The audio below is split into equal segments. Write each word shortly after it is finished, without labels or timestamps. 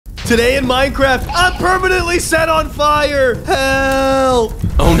Today in Minecraft, I'm permanently set on fire. Help!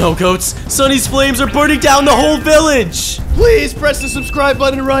 Oh no, goats. Sunny's flames are burning down the whole village. Please press the subscribe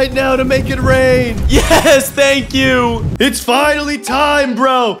button right now to make it rain. Yes, thank you. It's finally time,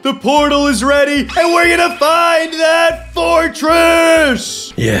 bro. The portal is ready, and we're gonna find that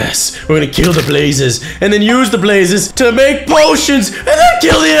fortress. Yes, we're gonna kill the blazes, and then use the blazes to make potions, and then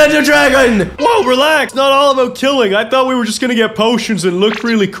kill the Ender Dragon. Whoa, relax. Not all about killing. I thought we were just gonna get potions and look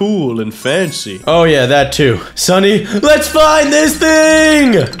really cool and fancy. Oh yeah, that too. Sunny, let's find this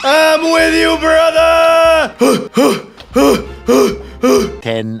thing. I'm with you, brother.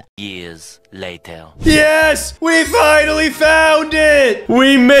 10 years later. Yes, we finally found it.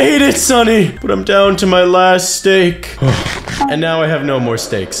 We made it, Sunny. But I'm down to my last steak. And now I have no more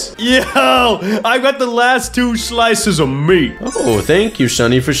steaks. Yo, I got the last 2 slices of meat. Oh, thank you,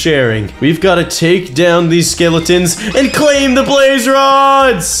 Sunny, for sharing. We've got to take down these skeletons and claim the blaze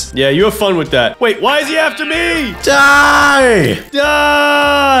rods. Yeah, you have fun with that. Wait, why is he after me? Die!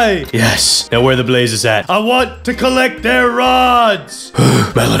 Die! Yes, now where the blazes at? I want to collect their rods.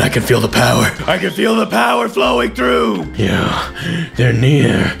 Melon, I can feel the power. I can feel the power flowing through. Yeah, they're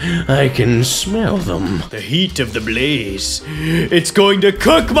near. I can smell them. The heat of the blaze. It's going to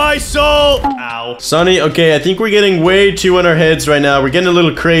cook my soul. Ow. Sunny, okay, I think we're getting way too in our heads right now. We're getting a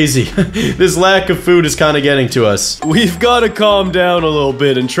little crazy. This lack of food is kind of getting to us. We've got to calm down a little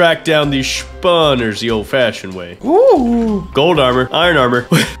bit and track down these spawners the old-fashioned way. Ooh. Gold armor, iron armor.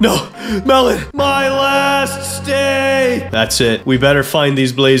 No, Melon, my last stay. That's it. We better find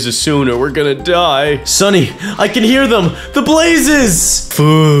these blazes soon or we're gonna die. Sunny, I can hear them. The blazes.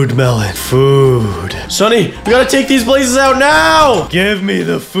 Food, Melon, food. Sunny, we gotta take these blazes out now. Give me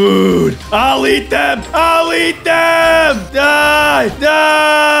the food. I'll eat them. I'll eat them. Die,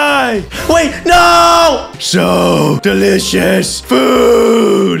 die. Wait, no. So delicious.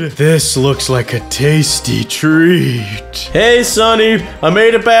 Food. This looks like a tasty treat. Hey, Sunny, I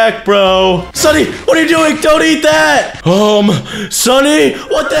made it back, bro. Sunny, what are you doing? Don't eat that. Sunny,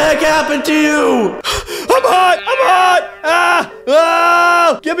 what the heck happened to you? I'm hot. I'm hot. Ah,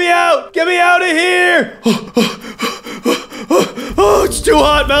 ah, get me out. Get me out of here. Oh, it's too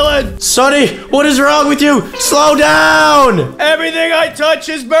hot, Melon. Sunny, what is wrong with you? Slow down. Everything I touch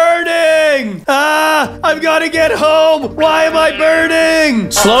is burning. Ah, I've got to get home. Why am I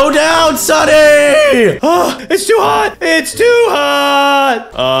burning? Slow down, Sunny. Oh, it's too hot. It's too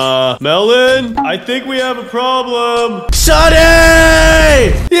hot. Melon, I think we have a problem. Sunny!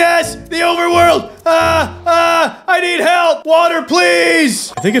 Yes, the overworld. I need help. Water,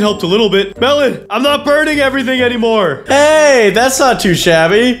 please. I think it helped a little bit. Melon, I'm not burning everything anymore. Hey, that's not too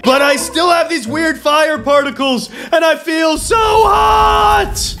shabby. But I still have these weird fire particles, and I feel so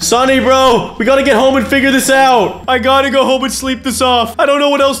hot. Sunny, bro, we gotta get home and figure this out. I gotta go home and sleep this off. I don't know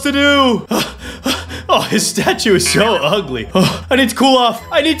what else to do. Oh, his statue is so ugly. Oh, I need to cool off.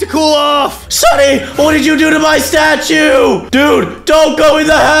 I need to cool off. Sunny, what did you do to my statue? Dude, don't go in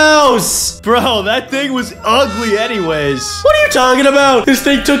the house. Bro, that thing was ugly anyways. What are you talking about? This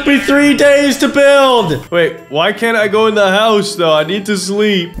thing took me 3 days to build. Wait, why can't I go in the house though? I need to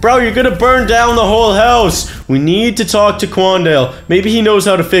sleep. Bro, you're gonna burn down the whole house. We need to talk to Quandale. Maybe he knows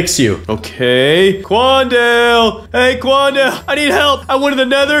how to fix you. Okay. Quandale. Hey, Quandale. I need help. I went to the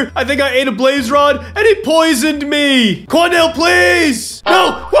nether. I think I ate a blaze rod and it poisoned me. Quandale, please.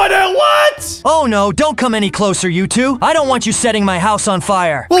 No, Quandale, what? Oh no, don't come any closer, you two. I don't want you setting my house on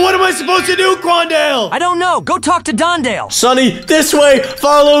fire. Well, what am I supposed to do, Quandale? I don't know. Go talk to Dondale. Sunny, this way.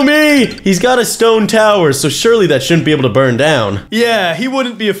 Follow me. He's got a stone tower, so surely that shouldn't be able to burn down. Yeah, he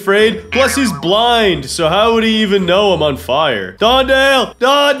wouldn't be afraid. Plus, he's blind, so how would he even know I'm on fire? Dondale!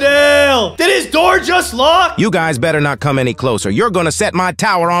 Dondale! Did his door just lock? You guys better not come any closer. You're gonna set my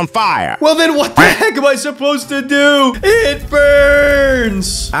tower on fire. Well, then what the heck am I supposed to do? It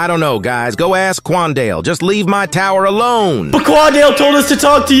burns! I don't know, guys. Go ask Quandale. Just leave my tower alone. But Quandale told us to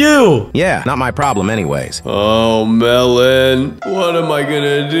talk to you. Yeah, not my problem anyways. Oh, Melon. What am I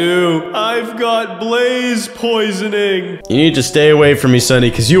gonna do? I've got blaze poisoning. You need to stay away from me, Sunny,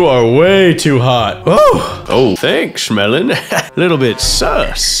 because you are way too hot. Oh, thanks, Melon. A little bit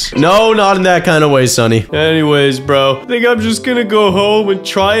sus. No, not in that kind of way, Sunny. Anyways, bro, I think I'm just gonna go home and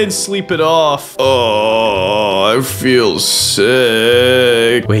try and sleep it off. Oh, I feel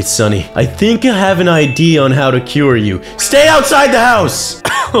sick. Wait, Sonny, I think I have an idea on how to cure you. Stay outside the house!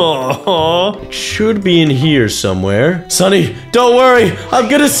 Aww. It should be in here somewhere. Sonny, don't worry, I'm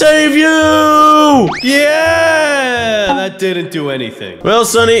gonna save you! Yeah, that didn't do anything. Well,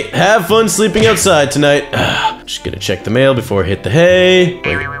 Sonny, have fun sleeping outside tonight. Just gonna check the mail before I hit the hay.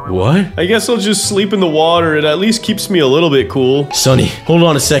 Wait, what? I guess I'll just sleep in the water. It at least keeps me a little bit cool. Sonny, hold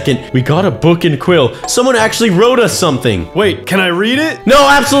on a second. We got a book and quill. Someone actually wrote us something. Wait, can I read it? No,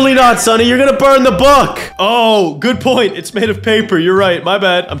 absolutely not, Sonny. You're gonna burn the book. Oh, good point. It's made of paper. You're right. My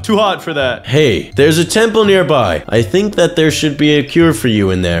bad. I'm too hot for that. Hey, there's a temple nearby. I think that there should be a cure for you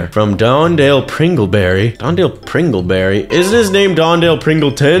in there. From Dondale Pringleberry. Dondale Pringleberry? Isn't his name Dondale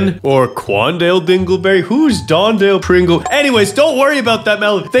Pringleton? Or Quandale Dingleberry? Who's Dondale Pringle? Anyways, don't worry about that,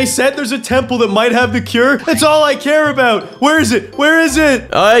 Melon. They said there's a temple that might have the cure. That's all I care about. Where is it? Where is it?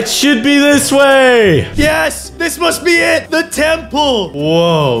 It should be this way. Yes, this must be it. The temple.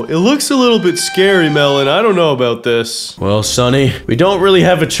 Whoa, it looks a little bit scary, Melon. I don't know about this. Well, Sonny, we don't really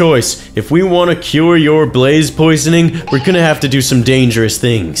have a choice. If we want to cure your blaze poisoning, we're gonna have to do some dangerous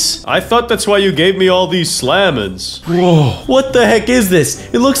things. I thought that's why you gave me all these slammins. Whoa, what the heck is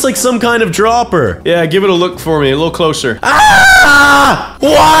this? It looks like some kind of dropper. Yeah, give it a look for me, a little closer. Ah!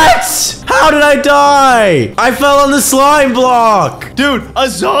 What? How did I die? I fell on the slime block. Dude, a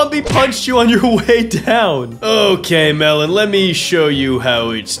zombie punched you on your way down. Okay, Melon, let me show you how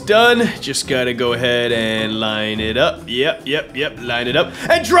it's done. Just gotta go ahead and line it up. Yep, line it up.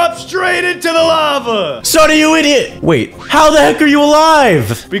 And drop straight into the lava. Sonny, you idiot. Wait, how the heck are you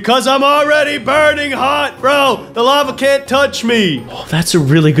alive? Because I'm already burning hot, bro. The lava can't touch me. Oh, that's a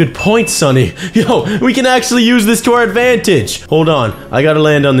really good point, Sonny. Yo, we can actually use this to our advantage. Hold on, I gotta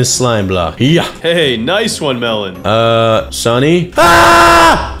land on this slime block. Yeah. Hey, nice one, Melon. Sonny?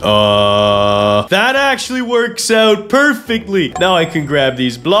 Ah! That actually works out perfectly. Now I can grab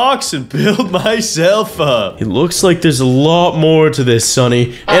these blocks and build myself up. It looks like there's a lot more to this,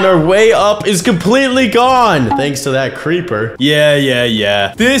 Sonny. And our way up is completely gone. Thanks to that creeper.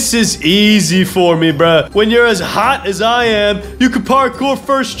 Yeah. This is easy for me, bruh. When you're as hot as I am, you can parkour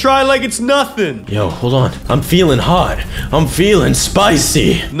first try like it's nothing. Yo, hold on. I'm feeling hot. I'm feeling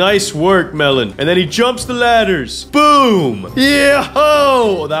spicy. Nice work, Melon. And then he jumps the ladders. Boom. Yeah.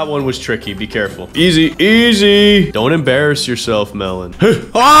 Oh, that one was tricky. Be careful. Easy. Don't embarrass yourself, Melon.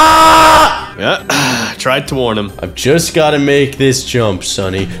 Ah! Yeah. Tried to warn him. I've just got to make this jump,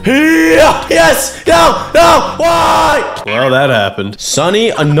 Sonny. Yes! No! Why? Well, that happened. Sonny,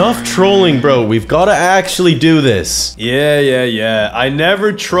 enough trolling, bro. We've got to actually do this. Yeah. I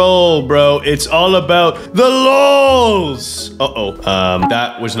never troll, bro. It's all about the lols.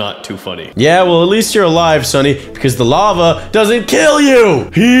 That was not too funny. Yeah, well, at least you're alive, Sonny, because the lava doesn't kill you.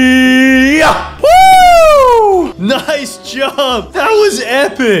 Woo! Nice jump. That was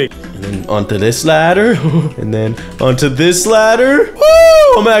epic. And then onto this ladder. And then onto this ladder.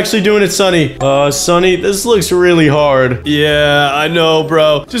 Woo! I'm actually doing it, Sonny. Sonny, this looks really hard. Yeah, I know,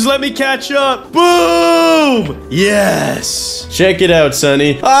 bro. Just let me catch up. Boom! Yes. Check it out,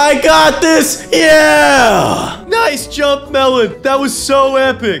 Sonny. I got this. Yeah! Nice jump, Melon. That was so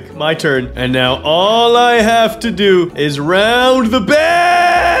epic. My turn. And now all I have to do is round the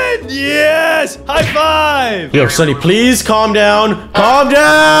bend. Yes! High five! Yo, Sonny, please calm down. Calm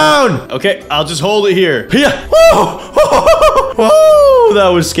down! Okay, I'll just hold it here. Yeah. Woo! That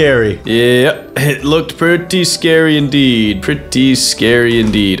was scary. Yeah, it looked pretty scary indeed.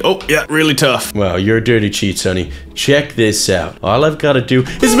 Oh, yeah, really tough. Wow, you're a dirty cheat, Sonny. Check this out. All I've got to do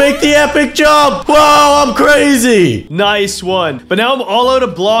is make the epic jump. Whoa, I'm crazy. Nice one. But now I'm all out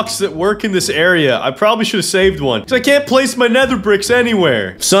of blocks that work in this area. I probably should have saved one, because I can't place my nether bricks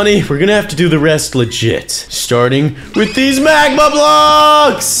anywhere. Sonny, we're gonna have to do the rest legit. Starting with these magma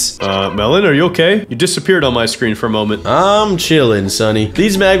blocks. Melon, are you okay? You disappeared on my screen for a moment. I'm chilling, Sonny.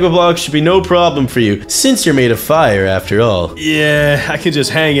 These magma blocks should be no problem for you, since you're made of fire after all. Yeah, I can just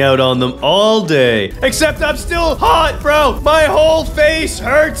hang out on them all day. Except I'm still hot, bro. My whole face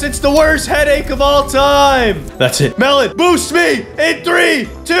hurts. It's the worst headache of all time. That's it. Melon, boost me in 3,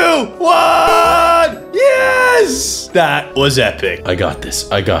 2, 1. Yes! That was epic. I got this.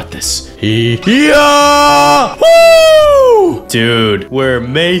 Yeah! Woo! Dude, we're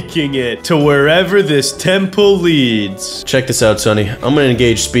making it to wherever this temple leads. Check this out, Sonny. I'm gonna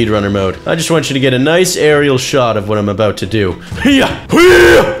engage speedrunner mode. I just want you to get a nice aerial shot of what I'm about to do. Yeah!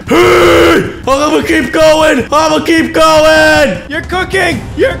 Hey! I'm gonna keep going! I'm gonna keep going! You're cooking!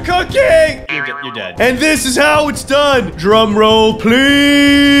 You're cooking! You're dead. And this is how it's done. Drum roll,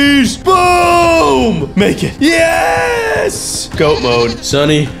 please. Boom! Make it. Yes! Goat mode.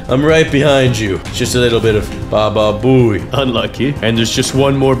 Sonny, I'm right behind you. Just a little bit of baba booey. Unlucky. And there's just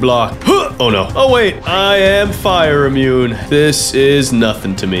one more block. Huh! Oh no. Oh wait, I am fire immune. This is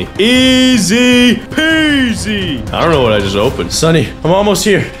nothing to me. Easy peasy. I don't know what I just opened. Sonny, I'm almost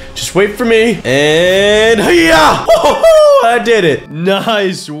here. Just wait for me. And yeah! I did it.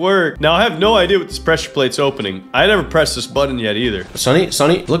 Nice work. Now I have no idea what this pressure plate's opening. I never pressed this button yet either.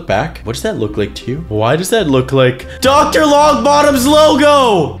 Sonny, look back. What does that look like to you? Why does that look like Dr. Longbottom's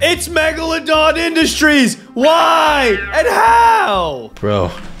logo? It's Megalodon Industries. Why and how?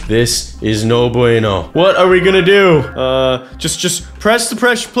 Bro, this is no bueno. What are we gonna do? Just press the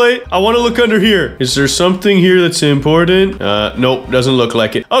pressure plate. I want to look under here. Is there something here that's important? Nope, doesn't look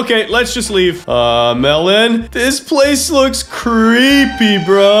like it. Okay, let's just leave. Melon, this place looks creepy,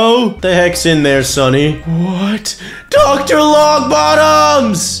 bro. What the heck's in there, Sonny? What? Dr.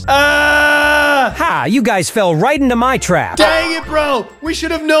 Longbottoms! Ah! Ha! You guys fell right into my trap. Dang it, bro. We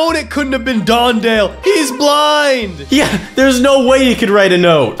should have known it couldn't have been Dondale. He's blind. Yeah, there's no way you could write a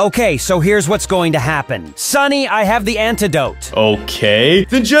note. Okay, so here's what's going to happen. Sonny, I have the antidote. Okay,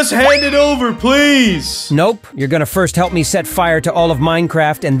 then just hand it over, please. Nope, you're gonna first help me set fire to all of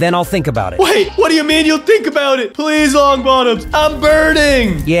Minecraft, and then I'll think about it. Wait, what do you mean you'll think about it? Please, Longbottoms, I'm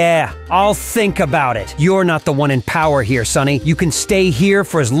burning. Yeah, I'll think about it. You're not the one in power here, Sonny. You can stay here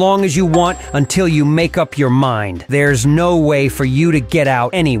for as long as you want until you make up your mind. There's no way for you to get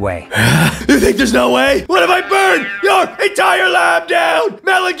out anyway. You think there's no way? What if I burn your entire lab down?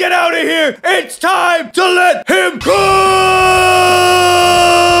 Melon, get out of here. It's time to let him cook.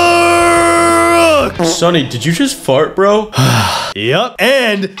 Sonny, did you just fart, bro? Yep,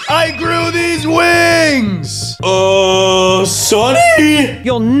 and I grew these wings. Sonny?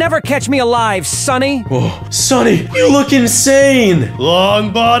 You'll never catch me alive, Sonny. Oh, Sonny, you look insane.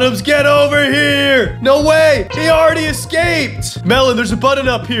 Longbottoms, get over here. No way, he already escaped. Melon, there's a button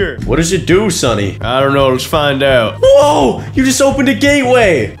up here. What does it do, Sonny? I don't know, let's find out. Whoa, you just opened a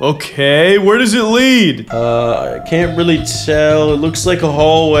gateway. Okay, where does it lead? I can't really tell. It looks like a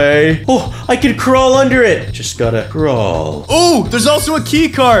hallway. Oh, I can crawl under it. Just gotta crawl. Ooh, there's also a key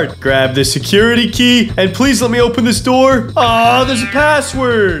card. Grab the security key and please let me open this door. Ah, there's a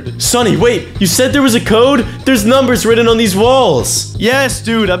password. Sonny, wait, you said there was a code? There's numbers written on these walls. Yes,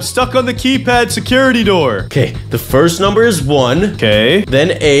 dude, I'm stuck on the keypad security door. Okay, the first number is 1. Okay.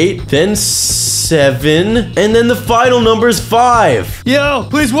 Then 8, then 7, and then the final number is 5. Yo,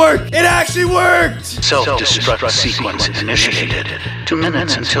 please work. It actually worked. Self-destruct sequence initiated. 2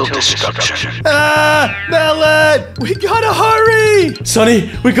 minutes until destruction. Ah, Melon, we gotta hurry. Sonny,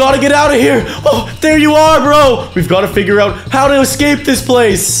 we gotta get out of here. Oh, there you are, bro. We've got to figure out how to escape this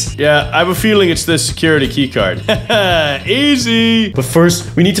place. Yeah, I have a feeling it's this security key card. Easy. But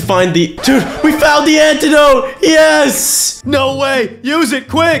first, we need to find the... Dude, we found the antidote. Yes. No way. Use it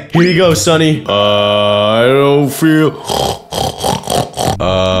quick. Here you go, Sonny. I don't feel...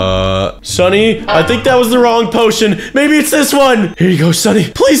 Sonny, I think that was the wrong potion. Maybe it's this one. Here you go,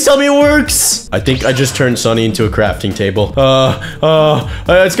 Sonny. Please tell me it works. I think I just turned Sonny into a crafting table.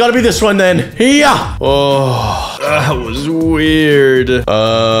 It's gotta be this one then. Yeah. Oh, that was weird.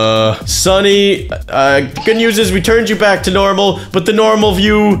 Sonny, good news is we turned you back to normal, but the normal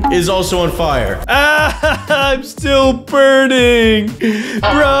view is also on fire. Ah, I'm still burning.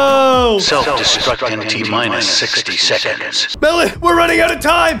 Bro. Self-destruct in T-minus 60 seconds. Melon, we're running out of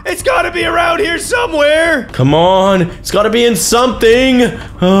time. It's gotta be around here somewhere. Come on, it's gotta be in something. Yo,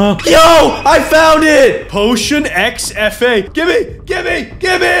 I found it. Potion XFA. Gimme.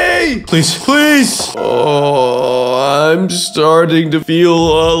 Please, please. Oh, I'm starting to feel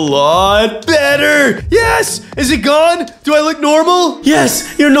a lot better. Yes. Is it gone? Do I look normal?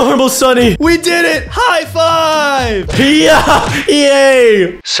 Yes, you're normal, Sonny. We did it. High five. Yeah,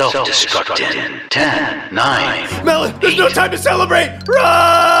 yay. Self-destruct in 10, 9. Melon, there's no time to celebrate.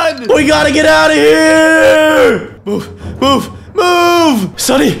 Run. We gotta get out of here. Move.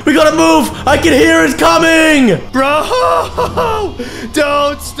 Sonny, we gotta move. I can hear it coming. Bro,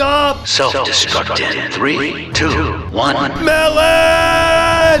 don't stop. Self-destruct in 3, 2, 1.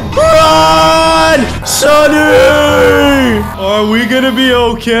 Melon. Run, Sonny. Are we gonna be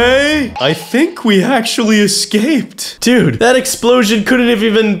okay? I think we actually escaped. Dude, that explosion couldn't have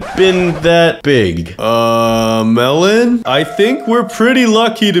even been that big. Melon? I think we're pretty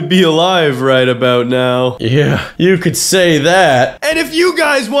lucky to be alive right about now. Yeah, you could say that. that. And if you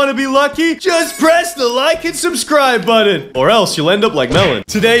guys want to be lucky, just press the like and subscribe button. Or else you'll end up like Melon.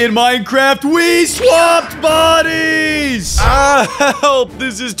 Today in Minecraft, we swapped bodies! Help!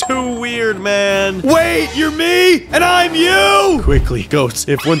 This is too weird, man. Wait, you're me? And I'm you? Quickly, goats.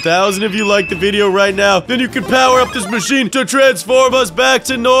 If 1,000 of you like the video right now, then you can power up this machine to transform us back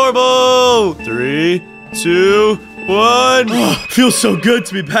to normal. 3, 2, 1. Feels so good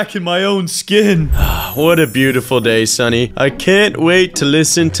to be back in my own skin. What a beautiful day, Sonny. I can't wait to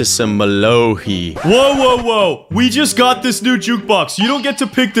listen to some Malohi. Whoa, whoa, whoa. We just got this new jukebox. You don't get to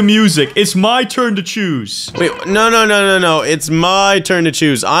pick the music. It's my turn to choose. Wait, no. It's my turn to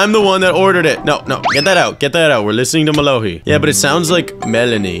choose. I'm the one that ordered it. No, get that out. Get that out. We're listening to Malohi. Yeah, but it sounds like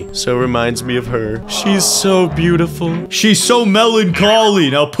Melanie. So it reminds me of her. She's so beautiful. She's so melancholy.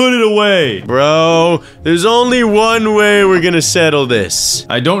 Now put it away. Bro, there's only one way we're gonna settle this.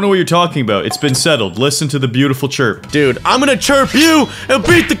 I don't know what you're talking about. It's been settled. Listen to the beautiful chirp. Dude, I'm gonna chirp you and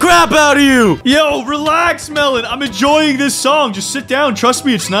beat the crap out of you. Yo, relax, Melon. I'm enjoying this song. Just sit down. Trust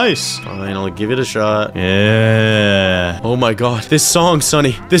me, it's nice. Fine, I'll give it a shot. Yeah. Oh my god, this song,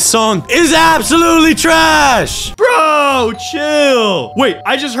 Sonny. This song is absolutely trash. Bro, chill. Wait,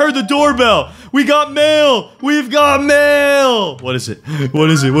 I just heard the doorbell. We got mail. We've got mail. What is it? What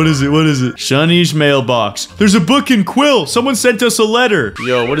is it? Sonny's mailbox. There's a book and quill. Someone sent us a letter.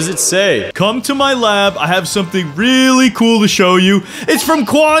 Yo, what does it say? Come to my lab. I have something really cool to show you. It's from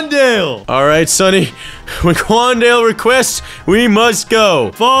Quandale. All right, Sonny. When Quandale requests, we must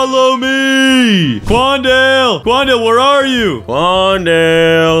go. Follow me. Quandale. Quandale, where are you?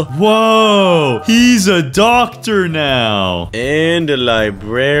 Quandale. Whoa. He's a doctor now. And a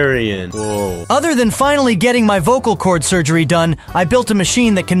librarian. Whoa. Other than finally getting my vocal cord surgery done, I built a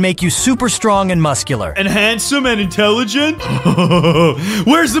machine that can make you super strong and muscular. And handsome and intelligent?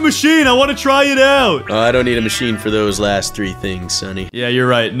 Where's the machine? I want to try it out. I don't need a machine for those last 3 things, Sonny. Yeah, you're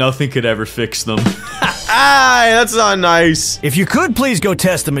right. Nothing could ever fix them. That's not nice. If you could please go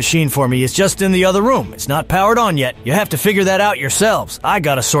test the machine for me, it's just in the other room. It's not powered on yet. You have to figure that out yourselves. I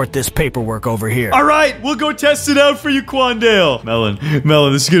gotta sort this paperwork over here. All right, we'll go test it out for you, Quandale.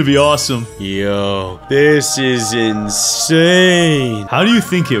 Melon, this is gonna be awesome. Yo, this is insane. How do you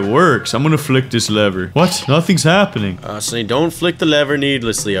think it works? I'm gonna flick this lever. What? Nothing's happening. Sonny, don't flick the lever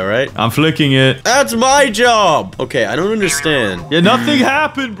needlessly, all right? I'm flicking it. That's my job. Okay, I don't understand. Yeah, nothing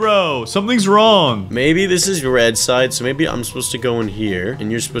happened, bro. Something's wrong. Maybe this is your red side, so maybe I'm supposed to go in here,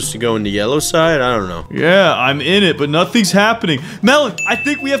 and you're supposed to go in the yellow side? I don't know. Yeah, I'm in it, but nothing's happening. Melon, I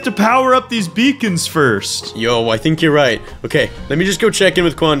think we have to power up these beacons first. Yo, I think you're right. Okay, let me just go check in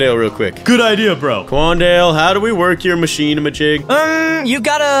with Quandale real quick. Good idea, bro. Quandale, how do we work your machine-a-majig? You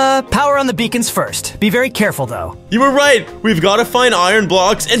gotta power on the beacons first. Be very careful, though. You were right. We've got to find iron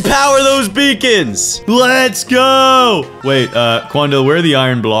blocks and power those beacons. Let's go. Wait, Quandale, where are the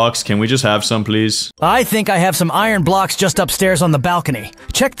iron blocks? Can we just have some, please? I think I have some iron blocks just upstairs on the balcony.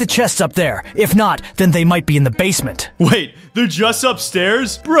 Check the chests up there. If not, then they might be in the basement. Wait, they're just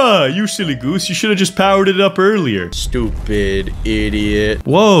upstairs? Bruh, you silly goose. You should have just powered it up earlier. Stupid idiot.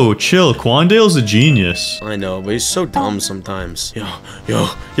 Whoa, chill. Quandale's a genius. I know, but he's so dumb sometimes. Yo,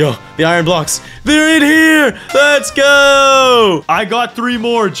 the iron blocks. They're in here. Let's go. I got 3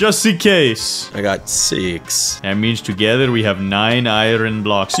 more just in case. I got 6. That means together we have 9 iron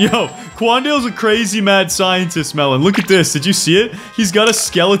blocks. Yo, Quandale's a crazy mad scientist, Melon. Look at this. Did you see it? He's got a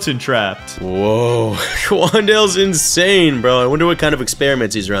skeleton trapped. Whoa. Quandale's insane, bro. I wonder what kind of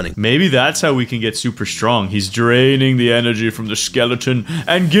experiments he's running. Maybe that's how we can get super strong. He's draining the energy from the skeleton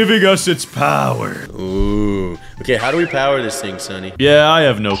and giving us its power. Ooh. Okay, how do we power this thing, Sonny? Yeah, I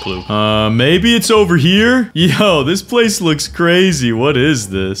have no clue. Maybe it's over here? Yo, this place looks crazy. What is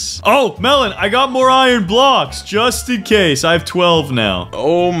this? Oh, Melon, I got more iron blocks, just in case. I have 12 now.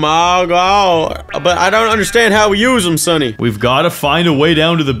 Oh my god. But I don't understand how we use them, Sonny. We've got to find a way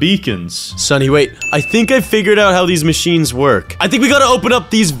down to the beacons. Sonny, wait. I think I figured out how these machines work. I think we gotta open up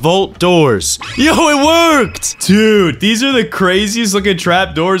these vault doors. Yo, it worked! Dude, these are the craziest looking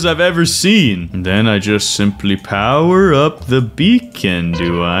trap doors I've ever seen. And then I just simply power up the beacon,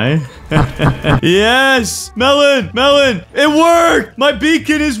 do I? Yes! Melon! It worked! My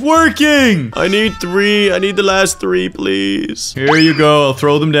beacon is working! I need 3. I need the last 3, please. Here you go. I'll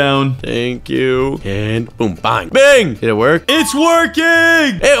throw them down. Thank you. And boom, bang. Bang! Did it work? It's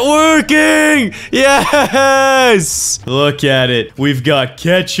working! It's working! Yes! Look at it. We've got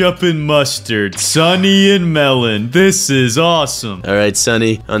ketchup and mustard. Sonny and Melon. This is awesome. All right,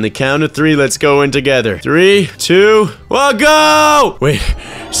 Sonny. On the count of 3, let's go in together. 3, 2, 1, go! Wait,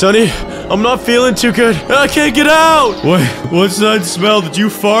 Sonny, I'm not feeling too good. I can't get out. Wait, what's that smell? Did you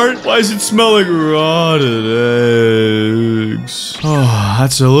fart? Why is it smelling rotten eggs? Oh,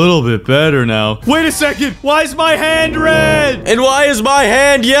 that's a little bit better now. Wait a second. Why is my hand red? And why is my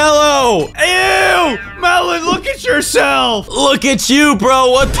hand yellow? Ew! Melon, look at yourself! Look at you,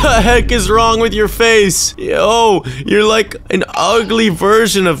 bro. What the heck is wrong with your face? Yo, you're like an ugly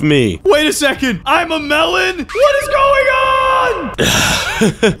version of me. Wait a second. I'm a melon? What is going on?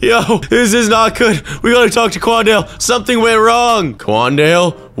 Yo, this is not good. We gotta talk to Quandale. Something went wrong.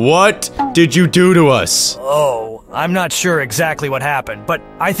 Quandale, what did you do to us? Oh, I'm not sure exactly what happened, but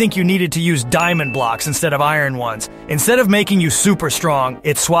I think you needed to use diamond blocks instead of iron ones. Instead of making you super strong,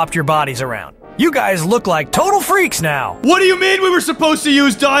 it swapped your bodies around. You guys look like total freaks now. What do you mean we were supposed to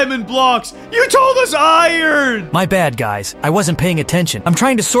use diamond blocks? You told us iron! My bad, guys. I wasn't paying attention. I'm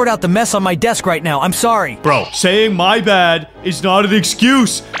trying to sort out the mess on my desk right now. I'm sorry. Bro, saying my bad is not an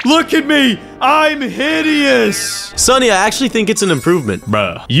excuse. Look at me. I'm hideous. Sonny, I actually think it's an improvement.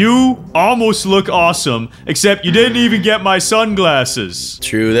 Bruh, you almost look awesome, except you didn't even get my sunglasses.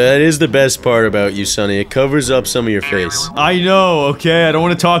 True, that is the best part about you, Sonny. It covers up some of your face. I know, okay? I don't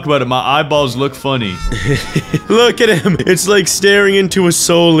want to talk about it. My eyeballs look funny. Look at him. It's like staring into a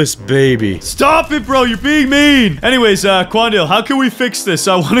soulless baby. Stop it, bro. You're being mean. Anyways, Quandale, how can we fix this?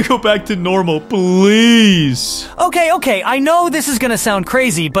 I want to go back to normal, please. Okay. I know this is gonna sound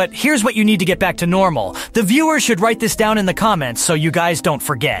crazy, but here's what you need to get back to normal. The viewers should write this down in the comments so you guys don't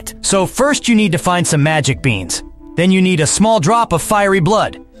forget. So first you need to find some magic beans. Then you need a small drop of fiery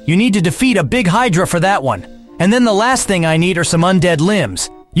blood. You need to defeat a big hydra for that one. And then the last thing I need are some undead limbs.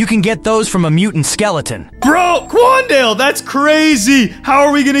 You can get those from a mutant skeleton. Bro, Quandale, that's crazy. How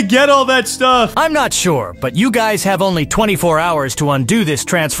are we gonna get all that stuff? I'm not sure, but you guys have only 24 hours to undo this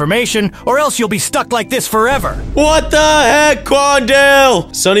transformation, or else you'll be stuck like this forever. What the heck,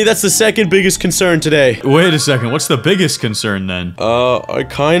 Quandale? Sonny, that's the second biggest concern today. Wait a second, what's the biggest concern then? I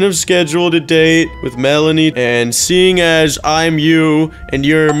kind of scheduled a date with Melanie, and seeing as I'm you and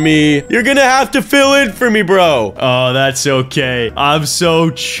you're me, you're gonna have to fill in for me, bro. Oh, that's okay. I'm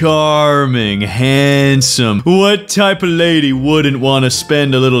so charming, handsome. What type of lady wouldn't want to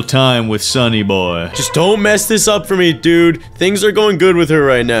spend a little time with Sonny Boy? Just don't mess this up for me, dude. Things are going good with her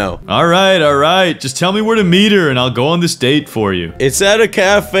right now. All right. Just tell me where to meet her and I'll go on this date for you. It's at a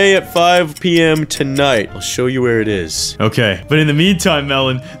cafe at 5 p.m. tonight. I'll show you where it is. Okay, but in the meantime,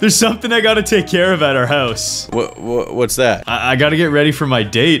 Melon, there's something I gotta take care of at our house. What's that? I gotta get ready for my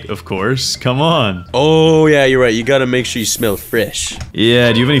date, of course. Come on. Oh, yeah, you're right. You gotta make sure you smell fresh.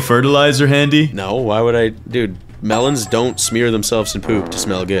 Yeah, do you have any fertilizer handy? No, why would I? Dude, melons don't smear themselves in poop to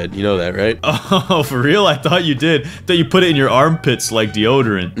smell good. You know that, right? Oh, for real? I thought you did. That you put it in your armpits like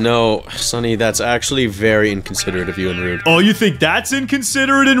deodorant. No, Sonny, that's actually very inconsiderate of you and rude. Oh, you think that's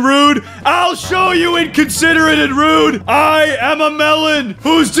inconsiderate and rude? I'll show you inconsiderate and rude! I am a melon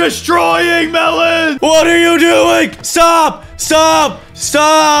who's destroying melon! What are you doing? Stop!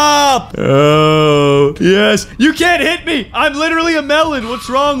 Oh, yes. You can't hit me! I'm literally a melon. What's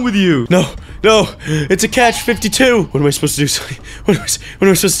wrong with you? No, it's a catch-52. What am I supposed to do, Sonny? What am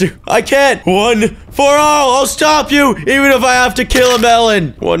I supposed to do? I can't. One for all. I'll stop you, even if I have to kill a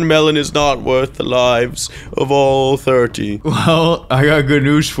melon. One melon is not worth the lives of all 30. Well, I got good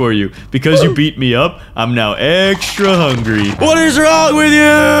news for you. Because you beat me up, I'm now extra hungry. What is wrong with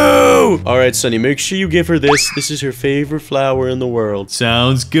you? All right, Sonny, make sure you give her this. This is her favorite flower in the world.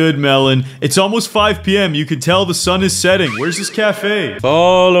 Sounds good, Melon. It's almost 5 p.m. You can tell the sun is setting. Where's this cafe?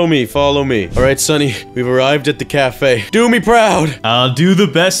 Follow me. All right, Sonny, we've arrived at the cafe. Do me proud. I'll do the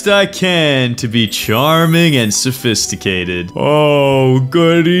best I can to be charming and sophisticated. Oh,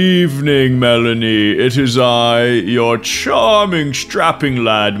 good evening, Melanie. It is I, your charming, strapping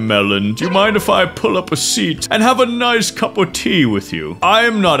lad, Melon. Do you mind if I pull up a seat and have a nice cup of tea with you? I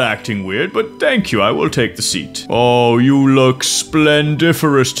am not acting weird, but thank you. I will take the seat. Oh, you look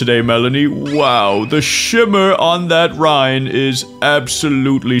splendiferous today, Melanie. Wow, the shimmer on that rind is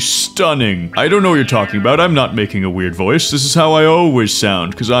absolutely stunning. I don't know what you're talking about. I'm not making a weird voice. This is how I always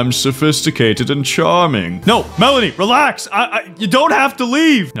sound, because I'm sophisticated and charming. No, Melanie, relax. You don't have to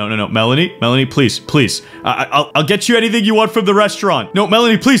leave. No. Melanie, please. I'll get you anything you want from the restaurant. No,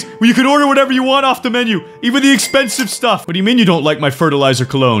 Melanie, please. You can order whatever you want off the menu, even the expensive stuff. What do you mean you don't like my fertilizer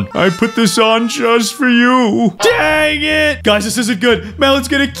cologne? I put this on just for you. Dang it. Guys, this isn't good. Melon's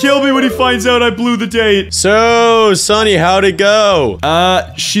gonna kill me when he finds out I blew the date. So, Sonny, how'd it go?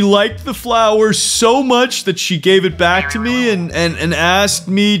 She liked the flower so much that she gave it back to me and asked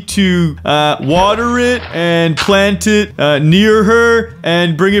me to, water it and plant it near her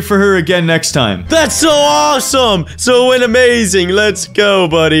and bring it for her again next time. That's so awesome! So it went amazing. Let's go,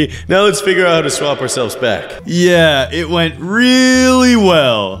 buddy. Now let's figure out how to swap ourselves back. Yeah, it went really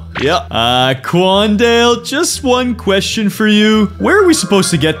well. Yep. Quandale, just one question for you. Where are we supposed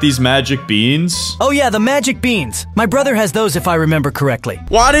to get these magic beans? Oh yeah, the magic beans. My brother has those if I remember correctly.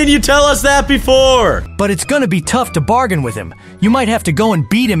 Why didn't you tell us that before? But it's gonna be tough to bargain with him. You might have to go and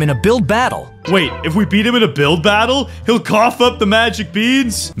beat him in a build battle. Wait, if we beat him in a build battle, he'll cough up the magic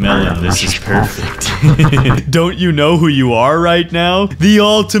beans? Melon, this is perfect. Don't you know who you are right now? The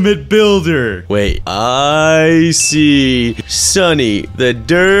ultimate builder. Wait, I see. Sonny, the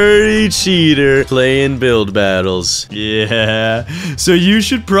dirty cheater, playing build battles. Yeah, so you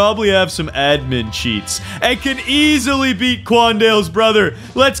should probably have some admin cheats and can easily beat Quandale's brother.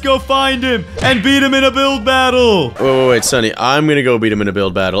 Let's go find him and beat him in a build battle. Wait, Sonny, I'm gonna go beat him in a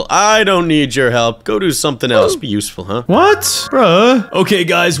build battle. I don't need your help. Go do something else. Be useful, huh? What? Bruh. Okay,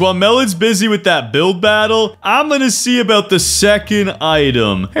 guys, while Melon's busy with that build battle, I'm gonna see about the second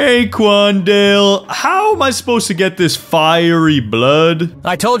item. Hey, Quandale, how am I supposed to get this fiery blood?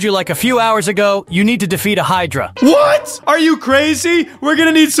 I told you like a few hours ago, you need to defeat a Hydra. What? Are you crazy? We're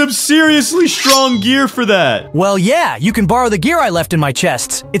gonna need some seriously strong gear for that. Well, yeah, you can borrow the gear I left in my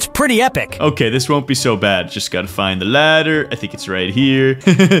chests. It's pretty epic. Okay, this won't be so bad. Just gotta find the ladder. I think it's right here.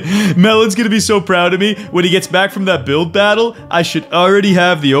 Melon's gonna be so proud of me. When he gets back from that build battle, I should already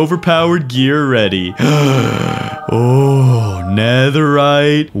have the overpowered gear ready. Oh,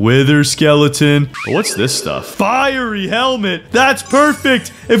 netherite, wither skeleton. What's this stuff? Fiery helmet. That's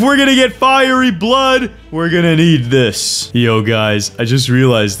perfect. If we're gonna get fiery blood, we're gonna need this. Yo, guys, I just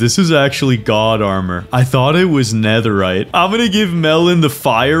realized this is actually god armor. I thought it was netherite. I'm gonna give Melon the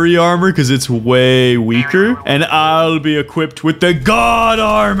fiery armor because it's way weaker, and I'll be equipped with the god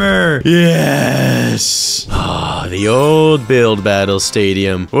armor. Yes. Ah, the old build battle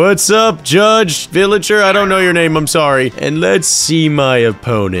stadium. What's up, Judge? Villager? I don't know your name, I'm sorry. And let's see my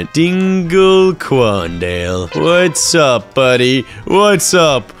opponent, Dingle Quandale. What's up, buddy? What's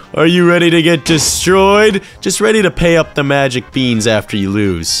up? Are you ready to get destroyed? Just ready to pay up the magic beans after you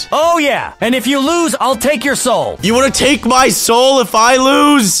lose. Oh yeah, and if you lose, I'll take your soul. You want to take my soul if I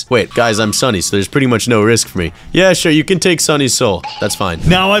lose? Wait, guys, I'm Sonny, so there's pretty much no risk for me. Yeah, sure, you can take Sonny's soul. That's fine.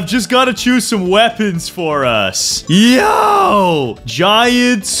 Now I've just got to choose some weapons for us. Yo!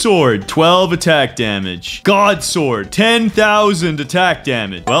 Giant sword, 12 attack damage. God sword, 10,000 attack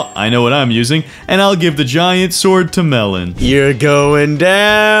damage. Well, I know what I'm using, and I'll give the giant sword to Melon. You're going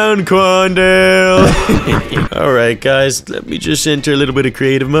down, Quandale. Alright, guys, let me just enter a little bit of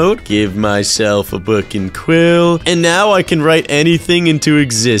creative mode. Give myself a book and quill. And now I can write anything into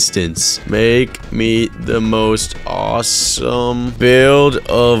existence. Make me the most awesome build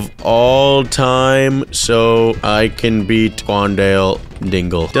of all time so I can beat Quandale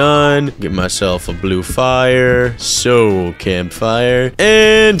Dingle. Done. Get myself a blue fire. Soul campfire.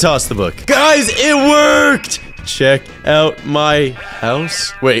 And toss the book. Guys, it worked! Check out my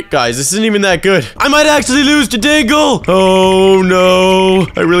house. Wait, guys, this isn't even that good. I might actually lose to Dingle. Oh, no.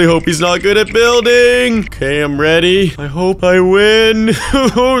 I really hope he's not good at building. Okay, I'm ready. I hope I win.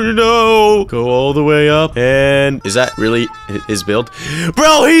 Oh, no. Go all the way up. And is that really his build?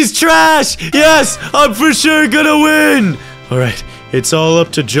 Bro, he's trash. Yes, I'm for sure gonna win. All right, it's all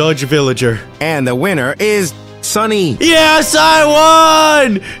up to Judge Villager. And the winner is Sonny. Yes, I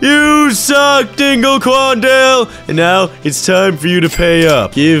won! You suck, Dingle Quandale! And now it's time for you to pay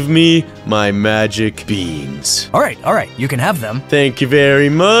up. Give me my magic beans. All right, you can have them. Thank you very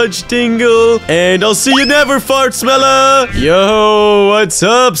much, Dingle. And I'll see you never, fart smeller. Yo, what's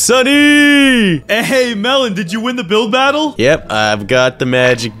up, Sonny? Hey, Melon, did you win the build battle? Yep, I've got the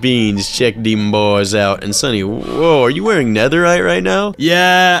magic beans. Check them boys out. And Sonny, whoa, are you wearing netherite right now?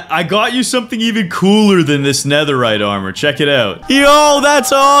 Yeah, I got you something even cooler than this netherite armor. Check it out. Yo,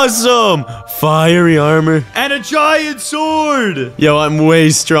 that's awesome! Fiery armor. And a giant sword! Yo, I'm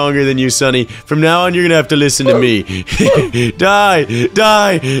way stronger than you, Sonny. From now on, you're gonna have to listen to me. Die!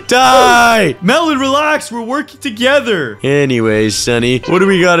 Die! Die! Melon, relax. We're working together. Anyways, Sonny, what do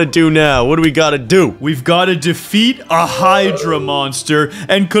we gotta do now? What do we gotta do? We've got to defeat a Hydra monster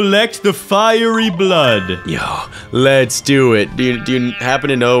and collect the fiery blood. Yo, let's do it. Do you happen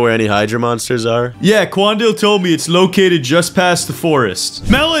to know where any Hydra monsters are? Yeah, Quandale told me it's located just past the forest.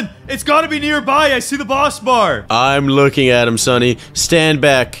 Melon, it's gotta be nearby. I see the boss bar. I'm looking at him, Sonny. Stand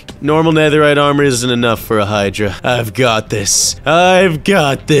back. Normal netherite armor isn't enough for a Hydra. I've got this. I've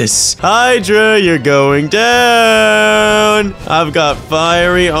got this. Hydra, you're going down. I've got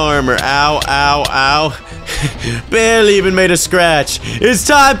fiery armor. Ow, ow, ow. Barely even made a scratch. It's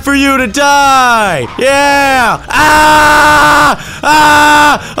time for you to die. Yeah.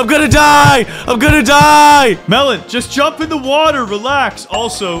 I'm gonna die. I'm gonna die. Melon, just jump in the water. Relax.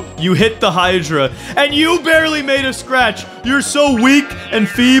 Also, you hit the Hydra, and you barely made a scratch. You're so weak and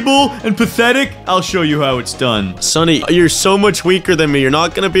feeble and pathetic. I'll show you how it's done. Sonny, you're so much weaker than me. You're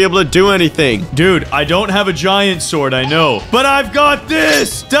not gonna be able to do anything. Dude, I don't have a giant sword, I know. But I've got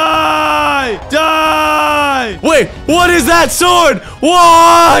this! Die! Die! Wait, what is that sword?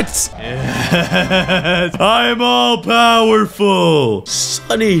 What? Yes, I'm all powerful.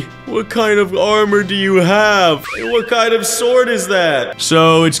 Sonny, what kind of armor do you have? And what kind of sword is that?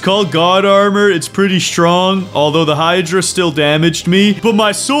 So, it's called God armor. It's pretty strong, although the Hydra still damaged me. But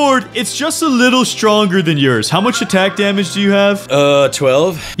my sword, it's just a little stronger than yours. How much attack damage do you have?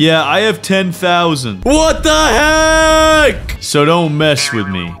 12. Yeah, I have 10,000. What the heck? So don't mess with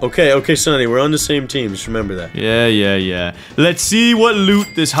me. Okay, Sonny, we're on the same team. Just remember that. Yeah. Let's see what loot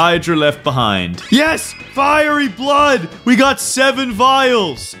this Hydra left behind. Yes! Fiery blood! We got 7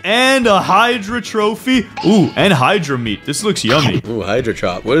 vials. And a Hydra trophy. Ooh, and Hydra meat. This looks yummy. Ooh, Hydra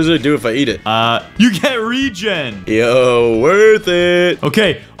chop. What does it do if I eat it? You get regen. Yo, worth it.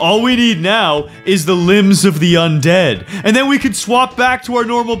 Okay, all we need now is the limbs of the undead. And then we can swap back to our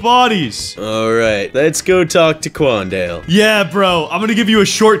normal bodies. All right, let's go talk to Quandale. Yeah, bro. I'm gonna give you a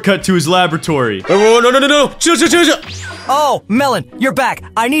shortcut to his laboratory. Oh, no. Chill. Oh, Melon, you're back.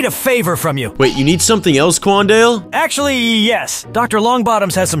 I need a favor from you. Wait, you need something else, Quandale? Actually, yes. Dr.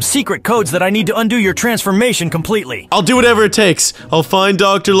 Longbottoms has some secret codes that I need to undo your transformation completely. I'll do whatever it takes. I'll find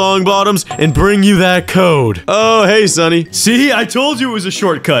Dr. Longbottoms and bring you that code. Oh, hey, Sonny. See, I told you it was a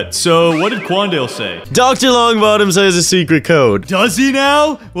shortcut. So what did Quandale say? Dr. Longbottoms has a secret code. Does he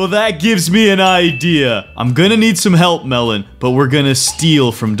now? Well, that gives me an idea. I'm gonna need some help, Melon, but we're gonna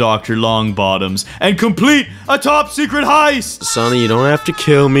steal from Dr. Longbottoms and complete a top secret heist. Sonny, you don't have to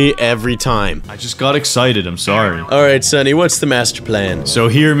kill me every time. I just got excited. I'm sorry. All right, Sonny, what's the master plan? So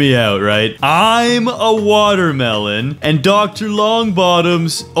hear me out, right? I'm a watermelon, and Dr.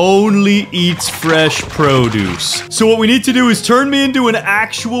 Longbottoms only eats fresh produce. So what we need to do is turn me into an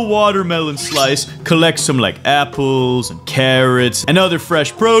actual watermelon slice, collect some like apples and carrots and other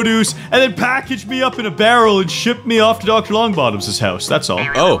fresh produce, and then package me up in a barrel and ship me off to Dr. Longbottoms' house. That's all.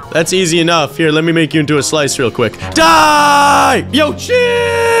 Oh, that's easy enough. Here, let me make you into a slice real quick. Die! Yo,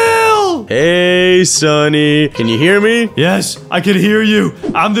 chill! Hey, Sonny. Can you hear me? Yes, I can hear you.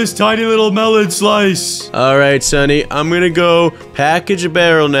 I'm this tiny little melon slice. All right, Sonny. I'm gonna go package a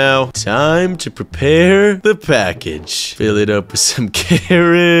barrel now. Time to prepare the package. Fill it up with some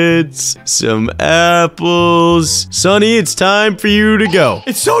carrots, some apples. Sonny, it's time for you to go.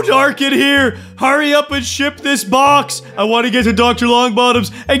 It's so dark in here. Hurry up and ship this box. I want to get to Dr.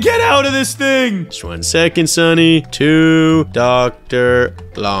 Longbottoms and get out of this thing. Just 1 second, Sonny. To Dr.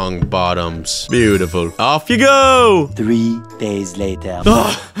 Longbottoms. Beautiful. Off you go. 3 days later.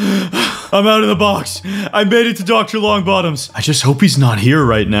 I'm out of the box. I made it to Dr. Longbottoms. I just hope he's not here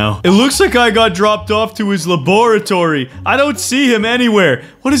right now. It looks like I got dropped off to his laboratory. I don't see him anywhere.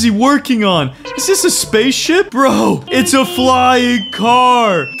 What is he working on? Is this a spaceship? Bro, it's a flying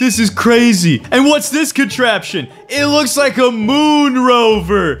car. This is crazy. And what's this contraption? It looks like a moon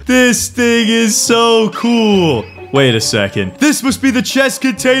rover. This thing is so cool. Wait a second. This must be the chest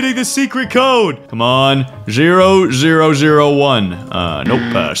containing the secret code. Come on. 0001.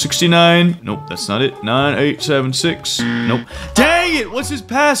 Nope. 69. Nope, that's not it. 9876. Nope. Dang it! What's his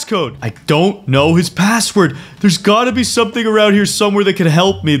passcode? I don't know his password. There's gotta be something around here somewhere that can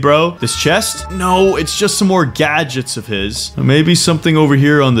help me, bro. This chest? No, it's just some more gadgets of his. Maybe something over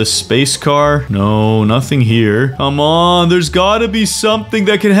here on this space car? No, nothing here. Come on, there's gotta be something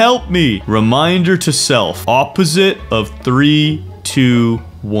that can help me. Reminder to self. Opposite of 3, 2,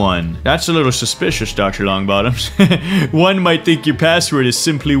 1. That's a little suspicious, Dr. Longbottoms. One might think your password is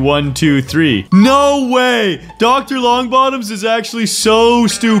simply 1, 2, 3. No way! Dr. Longbottoms is actually so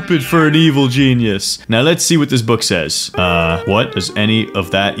stupid for an evil genius. Now let's see what this book says. What does any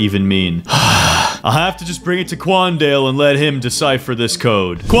of that even mean? I'll have to just bring it to Quandale and let him decipher this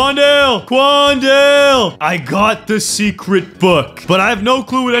code. Quandale! Quandale! I got the secret book, but I have no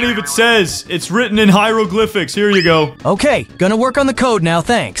clue what any of it says. It's written in hieroglyphics. Here you go. Okay, gonna work on the code now,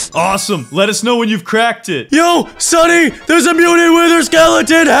 thanks. Awesome. Let us know when you've cracked it. Yo, Sonny, there's a mutant wither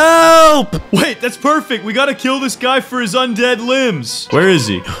skeleton. Help! Wait, that's perfect. We gotta kill this guy for his undead limbs. Where is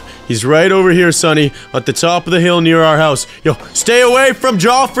he? He's right over here, Sonny, at the top of the hill near our house. Yo, stay away from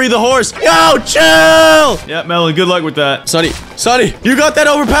Joffrey the horse. Yo, chill! Yeah, Melon, good luck with that. Sonny, you got that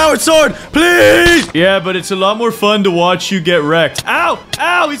overpowered sword, please! Yeah, but it's a lot more fun to watch you get wrecked. Ow!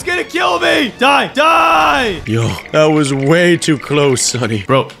 Ow! He's gonna kill me! Die! Die! Yo, that was way too close, Sonny.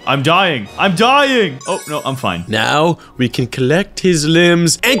 Bro, I'm dying. I'm dying! Oh, no, I'm fine. Now, we can collect his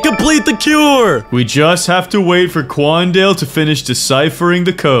limbs and complete the cure! We just have to wait for Quandale to finish deciphering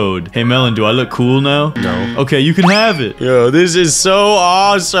the code. Hey, Melon, do I look cool now? No. Okay, you can have it. Yo, this is so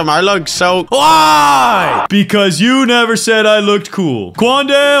awesome. I look so... Why? Because you never said I looked cool.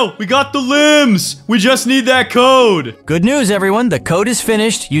 Quandale, we got the limbs. We just need that code. Good news, everyone. The code is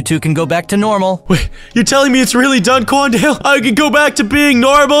finished. You two can go back to normal. Wait, you're telling me it's really done, Quandale? I can go back to being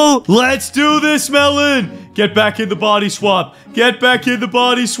normal? Let's do this, Melon. Get back in the body swap. Get back in the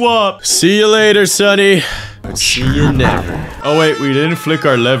body swap. See you later, Sonny. See you never. Oh, wait, we didn't flick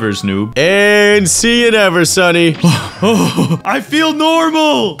our levers, noob. And see you never, Sonny. Oh, I feel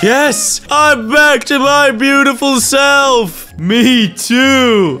normal. Yes, I'm back to my beautiful self. Me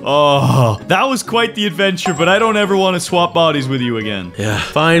too. Oh, that was quite the adventure, but I don't ever want to swap bodies with you again. Yeah,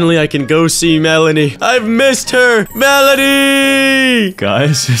 finally I can go see Melanie. I've missed her. Melanie!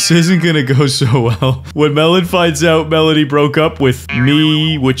 Guys, this isn't gonna go so well. When Melon finds out Melody broke up with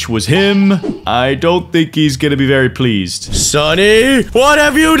me, which was him, I don't think he's gonna be very pleased. Sonny, what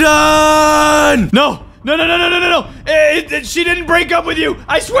have you done? No! She didn't break up with you.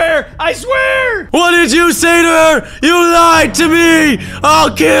 I swear. I swear. What did you say to her? You lied to me.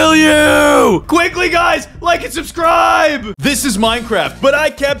 I'll kill you. Quickly, guys, like and subscribe. This is Minecraft, but I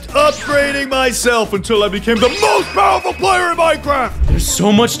kept upgrading myself until I became the most powerful player in Minecraft. There's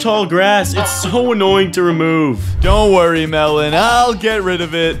so much tall grass. It's so annoying to remove. Don't worry, Melon. I'll get rid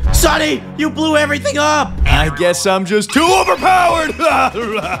of it. Sonny, you blew everything up. I guess I'm just too overpowered.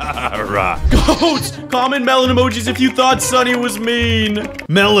 Goats, comment Melon emojis if you thought Sonny was mean.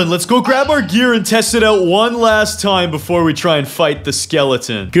 Melon, let's go grab our gear and test it out one last time before we try and fight the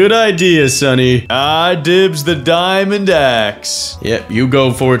skeleton. Good idea, Sonny. I dibs the diamond axe. Yep, you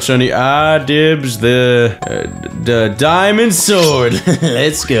go for it, Sonny. I dibs the diamond sword.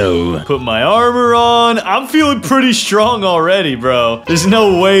 Let's go. Put my armor on. I'm feeling pretty strong already, bro. There's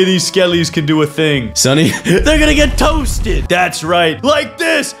no way these skellies can do a thing. Sonny, they're gonna get toasted. That's right. Like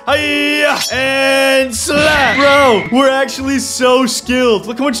this. Hi-ya, and slap. Bro, we're actually so skilled.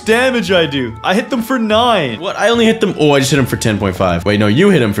 Look how much damage I do. I hit them for 9. What? I only hit them. Oh, I just hit them for 10.5. Wait, no, you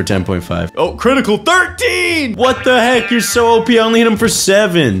hit them for 10.5. Oh, critical 13. What the heck? You're so OP. I only hit them for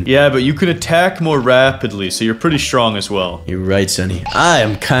 7. Yeah, but you can attack more rapidly, so you're pretty strong as well. You're right, Sonny. I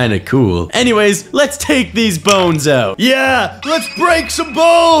am kind of cool. Anyways, let's take these bones out. Yeah, let's break some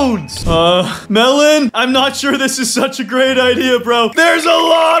bones. Melon, I'm not sure this is such a great idea, bro. There's a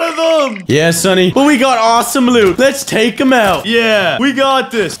lot of them. Yeah, Sonny. But we got awesome loot. Let's take them out. Yeah, we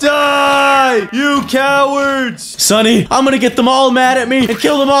got this. Die, you cowards. Sonny, I'm gonna get them all mad at me and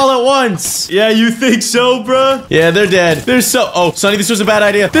kill them all at once. Yeah, you think so, bruh? Yeah, they're dead. They're so... Oh, Sonny, this was a bad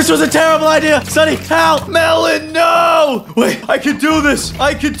idea. This was a terrible idea. Sonny, help. Melon, no. Wait, I could do this.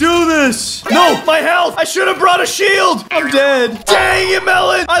 I could do this. No, my health. I should have brought a shield. I'm dead. Dang it,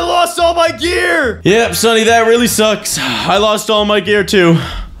 Melon. I lost all my gear. Yep, Sonny, that really sucks. I lost all my gear, too.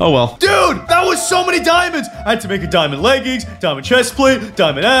 Oh, well. Dude, that was so many diamonds. I had to make a diamond leggings, diamond chest plate,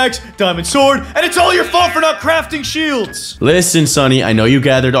 diamond axe, diamond sword, and it's all your fault for not crafting shields. Listen, Sonny, I know you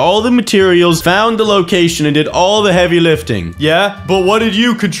gathered all the materials, found the location, and did all the heavy lifting. Yeah, but what did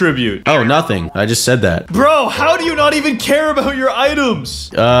you contribute? Oh, nothing. I just said that. Bro, how do you not even care about your items?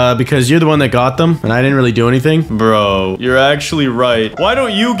 Because you're the one that got them, and I didn't really do anything. Bro, you're actually right. Why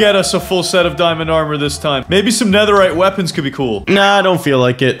don't you get us a full set of diamond armor this time? Maybe some netherite weapons could be cool. Nah, I don't feel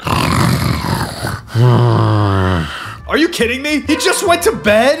like it. Are you kidding me? He just went to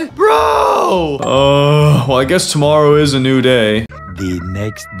bed? Bro! Well, I guess tomorrow is a new day. The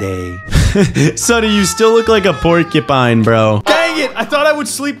next day. Sonny, you still look like a porcupine, bro. Dang it! I thought I would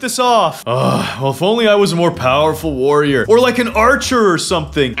sleep this off. Well, if only I was a more powerful warrior. Or like an archer or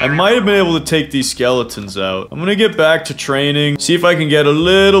something. I might have been able to take these skeletons out. I'm gonna get back to training. See if I can get a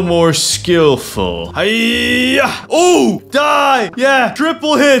little more skillful. Hi-ya! Oh! Die! Yeah!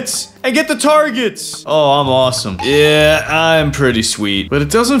 Triple hits! And get the targets. Oh, I'm awesome. Yeah, I'm pretty sweet. But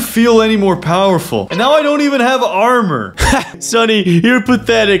it doesn't feel any more powerful. And now I don't even have armor. Sonny, you're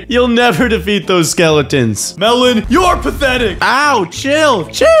pathetic. You'll never defeat those skeletons. Melon, you're pathetic. Ow, chill,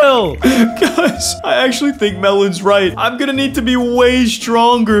 chill. Guys, I actually think Melon's right. I'm gonna need to be way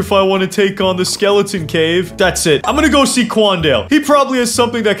stronger if I want to take on the skeleton cave. That's it. I'm gonna go see Quandale. He probably has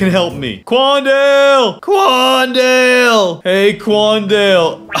something that can help me. Quandale! Quandale! Hey,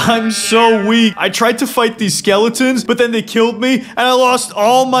 Quandale. I'm so weak. I tried to fight these skeletons, but then they killed me, and I lost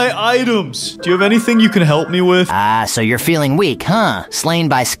all my items. Do you have anything you can help me with? Ah, so you're feeling weak, huh? Slain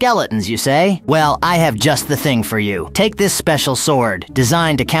by skeletons, you say? Well, I have just the thing for you. Take this special sword,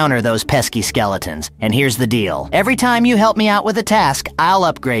 designed to counter those pesky skeletons. And here's the deal. Every time you help me out with a task, I'll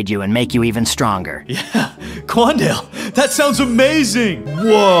upgrade you and make you even stronger. Yeah, Quandale, that sounds amazing.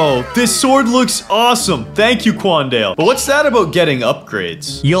 Whoa, this sword looks awesome. Thank you, Quandale. But what's that about getting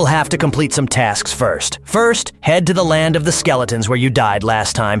upgrades? You'll have to complete some tasks first. First, head to the land of the skeletons where you died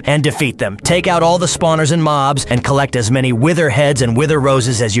last time and defeat them. Take out all the spawners and mobs and collect as many wither heads and wither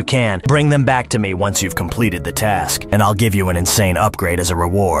roses as you can. Bring them back to me once you've completed the task, and I'll give you an insane upgrade as a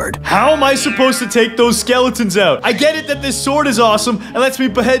reward. How am I supposed to take those skeletons out? I get it that this sword is awesome and lets me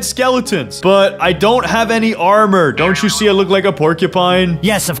behead skeletons, but I don't have any armor. Don't you see I look like a porcupine?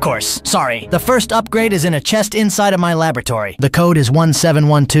 Yes, of course. Sorry. The first upgrade is in a chest inside of my laboratory. The code is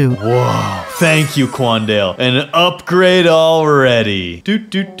 1712. Whoa, thank you, Quandale. An upgrade already. Do.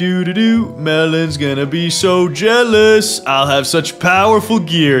 Melon's gonna be so jealous. I'll have such powerful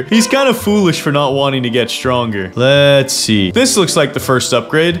gear. He's kind of foolish for not wanting to get stronger. Let's see. This looks like the first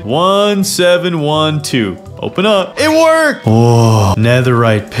upgrade. 1712. Open up. It worked! Whoa.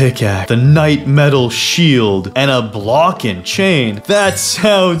 Netherite pickaxe, the night metal shield, and a block and chain. That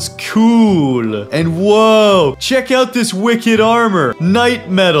sounds cool. And whoa, check out this wicked armor. Night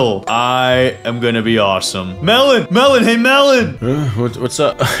metal. I am gonna be awesome. Melon! Hey, Melon! What's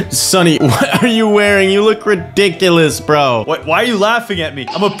up? Sonny, what are you wearing? You look ridiculous, bro. Why are you laughing at me?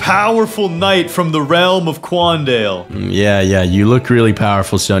 I'm a powerful knight from the realm of Quandale. Yeah, you look really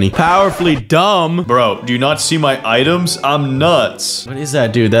powerful, Sonny. Powerfully dumb. Bro, do you not see my items? I'm nuts. What is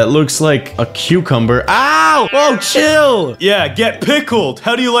that, dude? That looks like a cucumber. Ow! Whoa, chill! Yeah, get pickled.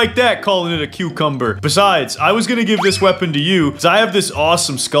 How do you like that, calling it a cucumber? Besides, I was gonna give this weapon to you, because I have this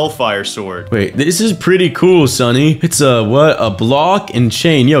awesome Skullfire sword. Wait, this is pretty cool, Sonny. It's a block and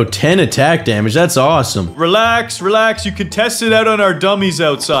chain. Yo, 10 attack damage. That's awesome. Relax. You can test it out on our dummies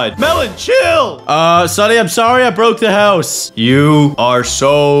outside. Melon, chill! Sonny, I'm sorry I broke the house. You are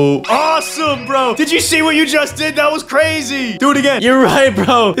so awesome, bro. Did you see what you just did? That was crazy. Do it again. You're right,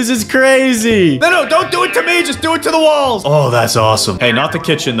 bro. This is crazy. No, don't do it to me. Just do it to the walls. Oh, that's awesome. Hey, not the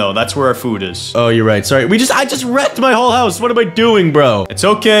kitchen, though. That's where our food is. Oh, you're right. Sorry. I just wrecked my whole house. What am I doing, bro? It's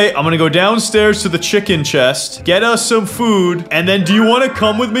okay. I'm gonna go downstairs to the chicken chest, get us some food, and then do you want to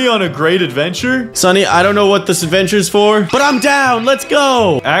come with me on a great adventure? Sonny, I don't know what this adventure's for, but I'm down. Let's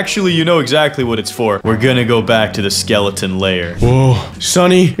go. Actually, you know exactly what it's for. We're gonna go back to the skeleton lair. Whoa,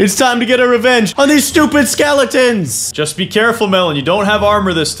 Sonny, it's time to get a revenge on these stupid skeletons. Just be careful, Melon. You don't have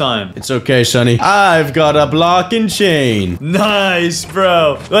armor this time. It's okay, Sonny. I've got a block and chain. Nice,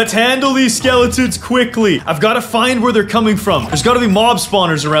 bro. Let's handle these skeletons quickly. I've got to find where they're coming from. There's got to be mob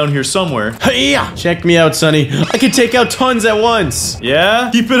spawners around here somewhere. Hey-ya! Check me out, Sonny. I can take out tons at once. Yeah?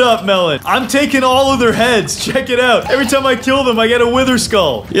 Keep it up, Melon. I'm taking all of their heads. Check it out. Every time I kill them, I get a wither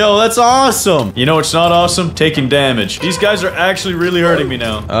skull. Yo, that's awesome. You know what's not awesome? Taking damage. These guys are actually really hurting me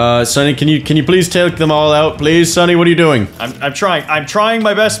now. Sonny, can you please take them all out, please? Sonny, what are you doing? I'm trying. I'm trying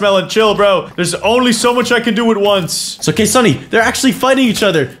my best, Melon. Chill, bro. There's only so much I can do at once. It's okay, Sonny. They're actually fighting each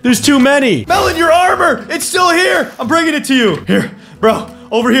other. There's too many. Melon, your armor! It's still here! I'm bringing it to you. Here, bro.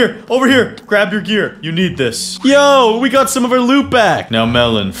 Over here. Grab your gear. You need this. Yo, we got some of our loot back. Now,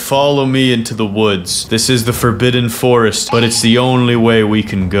 Melon, follow me into the woods. This is the forbidden forest, but it's the only way we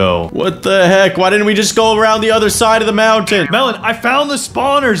can go. What the heck? Why didn't we just go around the other side of the mountain? Melon, I found the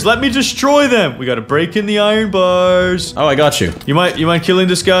spawners. Let me destroy them. We gotta break in the iron bars. Oh, I got you. You mind killing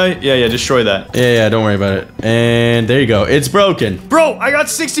this guy? Yeah, destroy that. Yeah, don't worry about it. And there you go. It's broken. Bro, I got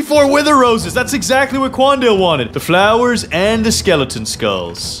 64 wither roses. That's exactly what Quandale wanted. The flowers and the skeleton skull.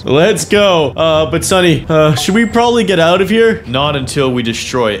 Let's go. But Sonny, should we probably get out of here? Not until we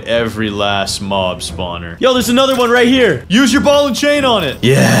destroy every last mob spawner. Yo, there's another one right here. Use your ball and chain on it.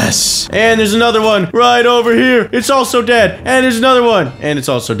 Yes. And there's another one right over here. It's also dead. And there's another one. And it's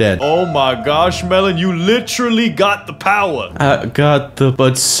also dead. Oh my gosh, Melon, you literally got the power.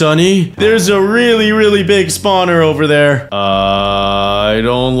 But Sonny, there's a really, really big spawner over there. I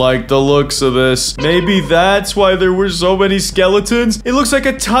don't like the looks of this. Maybe that's why there were so many skeletons. It looks like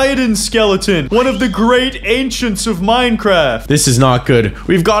a Titan skeleton, one of the great ancients of Minecraft. This is not good.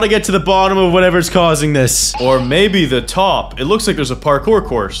 We've got to get to the bottom of whatever's causing this. Or maybe the top. It looks like there's a parkour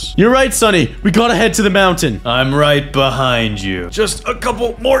course. You're right, Sonny. We gotta head to the mountain. I'm right behind you. Just a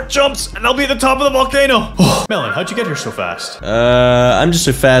couple more jumps and I'll be at the top of the volcano. Oh, Melon, how'd you get here so fast? I'm just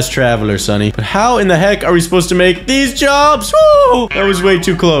a fast traveler, Sonny. But how in the heck are we supposed to make these jumps? Woo! That was way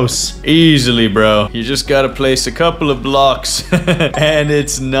too close. Easily, bro. You just gotta place a couple of blocks and and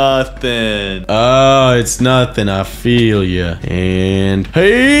it's nothing. Oh, it's nothing. I feel ya. And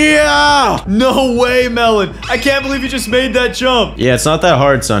hey, No way, Melon. I can't believe you just made that jump. yeah, it's not that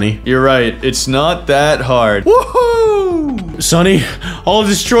hard, Sonny. You're right. It's not that hard. Woohoo! Sonny, I'll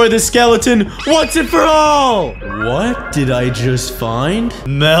destroy this skeleton once and for all. What did I just find?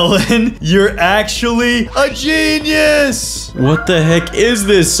 Melon, you're actually a genius. What the heck is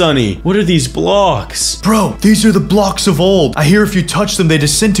this, Sonny? What are these blocks? Bro, these are the blocks of old. I hear if you touch them, they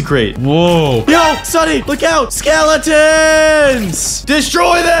disintegrate. Whoa. Yo, Sonny, look out. Skeletons.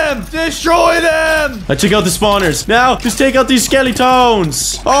 Destroy them! Destroy them! I took out the spawners. Now, just take out these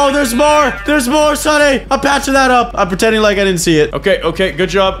skeletons. Oh, there's more. There's more, Sonny. I'm patching that up. I'm pretending like I didn't see it. Okay, good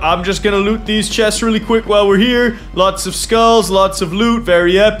job. I'm just gonna loot these chests really quick while we're here. Lots of skulls, lots of loot,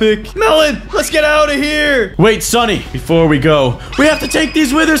 very epic. Melon, let's get out of here! Wait, Sonny, before we go, we have to take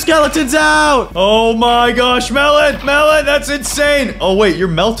these wither skeletons out. Oh my gosh, Melon, that's insane. Oh wait, you're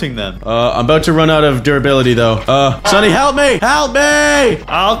melting them. I'm about to run out of durability, though. Sonny, help me! Help me!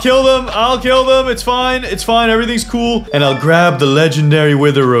 I'll kill them, it's fine, everything's cool. And I'll grab the legendary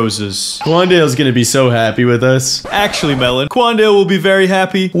wither roses. Quandale's gonna be so happy with us. Actually, Melon, Quandale will be very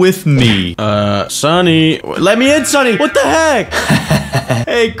happy with me. Sonny, let me in, Sonny. What the heck?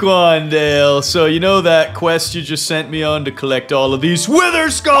 Hey, Quandale, so you know that quest you just sent me on to collect all of these wither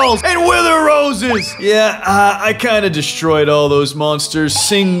skulls and wither roses? Yeah, I kind of destroyed all those monsters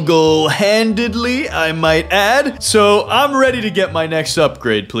single-handedly, I might add. So I'm ready to get my next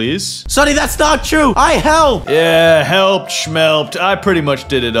upgrade, please. Sonny, that's not true. I helped. Yeah, helped, schmelped. I pretty much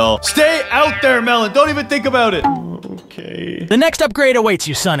did it all. Stay out there, Melon. Don't even think about it. Okay. The next upgrade awaits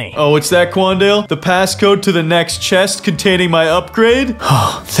you, Sonny. Oh, what's that, Quandale? The passcode to the next chest containing my upgrade?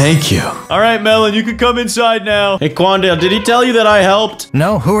 Oh, thank you. All right, Melon, you can come inside now. Hey, Quandale, did he tell you that I helped?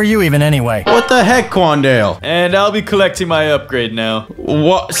 No, who are you even anyway? What the heck, Quandale? And I'll be collecting my upgrade now.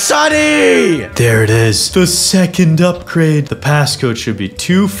 What? Sonny! There it is. The second upgrade. The passcode should be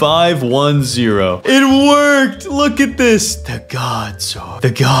 2510. It worked! Look at this. The God sword.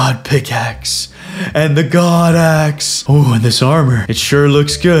 The God pickaxe. And the God axe. Oh, and this armor. It sure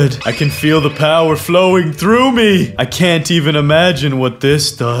looks good. I can feel the power flowing through me. I can't even imagine what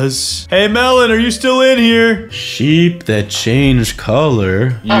this does. Hey, Melon, are you still in here? Sheep that change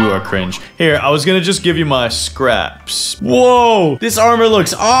color. You are cringe. Here, I was gonna just give you my scraps. Whoa, this armor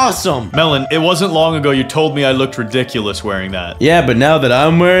looks awesome. Melon, it wasn't long ago you told me I looked ridiculous wearing that. Yeah, but now that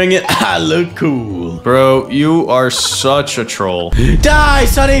I'm wearing it, I look cool. Bro, you are such a troll. Die,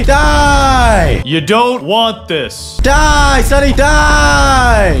 Sonny, die! You don't want this. Die, Sonny,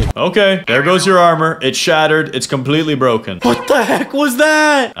 die! Okay, there goes your armor. It's shattered. It's completely broken. What the heck was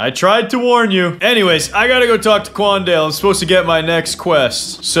that? I tried to warn you. Anyways, I gotta go talk to Quandale. I'm supposed to get my next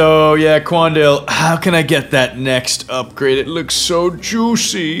quest. So, yeah, Quandale, how can I get that next upgrade? It looks so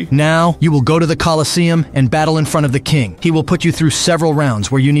juicy. Now, you will go to the Colosseum and battle in front of the king. He will put you through several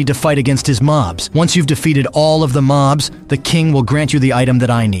rounds where you need to fight against his mobs. Once you've defeated all of the mobs, the king will grant you the item that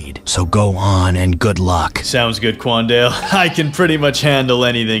I need. So go on and good luck. Sounds good, Quandale. I can pretty much handle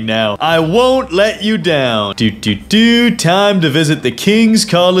anything now. I won't let you down. Time to visit the King's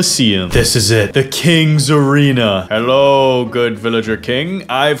Colosseum. This is it. The King's Arena. Hello, good villager king.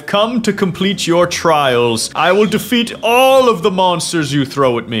 I've come to complete your trials. I will defeat all of the monsters you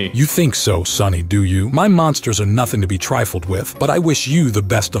throw at me. You think so, Sonny, do you? My monsters are nothing to be trifled with, but I wish you the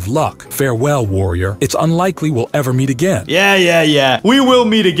best of luck. Farewell, warrior. It's unlikely we'll ever meet again. Yeah. We will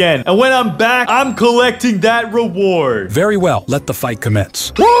meet again. And when I'm back, I'm collecting that reward. Very well. Let the fight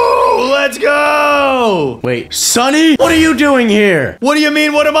commence. Woo! Let's go! Wait, Sonny? What are you doing here? What do you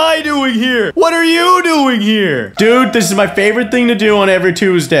mean, what am I doing here? What are you doing here? Dude, this is my favorite thing to do on every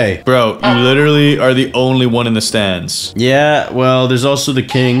Tuesday. Bro, you literally are the only one in the stands. Yeah, well, there's also the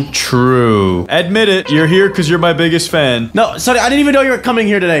king. True. Admit it, you're here because you're my biggest fan. No, Sonny, I didn't even know you were coming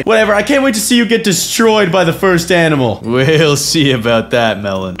here today. Whatever, I can't wait to see you get destroyed by the first animal. We'll see about that,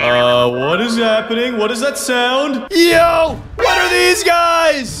 Melon. What is happening? What is that sound? Yo! What are these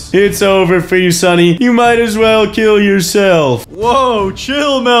guys? It's over for you, Sonny. You might as well kill yourself. Whoa,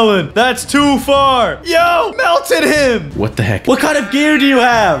 chill, Melon. That's too far. Yo, melted him. What the heck? What kind of gear do you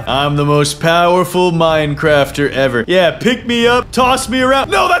have? I'm the most powerful Minecrafter ever. Yeah, pick me up, toss me around.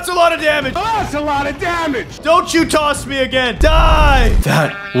 No, that's a lot of damage. Oh, that's a lot of damage. Don't you toss me again. Die.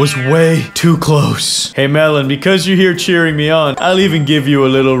 That was way too close. Hey, Melon, because you're here cheering me on, I'll even give you a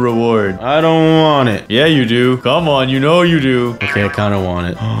little reward. I don't want it. Yeah, you do. Come on, you know you do. Okay, I kind of want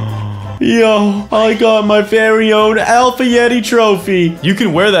it. Yo, I got my very own Alpha Yeti trophy. You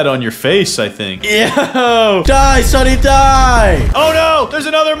can wear that on your face, I think. Yo, die, Sonny, die. Oh no, there's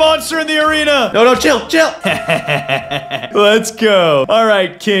another monster in the arena. No, chill. Let's go. All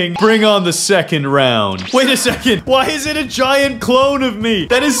right, King, bring on the second round. Wait a second. Why is it a giant clone of me?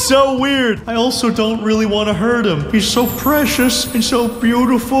 That is so weird. I also don't really want to hurt him. He's so precious and so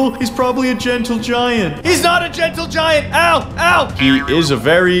beautiful. He's probably a gentle giant. He's not a gentle giant. Ow, ow. He is a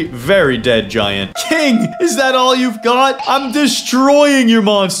very, very dead giant. King, is that all you've got? I'm destroying your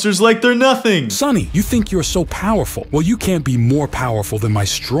monsters like they're nothing. Sonny, you think you're so powerful. Well, you can't be more powerful than my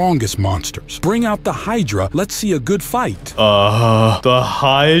strongest monsters. Bring out the Hydra. Let's see a good fight. The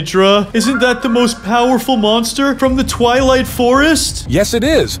Hydra? Isn't that the most powerful monster from the Twilight Forest? Yes, it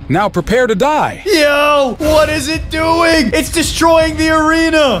is. Now prepare to die. Yo, what is it doing? It's destroying the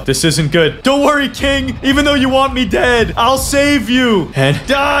arena. This isn't good. Don't worry, King. Even though you want me dead, I'll save you. And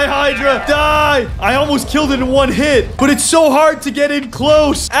die, Hydra, die. I almost killed it in one hit, but it's so hard to get in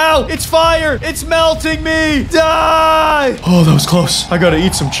close. Ow, it's fire. It's melting me. Die. Oh, that was close. I gotta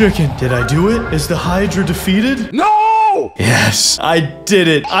eat some chicken. Did I do it? Is the Hydra defeated? No! Yes, I did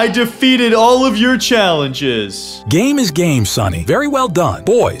it. I defeated all of your challenges. Game is game, Sonny. Very well done.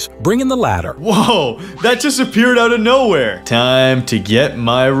 Boys, bring in the ladder. Whoa, that just appeared out of nowhere. Time to get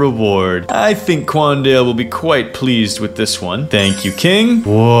my reward. I think Quandale will be quite pleased with this one. Thank you, King.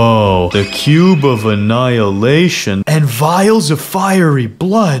 Whoa, the Cube of Annihilation and vials of fiery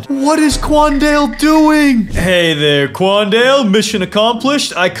blood. What is Quandale doing? Hey there, Quandale. Mission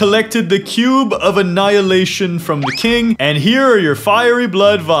accomplished. I collected the Cube of Annihilation from the King, and here are your fiery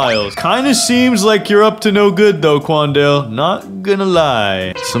blood vials. Kinda seems like you're up to no good though, Quandale. Not gonna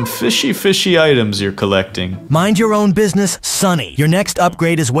lie. Some fishy items you're collecting. Mind your own business, Sonny. Your next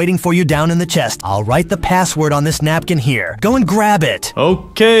upgrade is waiting for you down in the chest. I'll write the password on this napkin here. Go and grab it.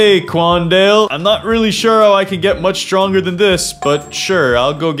 Okay, Quandale. I'm not really sure how I can get much stronger than this, but sure,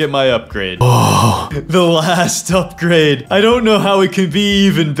 I'll go get my upgrade. Oh, the last upgrade. I don't know how it can be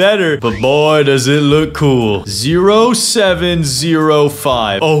even better, but boy, does it look cool.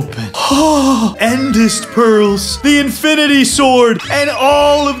 0705. Open. Oh, Endist Pearls, the Infinity Sword, and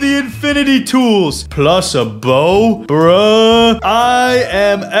all of the Infinity Tools, plus a bow. Bruh, I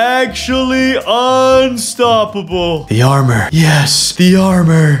am actually unstoppable. The armor. Yes, the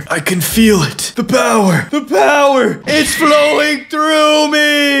armor. I can feel it. The power. The power. It's flowing through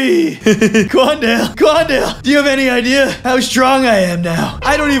me. Quandale, do you have any idea how strong I am now?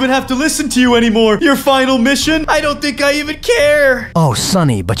 I don't even have to listen to you anymore. Your final mission? I don't think I even care. Oh,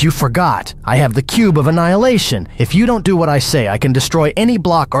 Sonny, but you forgot. I have the Cube of Annihilation. If you don't do what I say, I can destroy any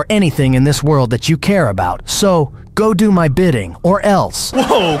block or anything in this world that you care about. So, go do my bidding, or else.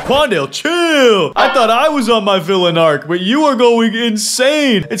 Whoa, Quandale, chill. I thought I was on my villain arc, but you are going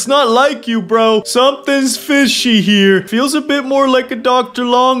insane. It's not like you, bro. Something's fishy here. Feels a bit more like a Dr.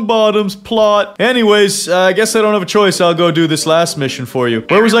 Longbottom's plot. Anyways, I guess I don't have a choice. I'll go do this last mission for you.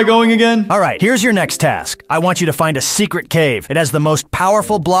 Where was I going again? All right, here's your next task. I want you to find a secret cave. It has the most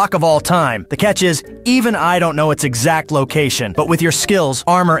powerful block of all time. The catch is, even I don't know its exact location, but with your skills,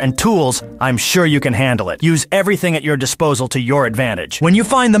 armor, and tools, I'm sure you can handle it. Use everything at your disposal to your advantage. When you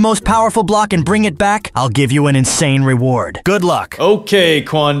find the most powerful block and bring it back, I'll give you an insane reward. Good luck. Okay,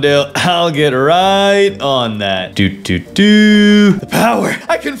 Quandale, I'll get right on that. The power.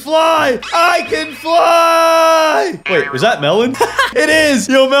 I can fly. I can fly. Wait, was that Melon? It is.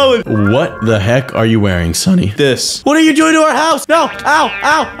 Yo, Melon. What the heck are you wearing, Sonny? This. What are you doing to our house? No! Ow!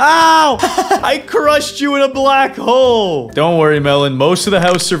 Ow! Ow! I crushed you in a black hole. Don't worry, Melon. Most of the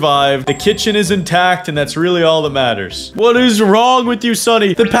house survived. The kitchen is intact, and that's really all that matters. What is wrong with you,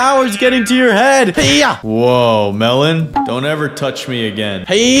 Sonny? The power's getting to your head. Hey-ya! Whoa, Melon. Don't ever touch me again.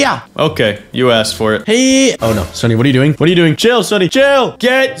 Hey-ya! Okay, you asked for it. Hey! Oh, no. Sonny, what are you doing? What are you doing? Chill, Sonny. Chill!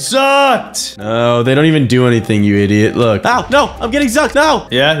 Get zucked! No, they don't even do anything, you idiot. Look. Ow! No! I'm getting zucked! No!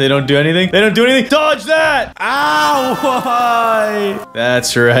 Yeah, they don't do anything? They don't do anything? Dodge that! Ow! Why?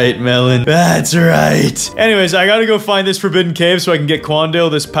 That's right, Melon. That's right. Anyways, I gotta go find this forbidden cave so I can get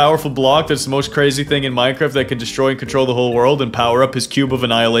Quandale this powerful block that's the most crazy thing in Minecraft that can destroy and control the whole world and power up his Cube of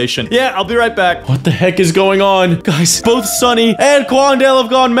Annihilation. Yeah, I'll be right back. What the heck is going on? Guys, both Sonny and Quandale have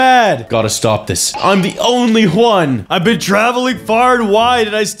gone mad. Gotta stop this. I'm the only one. I've been traveling far and wide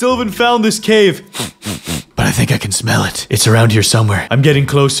and I still haven't found this cave. But I I think I can smell it. It's around here somewhere. I'm getting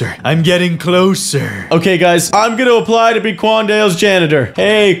closer. I'm getting closer. Okay, guys, I'm gonna apply to be Quandale's janitor.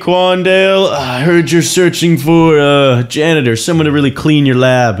 Hey, Quandale, I heard you're searching for a janitor, someone to really clean your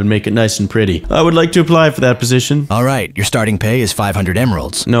lab and make it nice and pretty. I would like to apply for that position. All right, your starting pay is 500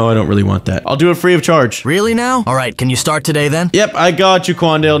 emeralds. No, I don't really want that. I'll do it free of charge. Really now? All right, can you start today then? Yep, I got you,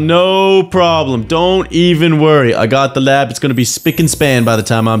 Quandale. No problem. Don't even worry. I got the lab. It's gonna be spick and span by the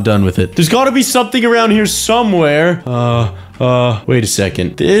time I'm done with it. There's gotta be something around here somewhere. Wait a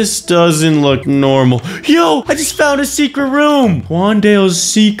second. This doesn't look normal. Yo, I just found a secret room. Quandale's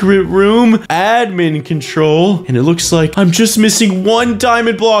secret room. Admin control. And it looks like I'm just missing one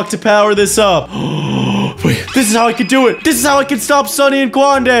diamond block to power this up. Wait, this is how I can do it. This is how I can stop Sunny and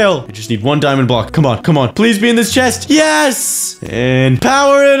Quandale. I just need one diamond block. Come on, come on. Please be in this chest. Yes! And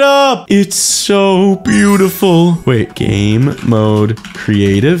power it up. It's so beautiful. Wait, game mode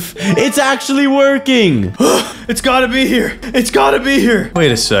creative. It's actually working. It's gotta be here. It's gotta be here.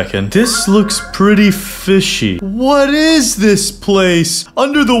 Wait a second. This looks pretty fishy. What is this place?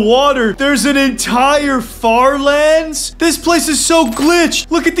 Under the water, there's an entire Farlands? This place is so glitched.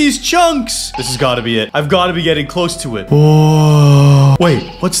 Look at these chunks. This has gotta be it. I've gotta be getting close to it. Whoa. Wait,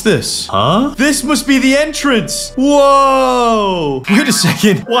 what's this? Huh? This must be the entrance. Whoa. Wait a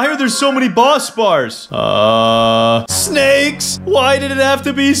second. Why are there so many boss bars? Snakes. Why did it have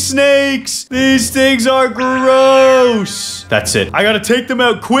to be snakes? These things are gross. That's it. I gotta take them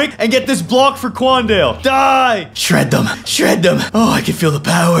out quick and get this block for Quandale. Die! Shred them. Shred them. Oh, I can feel the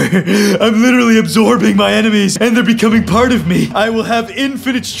power. I'm literally absorbing my enemies and they're becoming part of me. I will have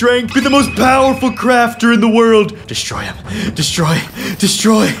infinite strength. Be the most powerful crafter in the world. Destroy him. Destroy.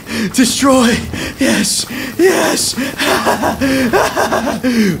 Destroy. Destroy. Yes. Yes.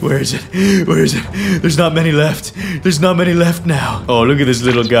 Where is it? Where is it? There's not many left. There's not many left now. Oh, look at this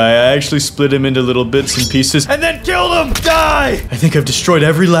little guy. I actually split him into little bits and pieces and then killed him. Die! I think I've destroyed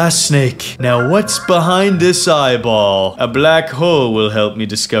every last snake. Now, what's behind this eyeball? A black hole will help me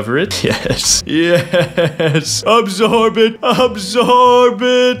discover it. Yes. Yes. Absorb it. Absorb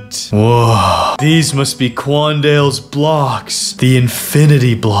it. Whoa. These must be Quandale's blocks. The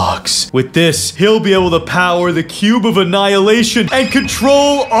infinity blocks. With this, he'll be able to power the cube of annihilation and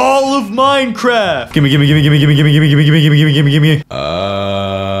control all of Minecraft. Gimme, gimme, gimme, gimme, gimme, gimme, gimme, gimme, gimme, gimme, gimme, gimme, gimme.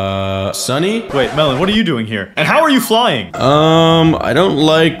 Sunny? Wait, Melon, what are you doing here? And how are you flying? I don't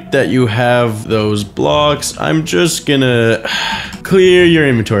like that you have those blocks. I'm just gonna clear your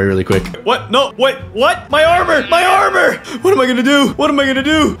inventory really quick. What? No, wait, what? My armor! My armor! What am I gonna do? What am I gonna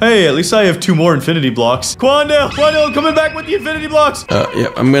do? Hey, at least I have 2 more infinity blocks. Quandale, I'm coming back with the infinity blocks.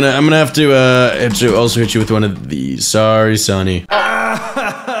 Yeah, I'm gonna have to also hit you with one of these. Sorry, Sunny.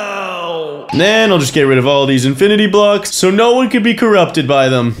 Then I'll just get rid of all these infinity blocks so no one can be corrupted by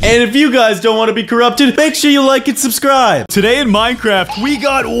them. And if you guys don't want to be corrupted, make sure you like and subscribe. Today in Minecraft, we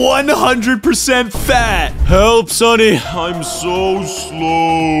got 100% fat. Help, Sunny. I'm so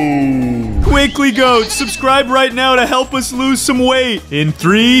slow. Quickly, goat. Subscribe right now to help us lose some weight. In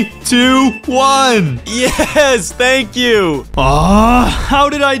 3, 2, 1. Yes, thank you. How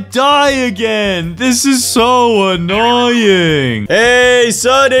did I die again? This is so annoying. Hey,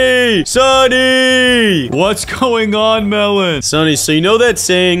 Sunny. Sunny. What's going on, Melon? Sunny, so you know that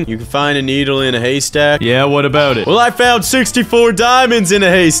saying, you can find a needle in a haystack? Yeah, what about it? Well, I found 64 diamonds in a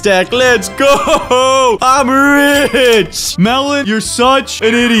haystack. Let's go! I'm rich! Melon, you're such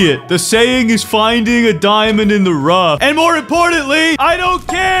an idiot. The saying is finding a diamond in the rough. And more importantly, I don't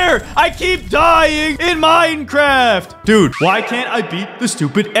care! I keep dying in Minecraft! Dude, why can't I beat the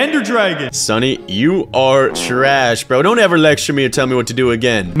stupid Ender Dragon? Sunny, you are trash, bro. Don't ever lecture me or tell me what to do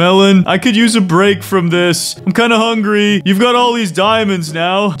again. Melon, I could use a break from this. I'm kind of hungry. You've got all these diamonds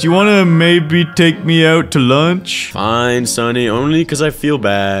now. Do you want to maybe take me out to lunch? Fine, Sunny. Only because I feel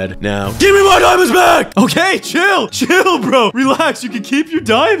bad. Now, give me my diamonds back! Okay, chill. Chill, bro. Relax. You can keep your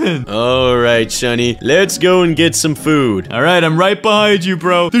diamond. All right, Sunny. Let's go and get some food. All right, I'm right behind you,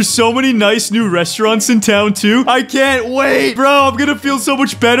 bro. There's so many nice new restaurants in town, too. I can't wait. Bro, I'm gonna feel so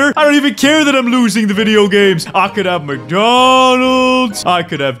much better. I don't even care that I'm losing the video games. I could have McDonald's. I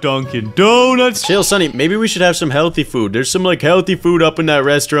could have Dunkin' Donuts. Chill, Sunny. Maybe we should have some healthy food. There's some, like, healthy food up in that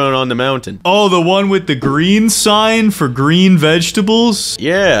restaurant on the mountain. Oh, the one with the green sign for green vegetables?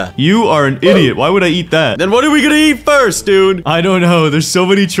 Yeah. You are an idiot. Why would I eat that? Then what are we gonna eat first, dude? I don't know. There's so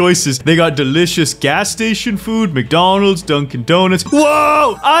many choices. They got delicious gas station food, McDonald's, Dunkin' Donuts.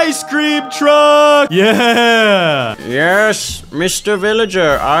 Whoa! Ice cream truck! Yeah! Yes, Mr.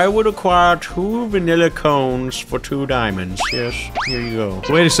 Villager. I would acquire 2 vanilla cones for 2 diamonds. Yes, here you you go.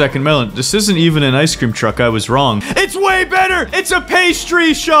 Wait a second, Melon. This isn't even an ice cream truck. I was wrong. It's way better. It's a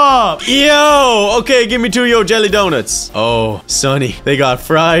pastry shop. Yo, okay, give me 2 Yo jelly donuts. Oh, Sonny, they got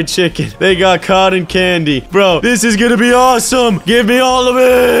fried chicken. They got cotton candy. Bro, this is gonna be awesome. Give me all of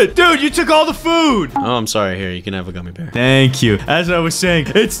it. Dude, you took all the food. Oh, I'm sorry. Here, you can have a gummy bear. Thank you. As I was saying,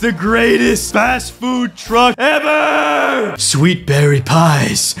 it's the greatest fast food truck ever. Sweet berry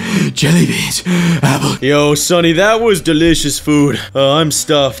pies, jelly beans, apple. Yo, Sonny, that was delicious food. I'm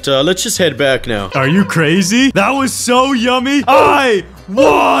stuffed. Let's just head back now. Are you crazy? That was so yummy. I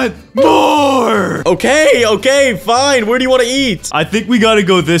want more. Okay, fine. Where do you want to eat? I think we gotta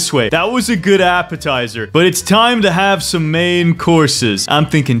go this way. That was a good appetizer, but it's time to have some main courses. I'm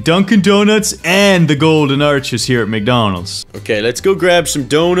thinking Dunkin' Donuts and the Golden Arches here at McDonald's. Okay, let's go grab some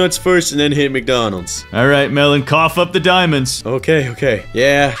donuts first and then hit McDonald's. All right, Melon, cough up the diamonds. Okay.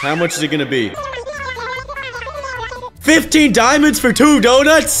 Yeah, how much is it gonna be? 15 diamonds for 2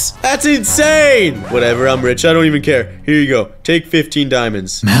 donuts? That's insane! Whatever, I'm rich. I don't even care. Here you go. Take 15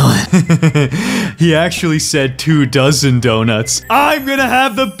 diamonds. Melon. He actually said 2 dozen donuts. I'm gonna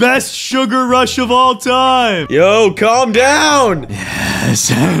have the best sugar rush of all time. Yo, calm down! Yes.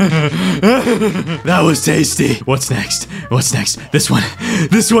 That was tasty. What's next? What's next? This one.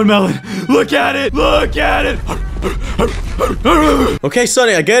 This one, Melon. Look at it. Look at it. Okay,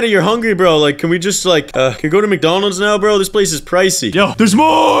 Sonny, I get it. You're hungry, bro. Like, can we just, like, can we go to McDonald's now, bro? This place is pricey. Yo, there's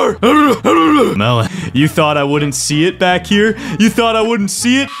more! Melon, you thought I wouldn't see it back here? You thought I wouldn't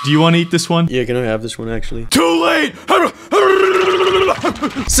see it? Do you want to eat this one? Yeah, can I have this one, actually? Too late!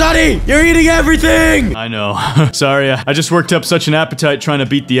 Sonny, you're eating everything! I know. Sorry, I just worked up such an appetite trying to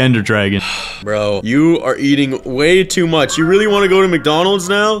beat the Ender Dragon. Bro, you are eating way too much. You really want to go to McDonald's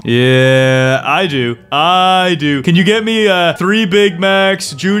now? Yeah, I do. I do. Can you get me 3 Big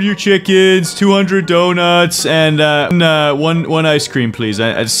Macs, Junior Chickens, 200 donuts, and one ice cream, please?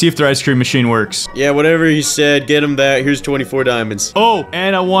 I see if their ice cream machine works. Yeah, whatever he said, get him that. Here's 24 diamonds. Oh,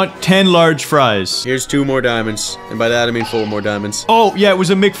 and I want 10 large fries. Here's 2 more diamonds. And by that, I mean 4 more diamonds. Oh, yeah, it was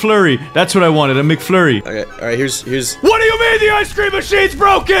a McFlurry. That's what I wanted, a McFlurry. Okay, alright, here's... What do you mean the ice cream machine's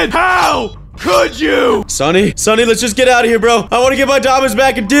broken? How could you? Sonny, let's just get out of here, bro. I want to get my diamonds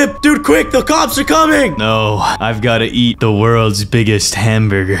back and dip. Dude, quick, the cops are coming. No, I've got to eat the world's biggest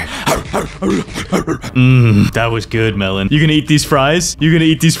hamburger. That was good, Melon. You gonna eat these fries? You gonna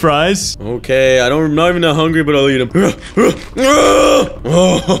eat these fries? Okay, I'm not even that hungry, but I'll eat them.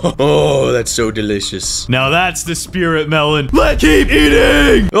 Oh, that's so delicious. Now that's the spirit, Melon. Let's keep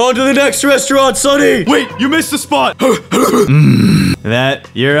eating. On to the next restaurant, Sonny. Wait, you missed the spot.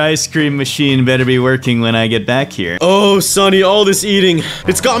 Your ice cream machine better be working when I get back here. Oh, Sonny, all this eating.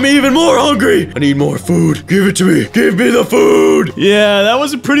 It's got me even more hungry. I need more food. Give it to me. Give me the food. Yeah, that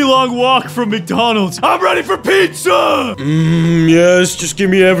was a pretty long walk from McDonald's. I'm ready for pizza. Yes, just give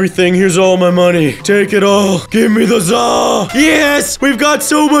me everything. Here's all my money. Take it all. Give me the za. Yes, we've got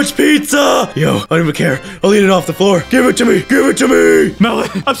so much pizza. Yo, I don't even care. I'll eat it off the floor. Give it to me. Give it to me. Melon,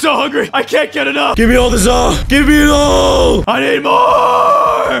 I'm so hungry. I can't get enough. Give me all the za. Give me it all. I need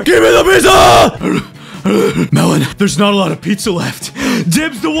more. Give me the pizza. Melon, there's not a lot of pizza left.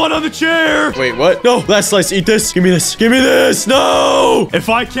 Dibs the one on the chair. Wait, what? No, last slice. Eat this. Give me this. Give me this. No. If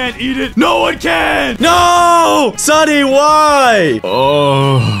I can't eat it, no one can. No. Sonny, why?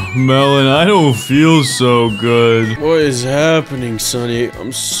 Oh, Melon, I don't feel so good. What is happening, Sonny?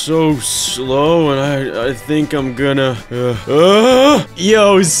 I'm so slow, and I think I'm gonna...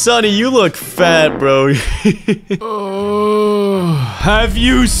 Yo, Sonny, you look fat, bro. Have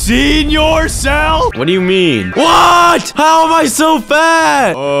you seen yourself? What do you mean? What? How am I so fat?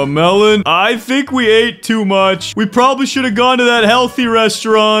 Melon, I think we ate too much. We probably should have gone to that healthy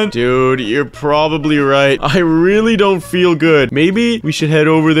restaurant. Dude, you're probably right. I really don't feel good. Maybe we should head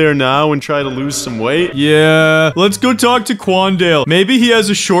over there now and try to lose some weight? Yeah, let's go talk to Quandale. Maybe he has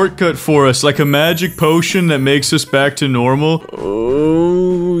a shortcut for us, like a magic potion that makes us back to normal.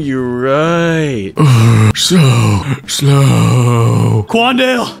 Oh, you're right. So slow.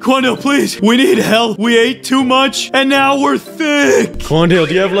 Quandale, please. We need help. We ate too much, and now we're thick. Quandale,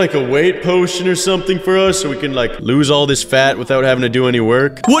 do you have like a weight potion or something for us so we can like lose all this fat without having to do any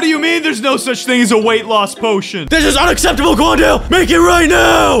work? What do you mean there's no such thing as a weight loss potion? This is unacceptable, Quandale! Make it right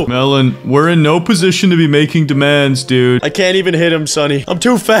now! Melon, we're in no position to be making demands, dude. I can't even hit him, Sonny. I'm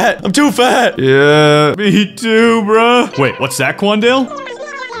too fat. I'm too fat. Yeah, me too, bruh. Wait, what's that, Quandale?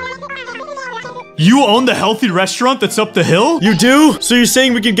 You own the healthy restaurant that's up the hill? You do? So you're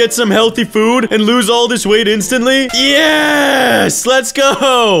saying we can get some healthy food and lose all this weight instantly? Yes! Let's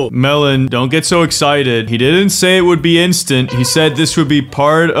go! Melon, don't get so excited. He didn't say it would be instant. He said this would be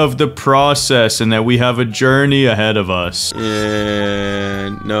part of the process and that we have a journey ahead of us.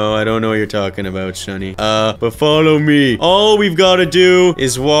 No, I don't know what you're talking about, Sonny. But follow me. All we've got to do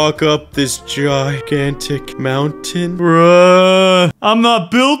is walk up this gigantic mountain. Bruh, I'm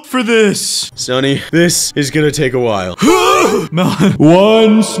not built for this. Sonny, this is gonna take a while. Melon.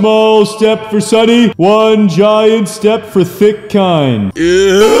 One small step for Sunny, one giant step for thick kind.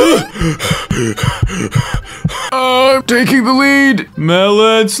 I'm taking the lead.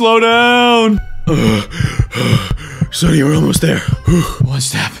 Melon, slow down. Sonny, we're almost there. One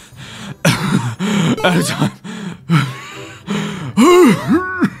step at a time.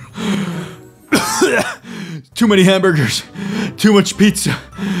 Too many hamburgers. Too much pizza.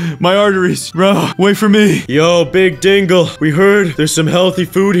 My arteries. Bro, wait for me. Yo, Big Dingle. We heard there's some healthy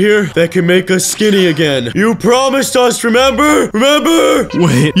food here that can make us skinny again. You promised us, remember? Remember?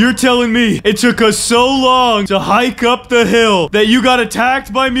 Wait, you're telling me it took us so long to hike up the hill that you got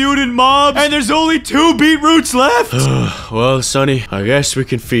attacked by mutant mobs and there's only 2 beetroots left? Well, Sonny, I guess we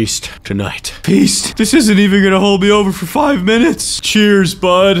can feast tonight. Feast? This isn't even gonna hold me over for 5 minutes. Cheers,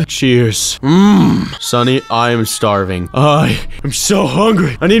 bud. Cheers. Sonny, I am starving. I am so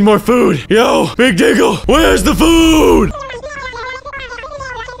hungry. I need more food. Yo, Big Dingle, where's the food?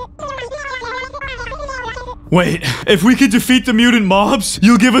 Wait, if we could defeat the mutant mobs,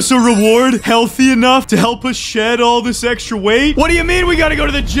 you'll give us a reward healthy enough to help us shed all this extra weight? What do you mean we gotta go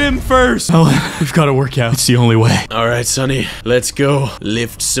to the gym first? Oh, we've gotta work out. It's the only way. All right, Sonny, let's go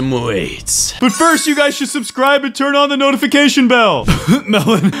lift some weights. But first, you guys should subscribe and turn on the notification bell.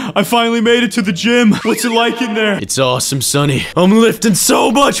 Melon, I finally made it to the gym. What's it like in there? It's awesome, Sonny. I'm lifting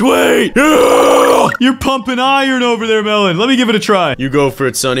so much weight. Yeah! You're pumping iron over there, Melon. Let me give it a try. You go for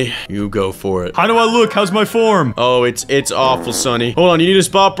it, Sonny. You go for it. How do I look? How's my form? Oh, it's awful, Sonny. Hold on, you need a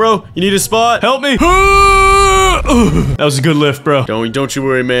spot, bro? You need a spot? Help me. That was a good lift, bro. Don't you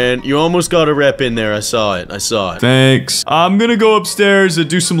worry, man. You almost got a rep in there. I saw it. I saw it. Thanks. I'm gonna go upstairs and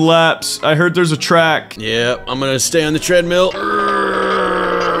do some laps. I heard there's a track. Yeah, I'm gonna stay on the treadmill.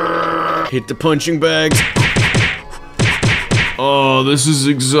 Hit the punching bags. Oh, this is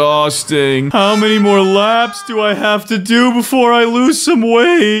exhausting. How many more laps do I have to do before I lose some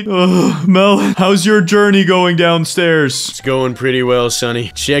weight? Ugh, Melon, how's your journey going downstairs? It's going pretty well,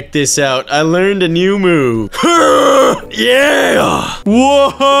 Sonny. Check this out. I learned a new move. Yeah!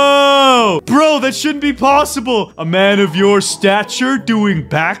 Whoa! Bro, that shouldn't be possible. A man of your stature doing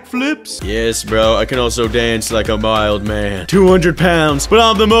backflips? Yes, bro. I can also dance like a mild man. 200 pounds, but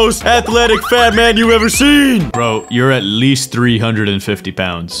I'm the most athletic fat man you've ever seen. Bro, you're at least 350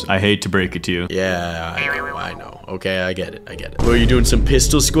 pounds. I hate to break it to you. Yeah, I know. Okay, I get it. Well, are you doing some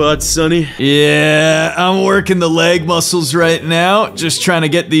pistol squats, Sonny? Yeah, I'm working the leg muscles right now. Just trying to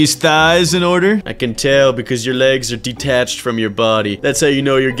get these thighs in order. I can tell because your legs are detached from your body. That's how you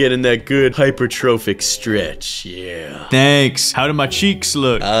know you're getting that good hypertrophic stretch. Yeah. Thanks. How do my cheeks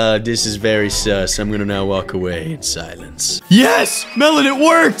look? This is very sus. I'm gonna now walk away in silence. Yes! Melon, it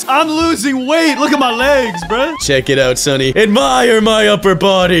worked! I'm losing weight! Look at my legs, bruh! Check it out, Sonny. Admire my upper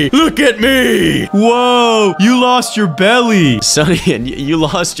body! Look at me! Whoa! You lost your belly! Sonny, and you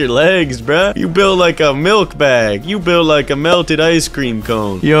lost your legs, bruh. You built like a milk bag. You built like a melted ice cream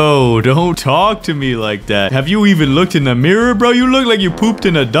cone. Yo, don't talk to me like that. Have you even looked in the mirror, bro? You look like you pooped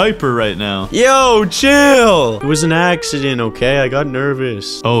in a diaper right now. Yo, chill! It was an accident, okay? I got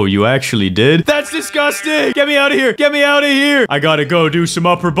nervous. Oh, you actually did? That's disgusting! Get me out of here! Get me out of here! I gotta go do some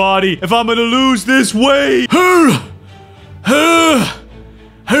upper body if I'm gonna lose this weight!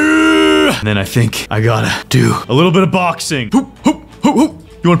 And then I think I gotta do a little bit of boxing. You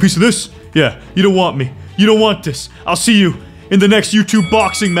want a piece of this? Yeah, you don't want me. You don't want this. I'll see you in the next YouTube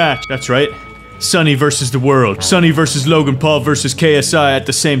boxing match. That's right. Sunny versus the world. Sunny versus Logan Paul versus KSI at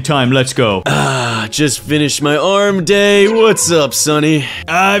the same time. Let's go. Just finished my arm day. What's up, Sonny?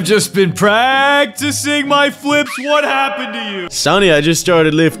 I've just been practicing my flips. What happened to you? Sonny, I just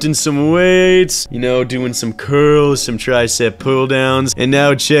started lifting some weights. You know, doing some curls, some tricep pull downs. And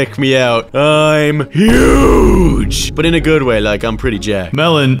now check me out. I'm huge. But in a good way, like I'm pretty jacked.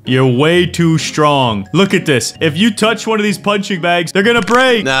 Melon, you're way too strong. Look at this. If you touch one of these punching bags, they're gonna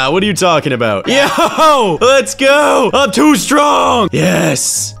break. Nah, what are you talking about? Yo, let's go. I'm too strong.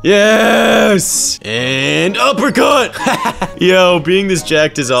 Yes. Yes. And uppercut. Yo, being this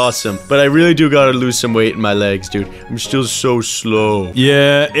jacked is awesome. But I really do gotta lose some weight in my legs, dude. I'm still so slow.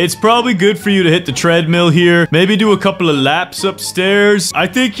 Yeah, it's probably good for you to hit the treadmill here. Maybe do a couple of laps upstairs. I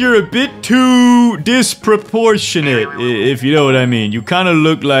think you're a bit too disproportionate, if you know what I mean. You kind of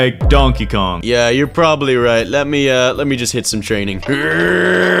look like Donkey Kong. Yeah, you're probably right. Let me just hit some training.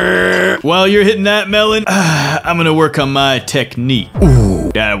 While you're hitting that, Melon, I'm gonna work on my technique.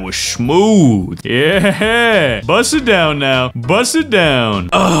 Ooh, that was smooth. Yeah, bust it down now. Bust it down.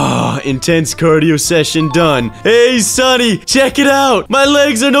 Oh, intense cardio session done. Hey, Sonny, check it out. My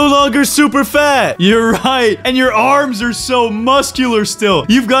legs are no longer super fat. You're right, and your arms are so muscular still.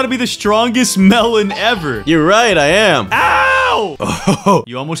 You've got to be the strongest melon ever. You're right, I am. Ow! Oh,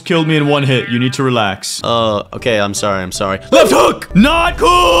 you almost killed me in one hit. You need to relax. Okay, I'm sorry. Left hook! Not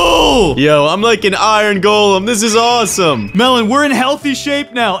cool! Yo, I'm like an iron golem. This is awesome. Melon, we're in healthy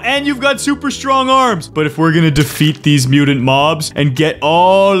shape now, and you've got super strong arms. But if we're gonna defeat these mutant mobs and get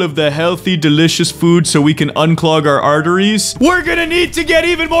all of the healthy, delicious food so we can unclog our arteries, we're gonna need to get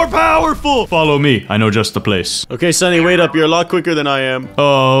even more powerful. Follow me. I know just the place. Okay, Sonny, wait up. You're a lot quicker than I am.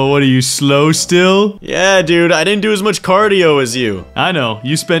 Oh, what are you, slow still? Yeah, dude. I didn't do as much cardio as you. I know.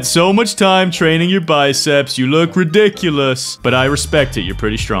 You spent so much time training your biceps. You look ridiculous. But I respect it. You're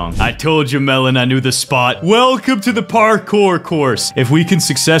pretty strong. I told you, Melon, I knew the spot. Welcome to the parkour course. If we can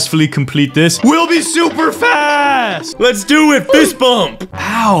successfully complete this, we'll be super fast. Let's do it. Fist bump.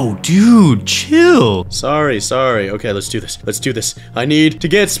 Ow, dude, chill. Sorry. Okay, let's do this. I need to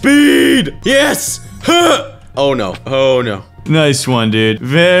get speed. Yes. Huh. Oh, no. Nice one, dude.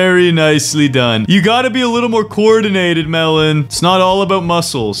 Very nicely done. You gotta be a little more coordinated, Melon. It's not all about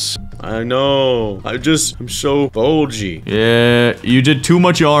muscles. I know. I'm so bulgy. Yeah, you did too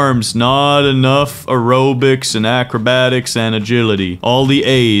much arms. Not enough aerobics and acrobatics and agility. All the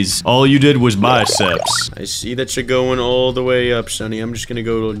A's. All you did was biceps. I see that you're going all the way up, Sonny. I'm just gonna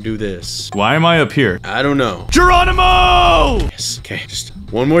go and do this. Why am I up here? I don't know. Geronimo! Yes. Okay, just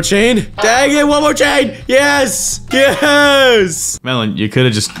one more chain. Dang it, one more chain. Yes. Melon, you could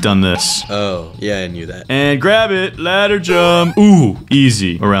have just done this. Oh, yeah, I knew that. And grab it. Ladder jump. Ooh,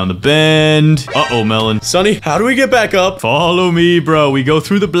 easy. Around the bend. Uh-oh, Melon. Sonny, how do we get back up? Follow me, bro. We go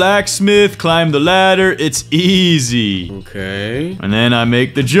through the blacksmith, climb the ladder. It's easy. Okay. And then I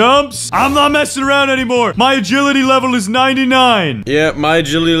make the jumps. I'm not messing around anymore. My agility level is 99. Yeah, my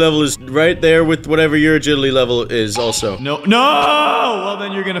agility level is right there with whatever your agility level is also. No. Well,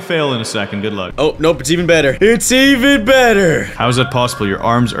 then you're gonna fail in a second. Good luck. Oh, nope, it's even better. It's even better. How is that possible? Your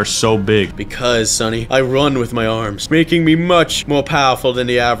arms are so big. Because, Sonny, I run with my arms, making me much more powerful than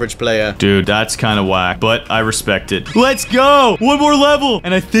the average player. Dude, that's kind of whack, but I respect it. Let's go! One more level,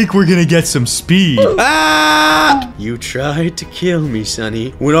 and I think we're gonna get some speed. Ah! You tried to kill me,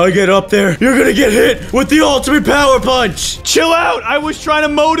 Sonny. When I get up there, you're gonna get hit with the ultimate power punch. Chill out! I was trying to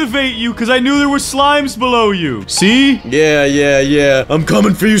motivate you because I knew there were slimes below you. See? Yeah. I'm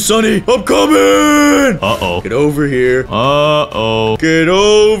coming for you, Sonny. I'm coming! Uh-oh. Get over here. Uh-oh. Get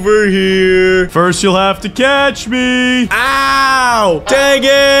over here. First, you'll have to catch me. Ow! Dang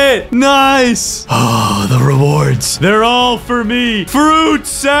it! Nice. Oh, the rewards. They're all for me. Fruit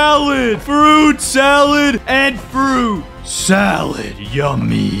salad, and fruit salad.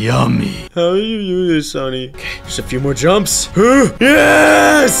 Yummy. How do you do this, Sonny? Okay, just a few more jumps.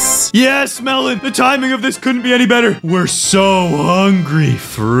 Yes! Yes, Melon. The timing of this couldn't be any better. We're so hungry.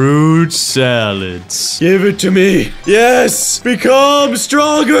 Fruit salads. Give it to me. Yes! Become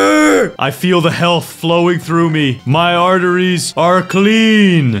stronger! I feel the health flowing through me. My arteries are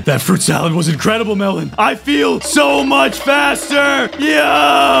clean. That fruit salad was incredible, Melon. I feel so much faster.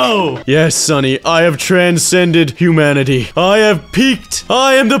 Yo! Yes, Sonny. I have transcended humanity. I have peaked.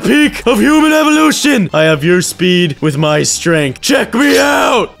 I am the peak of human evolution. I have your speed with my strength. Check me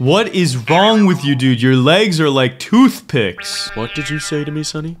out. What is wrong with you, dude? Your legs are like toothpicks. What did you say to me,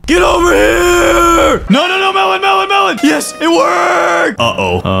 Sonny? Get over here! No, Melon. Yes, it worked.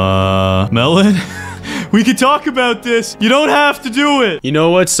 Uh-oh. Melon? We can talk about this. You don't have to do it. You know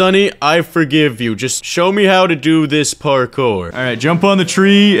what, Sonny? I forgive you. Just show me how to do this parkour. All right, jump on the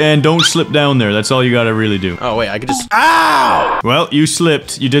tree and don't slip down there. That's all you gotta really do. Oh, wait, I could just... Ow! Well, you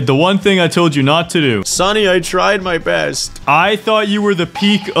slipped. You did the one thing I told you not to do. Sonny, I tried my best. I thought you were the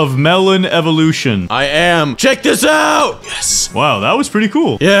peak of melon evolution. I am. Check this out! Yes. Wow, that was pretty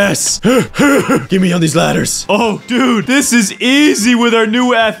cool. Yes. Give me on these ladders. Oh, dude, this is easy with our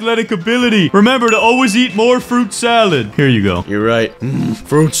new athletic ability. Remember to always eat eat more fruit salad. Here you go. You're right.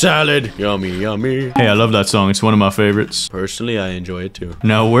 Fruit salad. Yummy, yummy. Hey, I love that song. It's one of my favorites. Personally, I enjoy it too.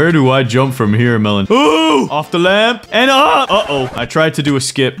 Now, where do I jump from here, Melon? Ooh! Off the lamp and up! Uh-oh. I tried to do a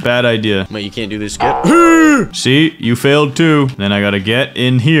skip. Bad idea. Wait, you can't do this skip? See? You failed too. Then I gotta get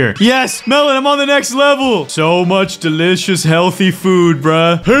in here. Yes! Melon, I'm on the next level! So much delicious, healthy food,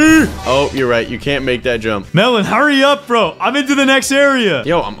 bruh. Oh, you're right. You can't make that jump. Melon, hurry up, bro. I'm into the next area.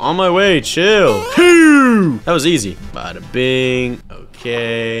 Yo, I'm on my way. Chill. That was easy. Bada bing.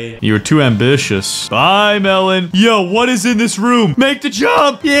 Okay. You were too ambitious. Bye, Melon. Yo, what is in this room? Make the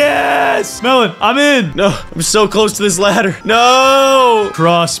jump. Yes! Melon, I'm in. No, I'm so close to this ladder. No!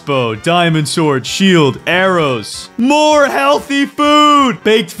 Crossbow, diamond sword, shield, arrows. More healthy food.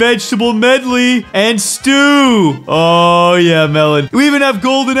 Baked vegetable medley and stew. Oh, yeah, Melon. We even have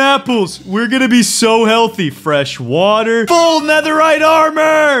golden apples. We're gonna be so healthy. Fresh water. Full netherite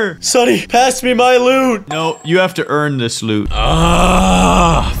armor. Sonny, pass me my loot. No, you have to earn this loot.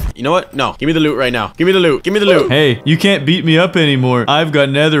 You know what? No, give me the loot right now. Give me the loot. Give me the loot. Hey, you can't beat me up anymore. I've got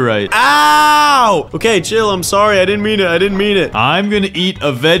netherite. Ow! Okay, chill. I'm sorry. I didn't mean it. I didn't mean it. I'm gonna eat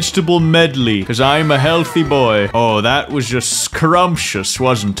a vegetable medley because I'm a healthy boy. Oh, that was just scrumptious,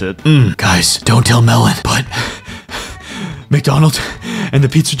 wasn't it? Guys, don't tell Melon, but McDonald's and the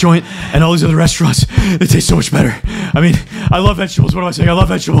pizza joint and all these other restaurants, they taste so much better. I mean, I love vegetables. What am I saying? I love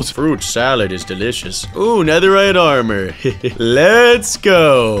vegetables. Fruit salad is delicious. Ooh, netherite armor. Let's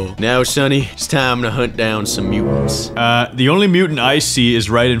go. Now, Sonny, it's time to hunt down some mutants. The only mutant I see is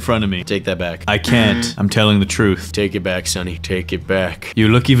right in front of me. Take that back. I can't. I'm telling the truth. Take it back, Sonny. Take it back. You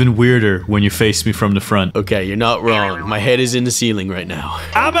look even weirder when you face me from the front. Okay, you're not wrong. My head is in the ceiling right now.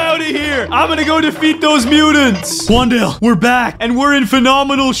 I'm out of here. I'm gonna go defeat those mutants. Wandale, we're back and we're in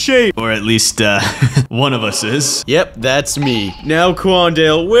phenomenal shape. Or at least, one of us is. Yep, that's me. Now,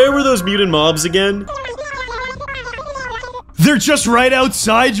 Quandale, where were those mutant mobs again? They're just right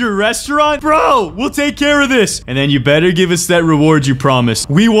outside your restaurant? Bro, we'll take care of this. And then you better give us that reward you promised.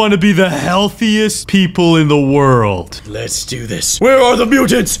 We want to be the healthiest people in the world. Let's do this. Where are the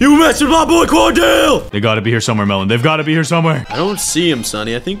mutants? You messed with my boy Quandale! They gotta be here somewhere, Melon. They've gotta be here somewhere. I don't see him,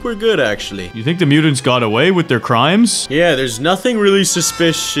 Sonny. I think we're good, actually. You think the mutants got away with their crimes? Yeah, there's nothing really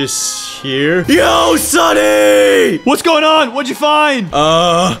suspicious here. Yo, Sonny! What's going on? What'd you find?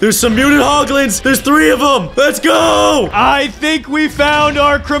 There's some mutant hoglins. There's 3 of them. Let's go! I think we found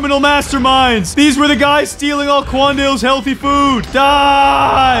our criminal masterminds. These were the guys stealing all Quandale's healthy food.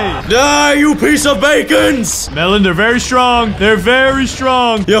 Die! Die, you piece of bacons! Melon, they're very strong. They're very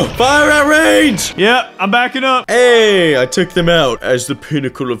strong. Yo, fire at range! Yep, I'm backing up. Hey, I took them out. As the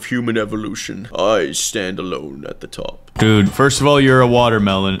pinnacle of human evolution, I stand alone at the top. Dude, first of all, you're a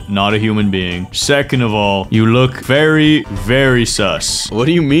watermelon, not a human being. Second of all, you look very, very sus. What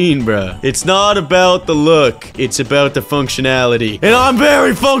do you mean, bruh? It's not about the look. It's about the functionality. And I'm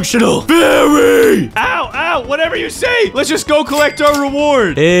very functional. Very! Ow, ow, whatever you say. Let's just go collect our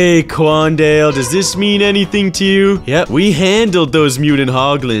reward. Hey, Quandale, does this mean anything to you? Yep, we handled those mutant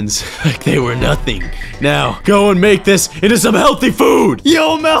hoglins like they were nothing. Now, go and make this into some healthy food.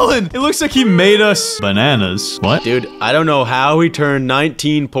 Yo, Melon, it looks like he made us bananas. What? Dude, I don't know how he turned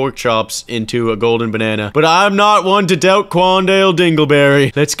 19 pork chops into a golden banana, but I'm not one to doubt Quandale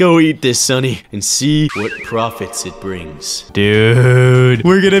Dingleberry. Let's go eat this, Sonny, and see what profits it brings. Dude,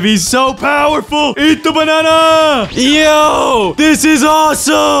 we're gonna be so powerful. Eat the banana. Yo, this is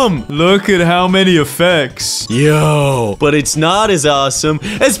awesome. Look at how many effects. Yo, but it's not as awesome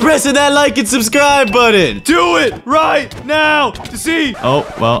as pressing that like and subscribe button. Do it right now to see. Oh,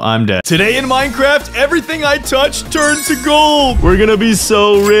 well, I'm dead. Today in Minecraft, everything I touch turns to gold. We're gonna be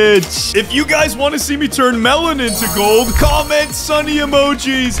so rich. If you guys want to see me turn Melon into gold, comment Sunny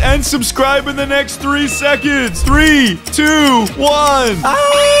emojis and subscribe in the next 3 seconds. 3, 2, 1.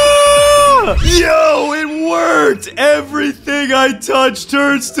 Ah! Yo, it worked. Everything I touch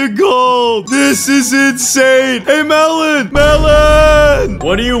turns to gold. This is insane. Hey, Melon. Melon.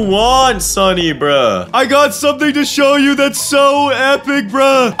 What do you want, Sonny, bruh? I got something to show you that's so epic,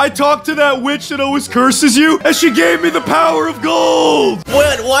 bruh. I talked to that witch that always curses you, and she gave me the power of gold.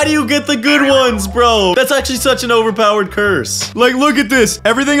 What? Why do you get the good ones, bro? That's actually such an overpowered curse. Like, look at this.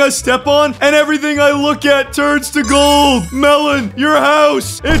 Everything I step on and everything I look at turns to gold. Melon, your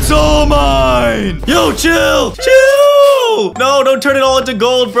house, it's all mine. Yo, chill. Chill. No! No, don't turn it all into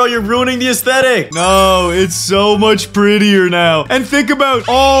gold, bro. You're ruining the aesthetic. No, it's so much prettier now. And think about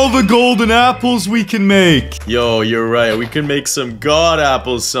all the golden apples we can make. Yo, you're right. We can make some god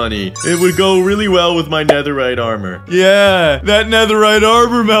apples, Sonny. It would go really well with my netherite armor. Yeah, that netherite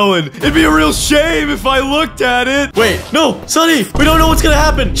armor, Melon. It'd be a real shame if I looked at it. Wait, no, Sonny, we don't know what's gonna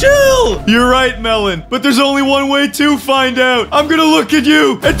happen. Chill. You're right, Melon. But there's only one way to find out. I'm gonna look at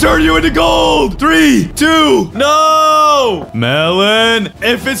you and turn you into gold. 3, 2. No! Melon,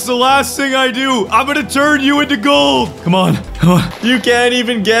 if it's the last thing I do, I'm gonna turn you into gold. Come on, come on. You can't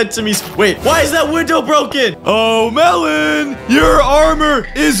even get to me. Wait, why is that window broken? Oh, Melon, your armor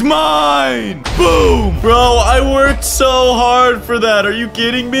is mine. Boom. Bro, I worked so hard for that. Are you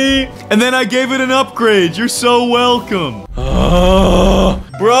kidding me? And then I gave it an upgrade. You're so welcome. Oh,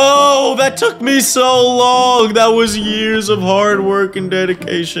 bro, that took me so long. That was years of hard work and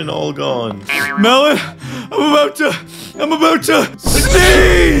dedication all gone. Melon, I'm about to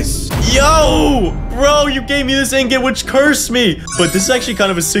sneeze. Yo, bro, you gave me this ingot which cursed me. But this is actually kind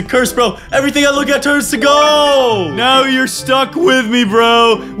of a sick curse, bro. Everything I look at turns to gold. Now you're stuck with me,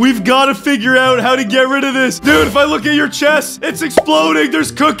 bro. We've got to figure out how to get rid of this. Dude, if I look at your chest, it's exploding.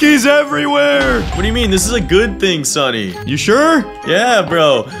 There's cookies everywhere. What do you mean? This is a good thing, Sonny. You sure? Yeah,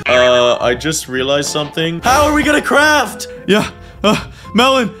 bro. I just realized something. How are we gonna craft? Yeah.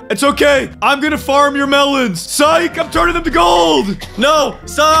 Melon, it's okay. I'm gonna farm your melons. Psych, I'm turning them to gold. No,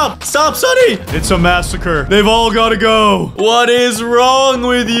 stop. Stop, Sonny. It's a massacre. They've all gotta go. What is wrong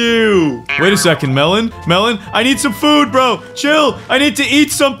with you? Wait a second, Melon. Melon, I need some food, bro. Chill. I need to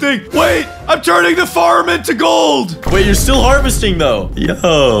eat something. Wait, I'm turning the farm into gold. Wait, you're still harvesting, though.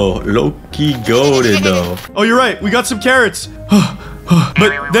 Yo, low-key goaded, though. Oh, you're right. We got some carrots.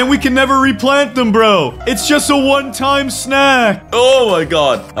 But then we can never replant them, bro. It's just a one-time snack. Oh my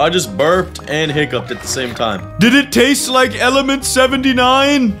god. I just burped and hiccuped at the same time. Did it taste like Element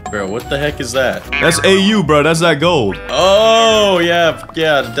 79? Bro, what the heck is that? That's AU, bro. That's that gold. Oh, yeah.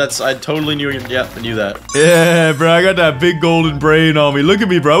 Yeah, I totally knew. Yeah, I knew that. Yeah, bro. I got that big golden brain on me. Look at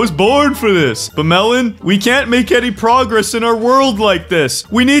me, bro. I was born for this. But Melon, we can't make any progress in our world like this.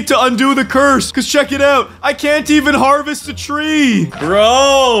 We need to undo the curse. Because check it out. I can't even harvest a tree.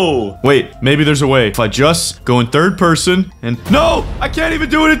 Bro! Wait, maybe there's a way. If I just go in third person and... No! I can't even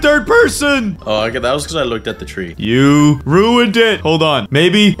do it in third person! Oh, okay, that was because I looked at the tree. You ruined it. Hold on.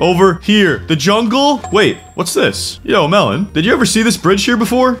 Maybe over here. The jungle? Wait, what's this? Yo, Melon, did you ever see this bridge here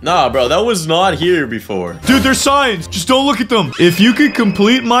before? Nah, bro, that was not here before. Dude, there's signs. Just don't look at them. If you can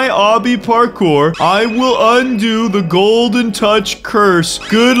complete my obby parkour, I will undo the golden touch curse.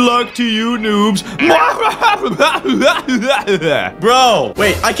 Good luck to you, noobs. Bro,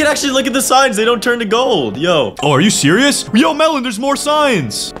 wait, I can actually look at the signs. They don't turn to gold. Yo. Oh, are you serious? Yo, Melon, there's more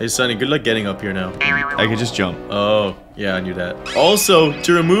signs. Hey, Sonny, good luck getting up here now. I can just jump. Oh, yeah, I knew that. Also,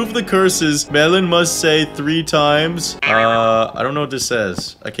 to remove the curses, Melon must say 3 times. I don't know what this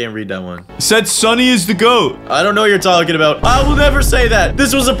says. I can't read that one. It said Sonny is the goat. I don't know what you're talking about. I will never say that.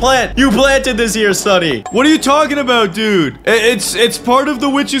 This was a plant. You planted this here, Sonny. What are you talking about, dude? It's part of the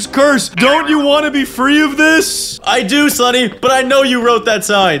witch's curse. Don't you want to be free of this? I do, Sonny, but I know you wrote that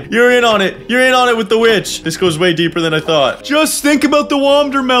sign. You're in on it. You're in on it with the witch. This goes way deeper than I thought. Just think about the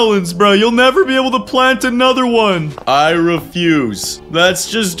watermelons, bro. You'll never be able to plant another one. I refuse. Let's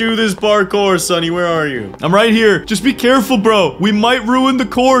just do this parkour, Sonny. Where are you? I'm right here. Just be careful, bro. We might ruin the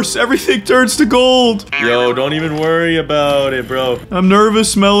course. Everything turns to gold. Yo, don't even worry about it, bro. I'm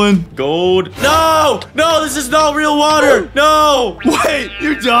nervous, Melon. Gold. No! No, this is not real water. No! Wait,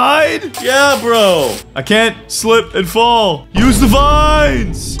 you died? Yeah, bro. I can't slip and fall. Use the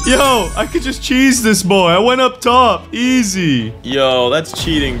vines. Yo, I could just cheese this boy. I went up top. Easy. Yo, that's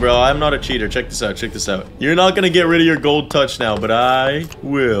cheating, bro. I'm not a cheater. Check this out. Check this out. You're not gonna get rid of your gold touch now, but I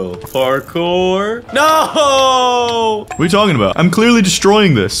will. Parkour. No! What are you talking about? I'm clearly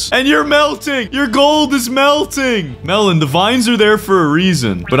destroying this. And you're melting. Your gold is melting. Melon, the vines are there for a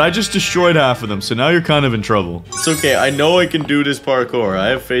reason, but I just destroyed half of them, so now you're kind of in trouble. It's okay. I know I can do this parkour. I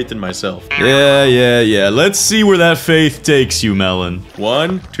have faith in myself. Yeah. Let's see where that faith takes you, Melon.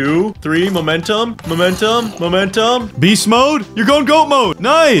 1, 2, 3. Momentum. Beast mode? You're going goat mode.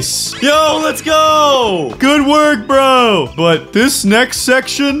 Nice. Yo, let's go. Good work, bro. But this next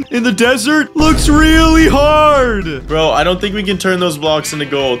section in the desert looks really hard. Bro, I don't think we can turn those blocks into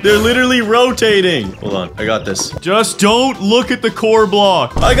gold. They're literally rotating. Hold on. I got this. Just don't look at the core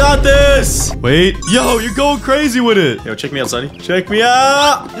block. I got this. Wait. Yo, you're going crazy with it. Yo, check me out, Sonny. Check me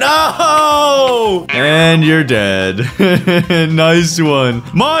out. No. And you're dead. Nice one.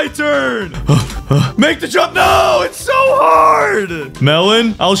 My turn. Make the jump. No, it's so hard.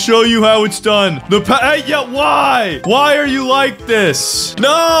 Melon, I'll show you how it's done. Yeah, why? Why? Why are you like this?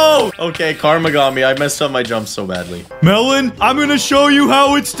 No! Okay, karma got me. I messed up my jump so badly. Melon, I'm gonna show you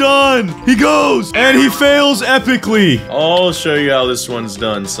how it's done. He goes, and he fails epically. I'll show you how this one's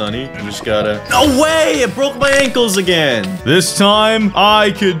done, Sonny. You just gotta... No way! It broke my ankles again. This time,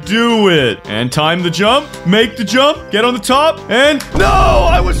 I could do it. And time the jump, make the jump, get on the top, and... No!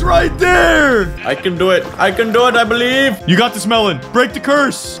 I was right there! I can do it. I can do it, I believe. You got this, Melon. Break the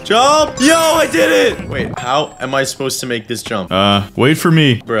curse. Jump! Yo, I did it! Wait, how am I supposed to make this jump? Wait for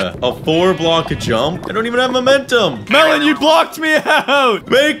me. Bruh, a 4-block jump? I don't even have momentum. Melon, you blocked me out!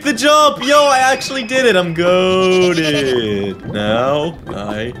 Make the jump! Yo, I actually did it. I'm goated. Now,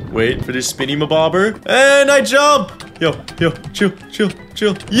 I wait for this spinny mabobber, and I jump! Yo, chill.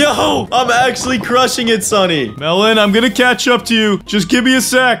 Yo, I'm actually crushing it, Sonny. Melon, I'm gonna catch up to you. Just give me a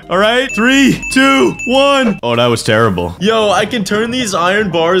sec, all right? 3, 2, 1. Oh, that was terrible. Yo, I can turn these iron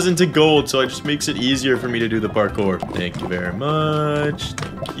bars into gold, so it just makes it easier for me to do the parkour. Thank you very much.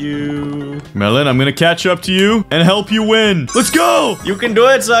 Thank you. Melon, I'm gonna catch up to you and help you win. Let's go! You can do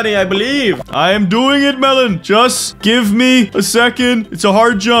it, Sonny, I believe. I am doing it, Melon. Just give me a second. It's a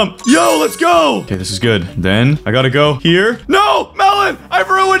hard jump. Yo, let's go! Okay, this is good. Then, I gotta go here. No! Melon! I've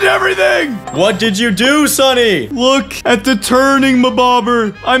ruined everything! What did you do, Sonny? Look at the turning,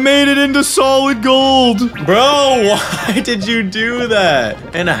 mabobber. I made it into solid gold. Bro, why did you do that?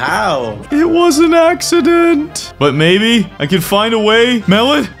 And how? It was an accident. But maybe I can find a way.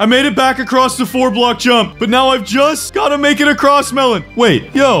 Melon, I made it back across the 4-block jump. But now I've just got to make it across, Melon.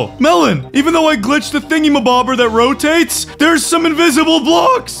 Wait, yo, Melon, even though I glitched the thingy-mabobber that rotates, there's some invisible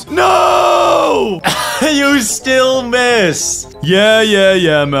blocks. No! You still missed.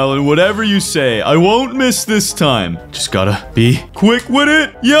 Yeah, Melon. Whatever you say. I won't miss this time. Just gotta be quick with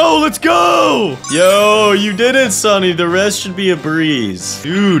it. Yo, let's go! Yo, you did it, Sonny. The rest should be a breeze.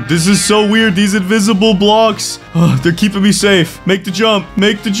 Dude, this is so weird. These invisible blocks. Oh, they're keeping me safe. Make the jump.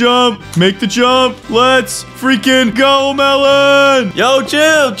 Make the jump. Make the jump. Let's freaking go, Melon! Yo,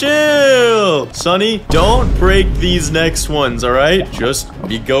 chill. Sonny, don't break these next ones, all right? Just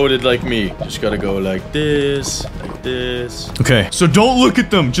be goated like me. Just gotta go like this, like this. Okay, so don't look at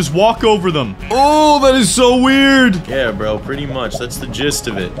them. Just walk over them. Oh, that is so weird. Yeah, bro, pretty much. That's the gist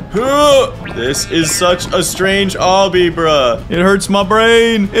of it. This is such a strange obby, bruh. It hurts my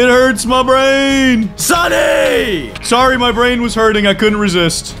brain. It hurts my brain. Sonny! Sorry, my brain was hurting. I couldn't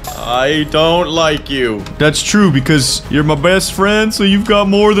resist. I don't like you. That's true, because you're my best friend, so you've got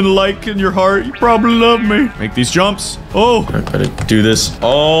more than a like in your heart. You probably love me. Make these jumps. Oh. I gotta do this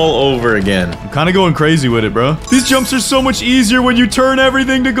all over again. I'm kind of going crazy with it, bro. These jumps are so much easier when you turn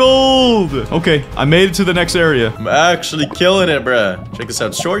everything to gold. Okay, I made it to the next area. I'm actually killing it, bruh. Check this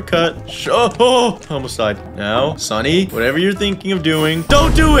out. Shortcut. Oh, almost died. Now, Sonny, whatever you're thinking of doing,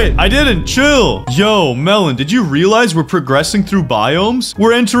 don't do it. I didn't. Chill. Yo, Melon, did you realize we're progressing through biomes?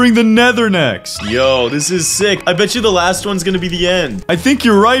 We're entering the Nether next. Yo, this is sick. I bet you the last one's gonna be the end. I think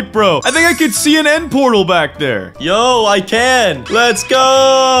you're right, bro. I think I could see an end portal back there. Yo, I can. Let's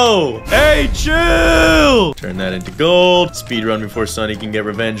go. Hey, chill. Turn that into gold. Speed run before Sonny can get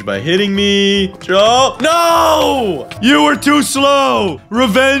revenge by hitting me. Jump. No! You were too slow.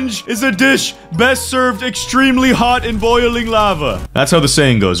 Revenge is a dish best served extremely hot in boiling lava. That's how the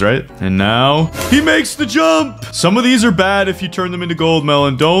saying goes, right? And now he makes the jump. Some of these are bad if you turn them into gold,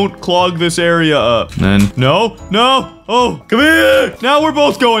 Melon. Don't clog this area up. Then no. Oh, come here. Now we're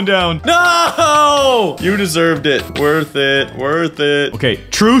both going down. No! You deserved it. Worth it. Okay,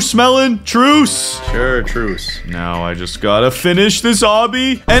 truce, Melon. Truce. Sure, truce. Now I just gotta finish this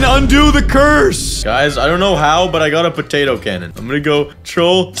obby and undo the curse. Guys, I don't know how, but I got a potato cannon. I'm gonna go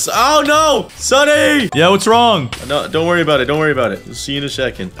troll. Oh, no! Sonny! Yeah, what's wrong? No, don't worry about it. We'll see you in a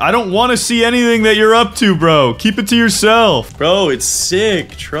second. I don't want to see anything that you're up to, bro. Keep it to yourself. Bro, it's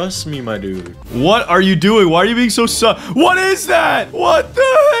sick. Trust me, my dude. What are you doing? Why are you being so What is that? What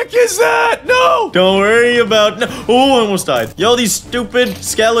the heck is that? No! Don't worry about... No. Oh, I almost died. Yo, these stupid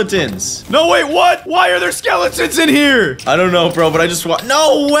skeletons. No, wait, what? Why are there skeletons in here? I don't know, bro, but I just want...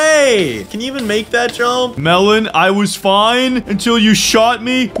 No way! Can you even make that jump? Melon, I was fine until you shot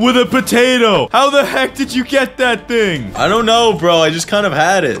me with a potato. How the heck did you get that thing? I don't know, bro. I just kind of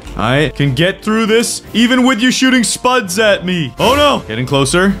had it. I can get through this even with you shooting spuds at me. Oh, no. Getting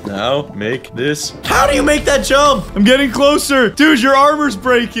closer. Now, make this. How do you make that jump? I'm getting closer. Dude, your armor's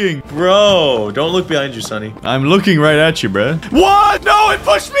breaking. Bro, don't look behind you, Sonny. I'm looking right at you, bruh. What? No, it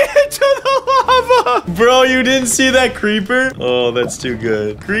pushed me into the lava. Bro, you didn't see that creeper? Oh, that's too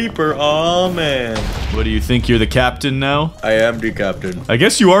good. Creeper, oh man. What do you think? You're the captain now? I am the captain. I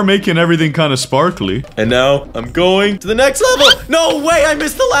guess you are making everything kind of sparkly. And now I'm going to the next level. No way, I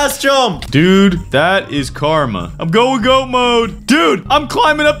missed the last jump. Dude, that is karma. I'm going goat mode. Dude, I'm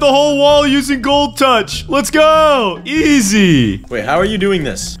climbing up the whole wall using gold touch. Let's go. Easy. Wait, how are you doing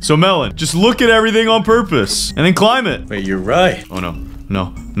this? So, Melon, just look at everything on purpose and then climb it. Wait, you're right. Oh, no.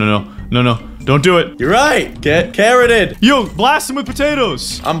 No, no, no, no, no. Don't do it. You're right. Get carroted. Yo, blast him with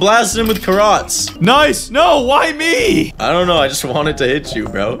potatoes. I'm blasting him with carrots. Nice. No, why me? I don't know. I just wanted to hit you,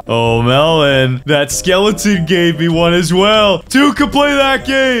 bro. Oh, Melon. That skeleton gave me one as well. Two could play that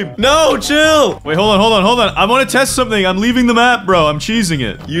game. No, chill. Wait, hold on. I want to test something. I'm leaving the map, bro. I'm cheesing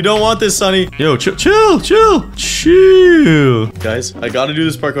it. You don't want this, Sonny. Yo, chill. Guys, I gotta do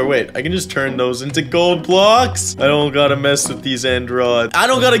this parkour. Wait, I can just turn those into gold blocks. I don't gotta mess with these end rods. I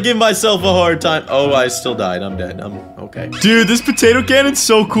don't gotta give myself a hard time. Oh, I still died. I'm dead. I'm okay. Dude, this potato cannon's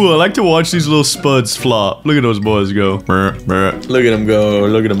so cool. I like to watch these little spuds flop. Look at those boys go. Look at them go.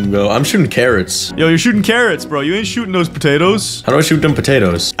 Look at them go. I'm shooting carrots. Yo, you're shooting carrots, bro. You ain't shooting those potatoes. How do I shoot them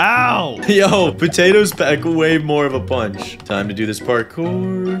potatoes? Ow! Yo, potatoes pack way more of a punch. Time to do this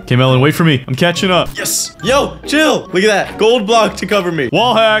parkour. Okay, Melon, wait for me. I'm catching up. Yes. Yo, chill. Look at that. Gold block to cover me.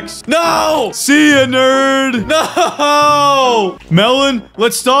 Wall hacks. No! See ya, nerd. No! Melon,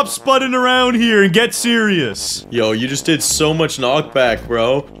 let's stop spudding around here and get serious. Yo, you just did so much knockback,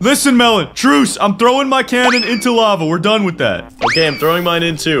 bro. Listen, Melon. Truce. I'm throwing my cannon into lava. We're done with that. Okay, I'm throwing mine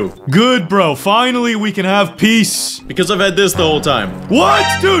in too. Good, bro. Finally, we can have peace. Because I've had this the whole time. What?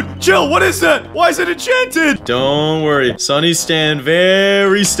 Dude, chill. What is that? Why is it enchanted? Don't worry. Sonny, stand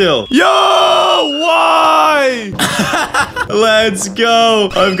very still. Yo, why? Let's go.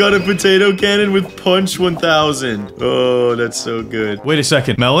 I've got a potato cannon with punch 1000. Oh, that's so good. Wait a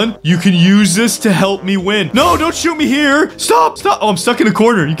second, Melon. You can use this to help me win. No, don't shoot me here. Stop. Oh, I'm stuck in a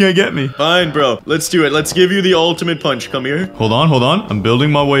corner. You can't get me. Fine, bro. Let's do it. Let's give you the ultimate punch. Come here. Hold on. I'm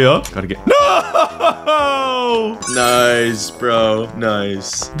building my way up. Gotta get... No! Nice, bro.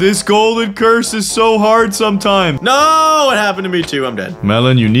 Nice. This golden curse is so hard sometimes. No, it happened to me too. I'm dead.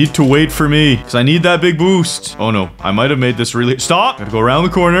 Melon, you need to wait for me, because I need that big boost. Oh, no. I might have made this really... Stop! Gotta go around the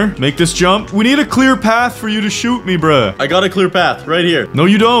corner. Make this jump. We need a clear path for you to shoot me, bruh. I got a clear path right here. No,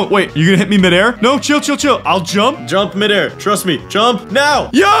 you don't. Wait, you're gonna hit me midair? No, chill. I'll jump. Jump midair. Trust me. Jump now.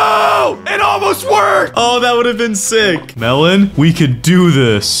 Yo! It almost worked! Oh, that would have been sick. Melon, we could do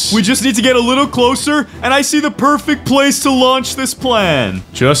this. We just need to get a little closer, and I see the perfect place to launch this plan.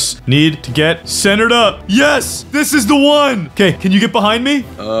 Just need to get centered up. Yes! This is the one! Okay, can you get behind me?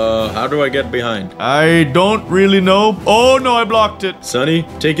 How do I get behind? I don't really know. Oh, no, I blocked it. Sonny,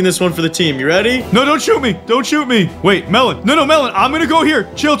 taking this one for the team. You ready? No, don't shoot me. Don't shoot me. Wait, Melon. No, Melon. I'm gonna go here.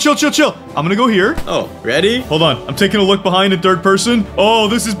 Chill. I'm gonna go here. Oh, ready? Hold on. I'm taking a look behind in third person. Oh,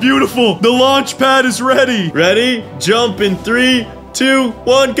 this is beautiful. The launch pad is ready. Ready? Jump in 3, 2,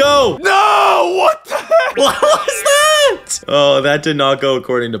 1, go! No! What the heck? What was that? Oh, that did not go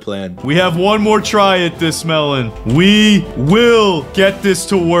according to plan. We have one more try at this, Melon. We will get this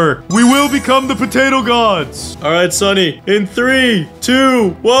to work. We will become the potato gods. All right, Sonny. In 3, 2,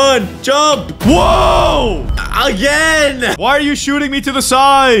 1, jump! Whoa! Again! Why are you shooting me to the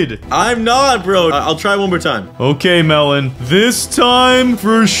side? I'm not, bro. I'll try one more time. Okay, Melon. This time,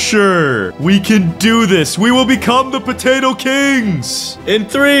 for sure. We can do this. We will become the potato kings. In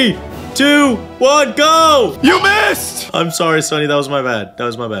 3, 2, 1, go! You missed! I'm sorry, Sonny. That was my bad.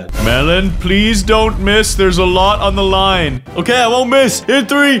 Melon, please don't miss. There's a lot on the line. Okay, I won't miss. In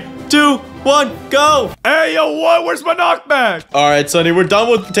 3, 2, 1, go! Hey, yo, what? Where's my knockback? All right, Sonny, we're done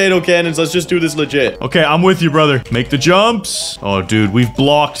with potato cannons. Let's just do this legit. Okay, I'm with you, brother. Make the jumps. Oh, dude, we've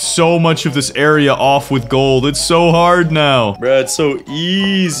blocked so much of this area off with gold. It's so hard now. Bruh, it's so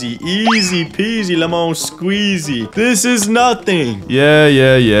easy. Easy peasy, lemon squeezy. This is nothing.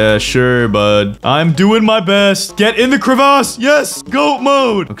 Yeah, sure, bud. I'm doing my best. Get in the crevasse. Yes, goat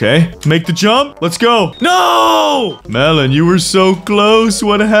mode. Okay, make the jump. Let's go. No! Melon, you were so close.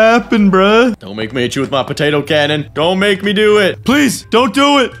 What happened, bruh? Don't make me hit you with my potato cannon. Don't make me do it. Please, don't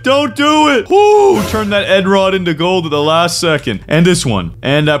do it. Don't do it. Woo! Turn that Ed rod into gold at the last second. And this one.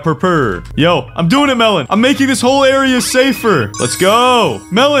 And that purpur. Yo, I'm doing it, Melon. I'm making this whole area safer. Let's go.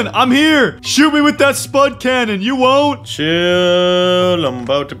 Melon, I'm here. Shoot me with that spud cannon. You won't. Chill. I'm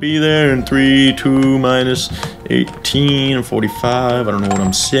about to be there in 3, 2, minus 18 and 45. I don't know what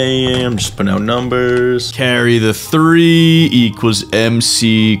I'm saying. I'm just putting out numbers. Carry the 3 equals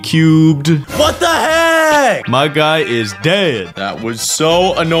MC cubed. What the heck? heck? My guy is dead. That was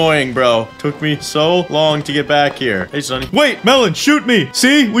so annoying, bro. Took me so long to get back here. Hey, Sonny. Wait, Melon, shoot me.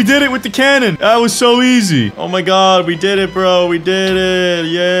 See? We did it with the cannon. That was so easy. Oh my god, we did it, bro. We did it.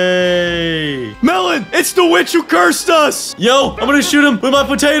 Yay. Melon, it's the witch who cursed us. Yo, I'm gonna shoot him with my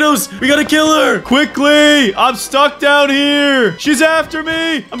potatoes. We gotta kill her. Quickly. I'm stuck down here. She's after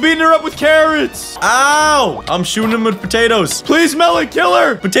me. I'm beating her up with carrots. Ow. I'm shooting him with potatoes. Please, Melon, kill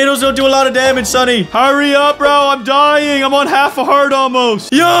her. Potatoes don't do a lot of damage, Sonny. Hurry up, bro. I'm dying. I'm on half a heart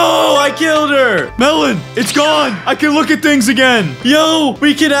almost. Yo, I killed her. Melon, it's gone. I can look at things again. Yo,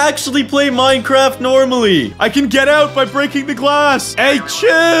 we can actually play Minecraft normally. I can get out by breaking the glass. Hey,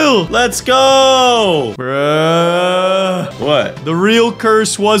 chill. Let's go. Bruh. What? The real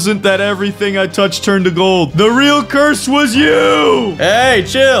curse wasn't that everything I touched turned to gold. The real curse was you. Hey,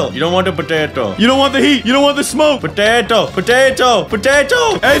 chill. You don't want the potato. You don't want the heat. You don't want the smoke. Potato, potato,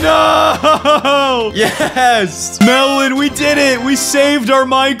 potato. Hey, no. Yes. Melon, we did it. We saved our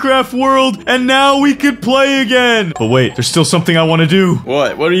Minecraft world, and now we can play again. But wait, there's still something I want to do.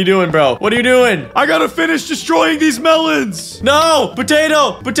 What? What are you doing, bro? What are you doing? I gotta finish destroying these melons. No!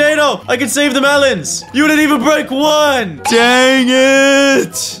 Potato! Potato! I can save the melons! You didn't even break one! Dang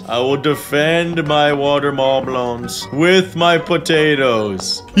it! I will defend my watermelons with my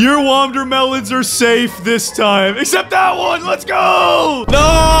potatoes. Your watermelons are safe this time. Except that one! Let's go!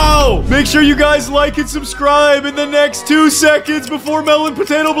 No! Make sure you guys like and subscribe in the next 2 seconds before Melon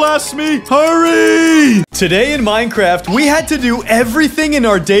Potato blasts me. Hurry! Today in Minecraft, we had to do everything in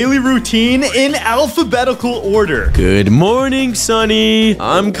our daily routine in alphabetical order. Good morning, Sonny.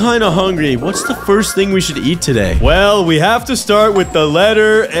 I'm kind of hungry. What's the first thing we should eat today? Well, we have to start with the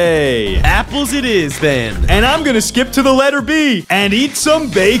letter A. Apples it is, then. And I'm gonna skip to the letter B and eat some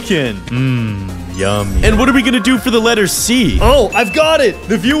bacon. Yum. And what are we gonna do for the letter C? Oh, I've got it.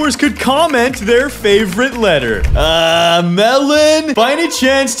 The viewers could comment their favorite letter. Melon, by any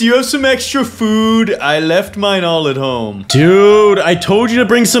chance, do you have some extra food? I left mine all at home. Dude, I told you to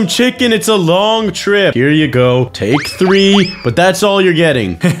bring some chicken. It's a long trip. Here you go. Take 3, but that's all you're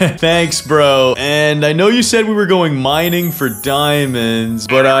getting. Thanks, bro. And I know you said we were going mining for diamonds,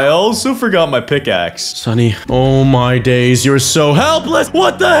 but I also forgot my pickaxe. Sonny, oh my days, you're so helpless.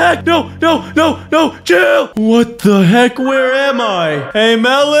 What the heck? No, no, no, no, chill. What the heck? Where am I? Hey,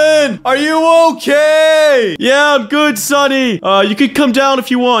 Melon, are you okay? Yeah, I'm good, Sonny. You can come down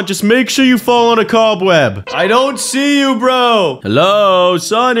if you want. Just make sure you fall on a cobweb. I don't see you, bro. Hello,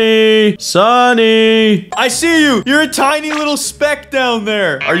 Sonny. Sonny. I see you. You're a tiny little speck down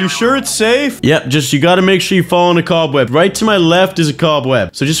there. Are you sure it's safe? Yep, just you gotta make sure you fall on a cobweb. Right to my left is a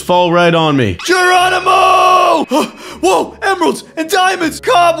cobweb, so just fall right on me. Geronimo! Whoa, emeralds and diamonds,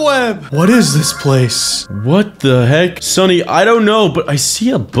 cobweb. What is this place? What the heck? Sonny, I don't know, but I see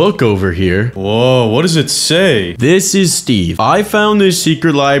a book over here. Whoa, what does it say? This is Steve. I found this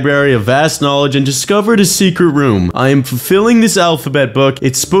secret library of vast knowledge and discovered a secret room. I am fulfilling this alphabet book.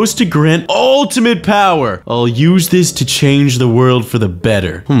 It's supposed to grant ultimate power. I'll use this to change the world for the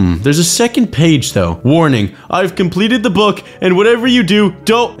better. There's a second page though. Warning, I've completed the book, and whatever you do,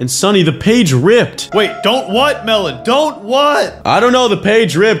 don't... And Sonny, the page ripped. Wait, don't what, Melon? Don't what? I don't know, the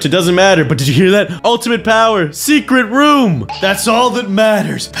page ripped. It doesn't matter, but did you hear that? Ultimate power, secret room. That's all that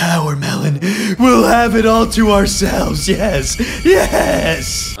matters. Power, Melon. We'll have it all to ourselves. Yes.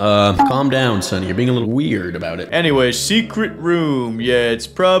 Yes. Calm down, Sonny. You're being a little weird about it. Anyway, secret room. Yeah, it's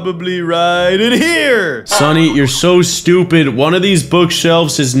probably right in here. Sonny, you're so stupid. One of these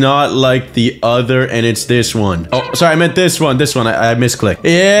bookshelves is not like the other, and it's this one. Oh, sorry, I meant this one. This one. I misclicked.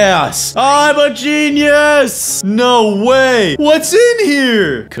 Yes. I'm a genius. No way. What's in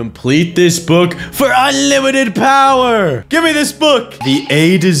here? Complete this book for unlimited power. Give me this book. The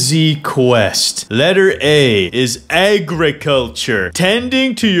A to Z quest. Letter A is agriculture.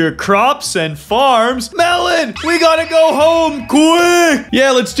 Tending to your crops and farms. Melon, we gotta go home quick.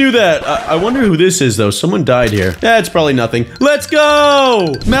 Yeah, let's do that. I wonder who this is, though. Someone died here. That's probably nothing. Let's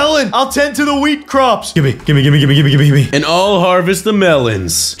go. Melon, I'll tend to the wheat crops. Gimme. And I'll harvest the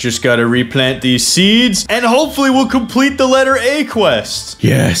melons. Just gotta replant these seeds, and hopefully we'll complete the letter A quest.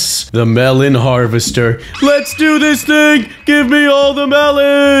 Yes, the melon harvester. Let's do this thing. Give me all the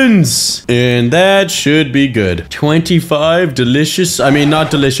melons. And that should be good. 25 delicious,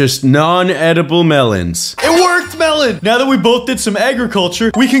 not delicious, non-edible melons. It worked, Melon. Now that we both did some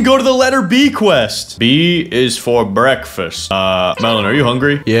agriculture, we can go to the letter B quest. B is for breakfast. Melon, are you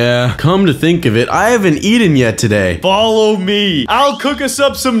hungry? Yeah, come to think of it, I haven't eaten yet today. Follow me. I'll cook us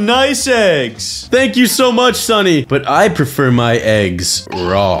up some nice eggs. Thank you so much, Sonny, but I prefer my eggs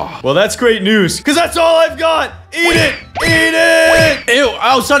raw. Well, that's great news, because that's all I've got. Eat it! Eat it! Ew,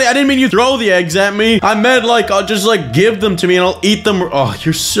 oh, Sonny, I didn't mean you throw the eggs at me. I meant like, I'll just like give them to me and I'll eat them. Oh,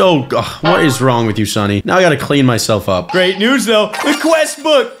 you're so, what is wrong with you, Sonny? Now I gotta clean myself up. Great news though, the quest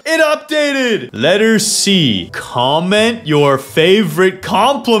book, it updated. Letter C, comment your favorite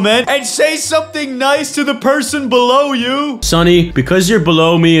compliment and say something nice to the person below you. Sonny, because you're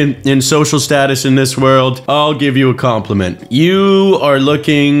below me in social status in this world, I'll give you a compliment. You are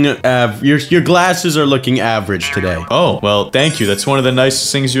looking, your glasses are looking average today. Oh, well, thank you. That's one of the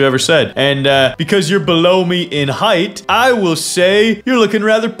nicest things you ever said. And because you're below me in height, I will say you're looking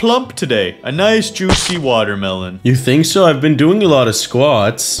rather plump today. A nice juicy watermelon. You think so? I've been doing a lot of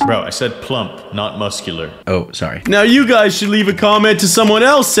squats. Bro, I said plump, not muscular. Oh, sorry. Now you guys should leave a comment to someone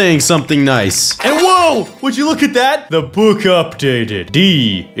else saying something nice. And whoa, would you look at that? The book updated.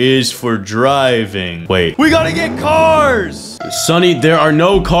 D is for driving. Wait, we gotta get cars. Sonny, there are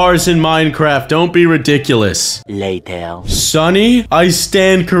no cars in Minecraft. Don't be ridiculous. Later. Sonny, I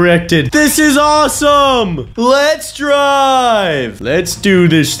stand corrected. This is awesome. Let's drive. Let's do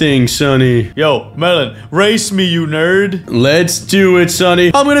this thing, Sonny. Yo, Melon, race me, you nerd. Let's do it,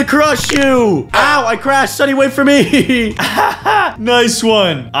 Sonny. I'm gonna crush you. Ow, I crashed. Sonny, wait for me. Nice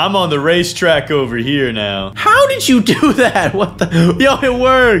one. I'm on the racetrack over here now. How did you do that? What the? Yo, it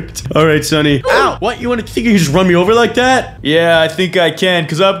worked. All right, Sonny. Ow, what? You want to think you can just run me over like that? Yeah, I think I can,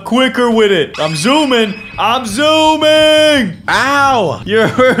 because I'm quicker with it. I'm zooming. I'm zooming. Ow, you're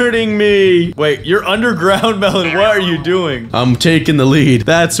hurting me. Wait, you're underground, Melon. What are you doing? I'm taking the lead.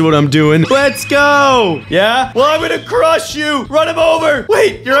 That's what I'm doing. Let's go. Yeah? Well, I'm gonna crush you. Run him over.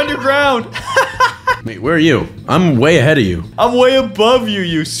 Wait, you're underground. Wait, where are you? I'm way ahead of you. I'm way above you,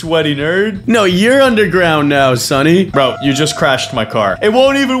 you sweaty nerd. No, you're underground now, Sonny. Bro, you just crashed my car. It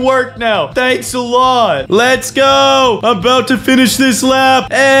won't even work now. Thanks a lot. Let's go. I'm about to finish this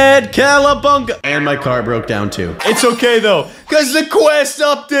lap. And Calabunga. And my car broke down too. It's okay though, because the quest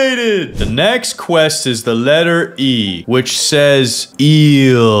updated. The next quest is the letter E, which says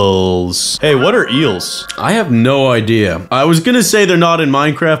eels. Hey, what are eels? I have no idea. I was gonna say they're not in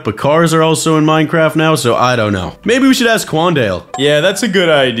Minecraft, but cars are also in Minecraft now, so I don't know. Maybe we should ask Quandale. Yeah, that's a good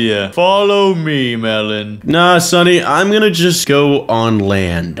idea. Follow me, Melon. Nah, Sonny, I'm gonna just go on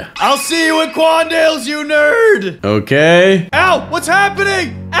land. I'll see you at Quandale's, you nerd. Okay. Ow, what's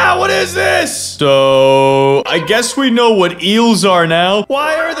happening? Ow, what is this? So, I guess we know what eels are now.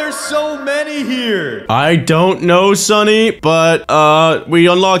 Why are there so many here? I don't know, Sonny, but, we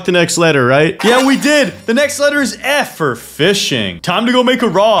unlocked the next letter, right? Yeah, we did. The next letter is F for fishing. Time to go make a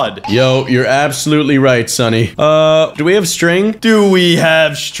rod. Yo, you're absolutely right, Sonny. Do we have string? Do we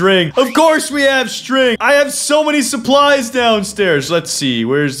have string? Of course we have string. I have so many supplies downstairs. Let's see.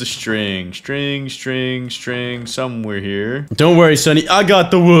 Where's the string? String, somewhere here. Don't worry, Sonny. I got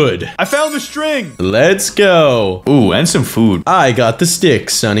the wood. I found the string. Let's go. Ooh, and some food. I got the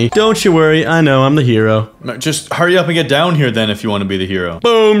sticks, Sonny. Don't you worry. I know I'm the hero. Just hurry up and get down here then if you want to be the hero.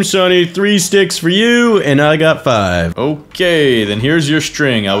 Boom, Sonny. 3 sticks for you, and I got 5. Okay, then here's your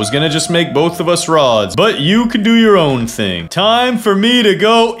string. I was gonna just make both of us rods, but you can do your own thing. Time for me to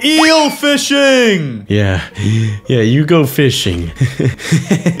go eel fishing. Yeah, you go fishing.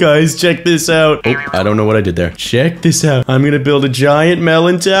 Guys, check this out. Oh, I don't know what I did there. Check this out. I'm gonna build a giant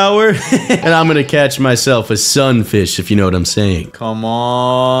melon tower, and I'm gonna catch myself a sunfish, if you know what I'm saying. Come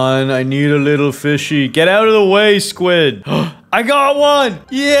on, I need a little fishy. Get out of the way, squid. I got one!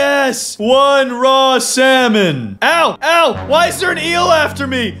 Yes! 1 raw salmon! Ow! Ow! Why is there an eel after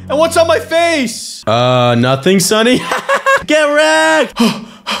me? And what's on my face? Nothing, Sonny. Get wrecked!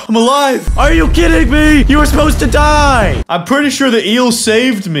 I'm alive! Are you kidding me? You were supposed to die! I'm pretty sure the eel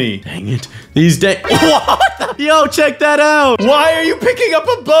saved me. Dang it. These days. What? Yo, check that out! Why are you picking up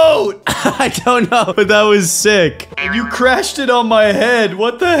a boat? I don't know, but that was sick. And you crashed it on my head.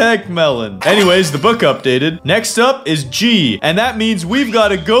 What the heck, Melon? Anyways, the book updated. Next up is G, and that means we've got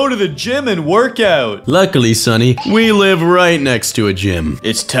to go to the gym and work out. Luckily, Sonny, we live right next to a gym.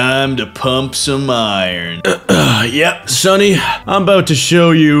 It's time to pump some iron. Yep, Sonny, I'm about to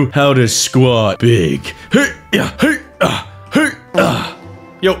show you how to squat big.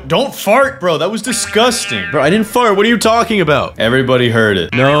 Yo, don't fart, bro. That was disgusting. Bro, I didn't fart. What are you talking about? Everybody heard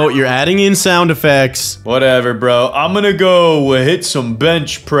it. No, you're adding in sound effects. Whatever, bro. I'm gonna go hit some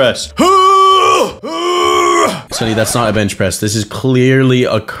bench press. Sonny, that's not a bench press. This is clearly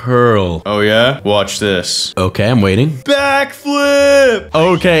a curl. Oh, yeah? Watch this. Okay, I'm waiting. Backflip!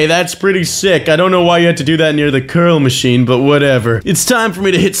 Okay, that's pretty sick. I don't know why you had to do that near the curl machine, but whatever. It's time for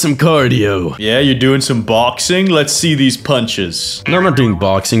me to hit some cardio. Yeah, you're doing some boxing? Let's see these punches. No, I'm not doing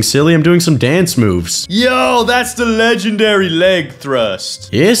boxing, silly. I'm doing some dance moves. Yo, that's the legendary leg thrust.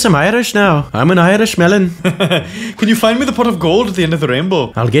 Yes, I'm Irish now. I'm an Irish melon. Can you find me the pot of gold at the end of the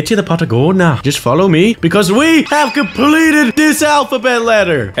rainbow? I'll get you the pot of gold now. Just follow me, because we have completed this alphabet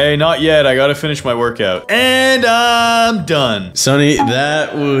letter. Hey, not yet. I gotta finish my workout. And I'm done. Sonny,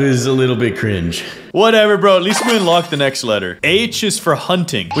 that was a little bit cringe. Whatever, bro. At least we unlocked the next letter. H is for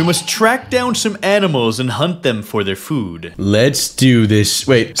hunting. We must track down some animals and hunt them for their food. Let's do this.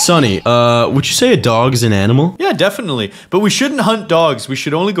 Wait, Sonny, would you say a dog is an animal? Yeah, definitely. But we shouldn't hunt dogs. We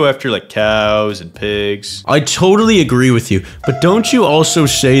should only go after, like, cows and pigs. I totally agree with you. But don't you also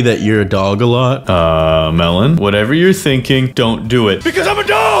say that you're a dog a lot? Melon, whatever you're thinking, don't do it. Because I'm a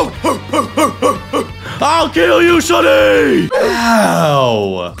dog! I'll kill you, Sonny!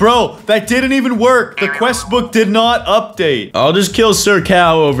 Ow! Bro, that didn't even work. The quest book did not update. I'll just kill Sir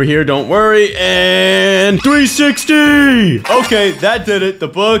Cow over here, don't worry. And 360! Okay, that did it. The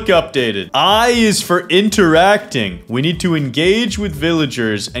book updated. I is for interacting. We need to engage with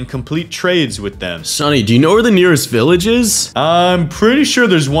villagers and complete trades with them. Sonny, do you know where the nearest village is? I'm pretty sure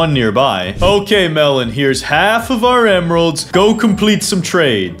there's one nearby. Okay, Melon, here's half of our emeralds. Go complete some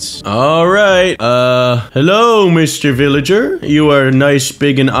trades. All right. Hello, Mr. Villager. You are nice,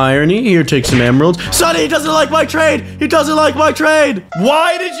 big, and irony. Here, take some emeralds. Sonny, he doesn't like my trade. He doesn't like my trade.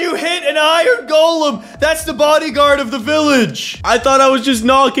 Why did you hit an iron golem? That's the bodyguard of the village. I thought I was just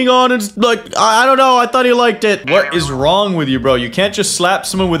knocking on and, like, I don't know. I thought he liked it. What is wrong with you, bro? You can't just slap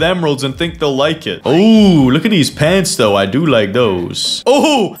someone with emeralds and think they'll like it. Oh, look at these pants, though. I do like those.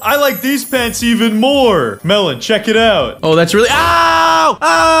 Oh, I like these pants even more. Melon, check it out. Oh, that's really... Ow!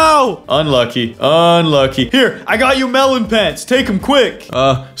 Ow! Unlucky. Unlucky. Here, I got you melon pants. Take them quick.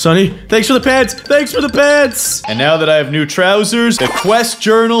 Sonny, thanks for the pants. Thanks for the pants. And now that I have new trousers, the quest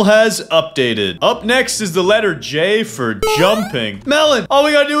journal has updated. Up next is the letter J for jumping. Melon, all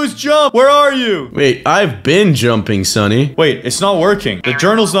we gotta do is jump. Where are you? Wait, I've been jumping, Sonny. Wait, it's not working. The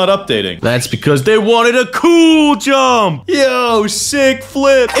journal's not updating. That's because they wanted a cool jump. Yo, sick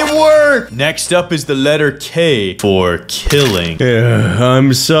flip. It worked. Next up is the letter K for killing.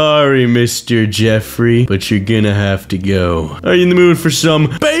 I'm sorry, Mr. Jeffrey, but you're gonna have to go. Are you in the mood for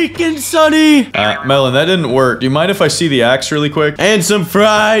some bacon, Sonny? Melon, that didn't work. Do you mind if I see the axe really quick? And some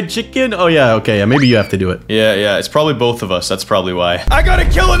fried chicken? Oh, yeah, okay. Yeah, maybe you have to do it. Yeah, it's probably both of us. That's probably why. I gotta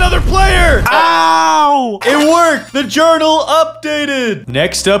kill another player! Ow! It worked! The journal updated!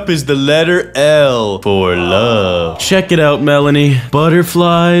 Next up is the letter L for love. Check it out, Melanie.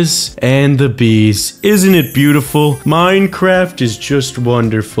 Butterflies and the bees. Isn't it beautiful? Minecraft is just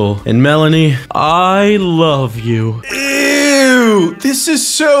wonderful. And Melanie, I love you. Ew! This is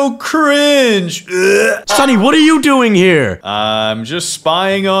so cringe! Ugh. Sonny, what are you doing here? I'm just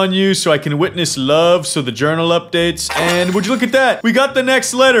spying on you so I can witness love so the journal updates. And would you look at that? We got the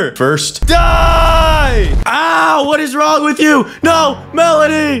next letter. First, die! Ow! What is wrong with you? No!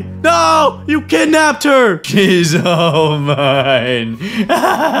 Melanie! No! You kidnapped her! She's all mine.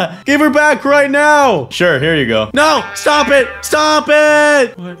 Give her back right now! Sure, here you go. No! Stop it! Stop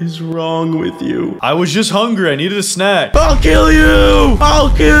it! What is wrong with you? I was just hungry. I needed a snack. I'll kill you! I'll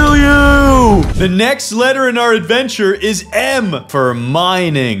kill you! The next letter in our adventure is M for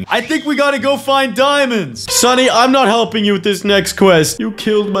mining. I think we gotta go find diamonds. Sonny, I'm not helping you with this next quest. You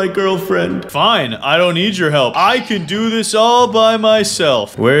killed my girlfriend. Fine, I don't need your help. I can do this all by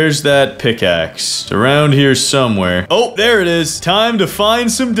myself. Where's that pickaxe? It's around here somewhere. Oh, there it is. Time to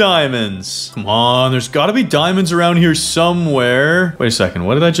find some diamonds. Come on, there's gotta be diamonds around here somewhere. Wait a second,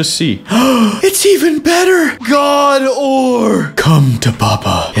 what did I just see? It's even better! God ore! Come to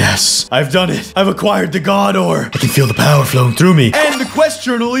Papa. Yes, I've done it. I've acquired the God ore. I can feel the power flowing through me. And the quest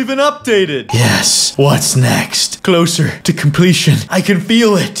journal even updated. Yes, what's next? Closer to completion. I can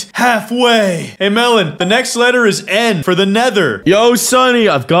feel it. Halfway. Hey, Melon, the next letter is N for the nether. Yo, Sonny,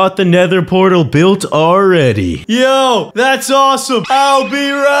 I've got the nether portal built already. Yo, that's awesome. I'll be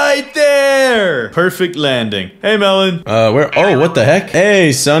right there. Perfect landing. Hey, Melon. Where? Oh, what the heck?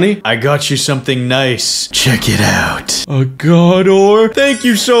 Hey, Sonny. I got you something nice. Check it out. A God ore? Thank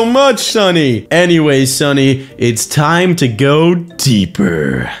you so much, Sonny. Anyway, Sonny, it's time to go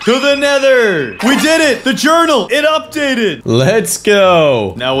deeper. To the nether. We did it. The journal. It updated. Let's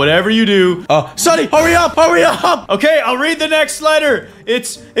go. Now, whatever you do. Sonny, hurry up. Hurry up. Okay, I'll read the next letter.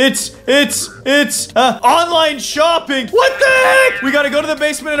 It's online shopping. What the heck? We gotta go to the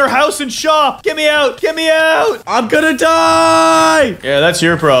basement in our house and shop. Get me out. Get me out. I'm gonna die! Yeah, that's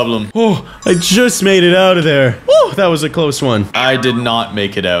your problem. Oh, I just made it out of there. Woo, that was a close one. I did not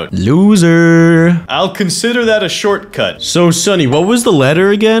make it out. Loser. I'll consider that a shortcut. So, Sonny, what was the letter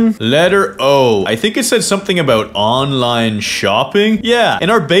again? Letter O. I think it said something about online shopping. Yeah, in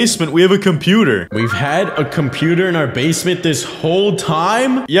our basement, we have a computer. We've had a computer in our basement this whole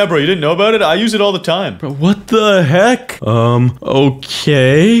time? Yeah, bro, you didn't know about it? I use it all the time. Bro, what the heck?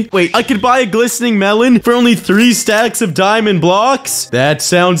 Okay. Wait, I could buy a glistening melon for only 3 stacks of diamond blocks? That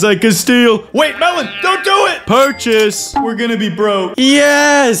sounds like a steal. Wait, Melon, don't do it! Purchase. We're gonna be broke.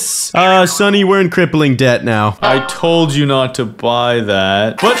 Yes! Sonny, we're in crippling debt now. I told you not to buy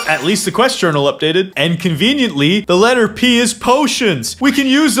that. But at least the quest journal updated. And conveniently, the letter P is potions. We can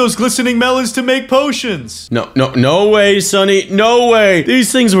use those glistening melons to make potions. No way, Sonny. No way.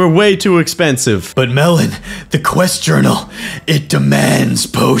 These things were way too expensive. But Melon, the quest journal, it demands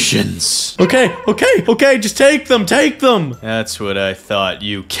potions. Okay. Just take them. That's what I thought,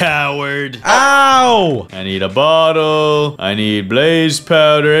 you coward. Ow! I need a bottle. I need blaze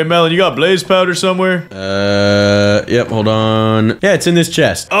powder. Hey, Melon, you got blaze powder somewhere? Yep, hold on. Yeah, it's in this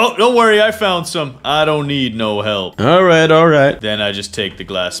chest. Oh, don't worry, I found some. I don't need no help. All right. Then I just take the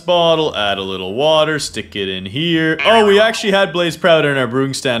glass bottle, add a little water, stick it in here. Oh, we actually had blaze powder in our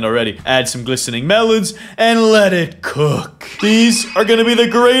brewing stand already. Add some glistening melons and let it cook. These are gonna be the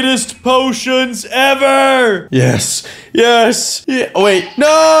greatest potions ever. Yes. Yeah, wait,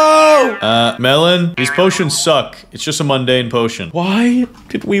 no! Melon, these potions suck. It's just a mundane potion. Why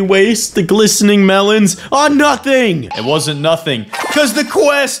did we waste the glistening melons on nothing? It wasn't nothing, because the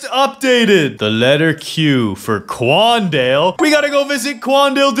quest updated. The letter Q for Quandale. We gotta go visit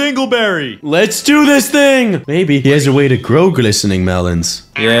Quandale Dingleberry. Let's do this thing! Maybe he has a way to grow glistening melons.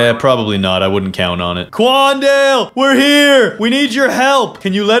 Yeah, probably not. I wouldn't count on it. Quandale, we're here. We need your help.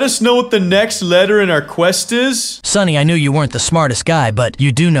 Can you let us know what the next letter in our quest is? Sonny, I knew you weren't the smartest guy, but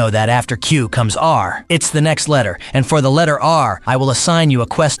you do know that after Q comes R. It's the next letter, and for the letter R, I will assign you a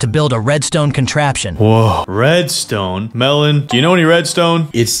quest to build a redstone contraption. Whoa, redstone? Melon, do you know any redstone?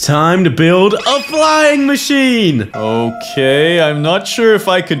 It's time to build a flying machine! Okay, I'm not sure if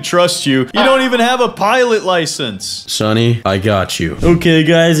I can trust you. You don't even have a pilot license. Sonny, I got you. Okay,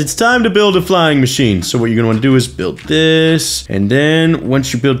 guys, it's time to build a flying machine. So what you're gonna want to do is build this, and then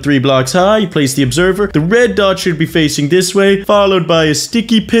once you build 3 blocks high, you place the observer. The red dot should be facing this way, followed by a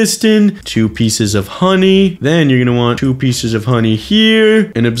sticky piston, 2 pieces of honey. Then you're gonna want 2 pieces of honey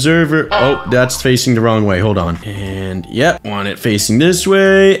here, an observer. Oh, that's facing the wrong way. Hold on. And yep, want it facing this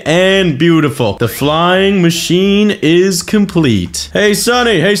way, and beautiful. The flying machine is complete. Hey,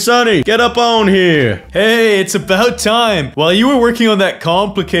 Sonny, get up on here. Hey, it's about time. While you were working on that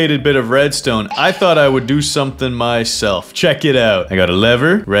complicated bit of redstone, I thought I would do something myself. Check it out. I got a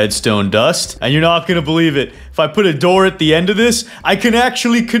lever, redstone dust, and you're not gonna believe it. If I put a door at the end of this, I can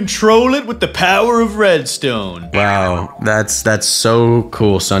actually control it with the power of redstone. Wow, that's so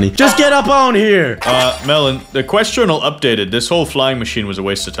cool, Sonny. Just get up on here. Melon, the quest journal updated. This whole flying machine was a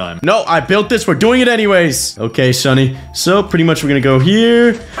waste of time. No, I built this. We're doing it anyways. Okay, Sonny. So pretty much we're gonna go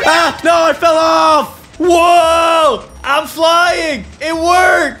here. Ah, no, I fell off. Whoa! I'm flying! It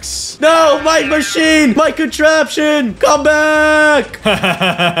works! No, my machine! My contraption! Come back!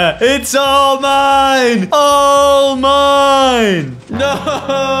 It's all mine! All mine!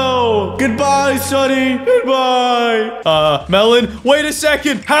 No! Goodbye, Sonny! Goodbye! Melon, wait a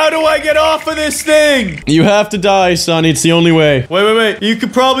second! How do I get off of this thing? You have to die, Sonny. It's the only way. Wait. You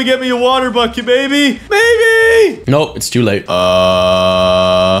could probably get me a water bucket, baby! Maybe! No, it's too late.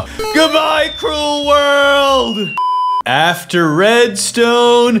 Goodbye, cruel world! After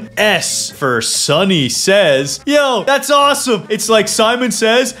redstone, S for Sonny says. Yo, that's awesome. It's like Simon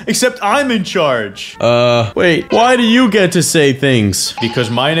Says, except I'm in charge. Wait, why do you get to say things? Because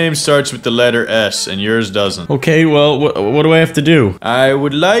my name starts with the letter S and yours doesn't. Okay, well, what do I have to do? I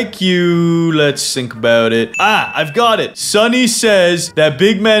would like you, let's think about it. Ah, I've got it. Sonny says that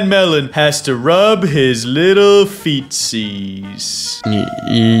Big Man Melon has to rub his little feetsies.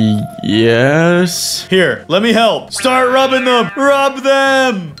 Yes? Here, let me help. Start rubbing them. Rub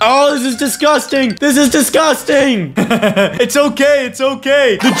them. Oh, this is disgusting. It's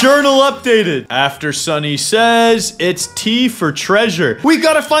okay. The journal updated. After Sonny Says, it's T for treasure. We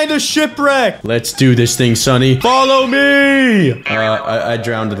gotta find a shipwreck. Let's do this thing, Sonny. Follow me. I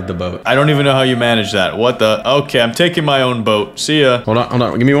drowned the boat. I don't even know how you managed that. What the? Okay, I'm taking my own boat. See ya. Hold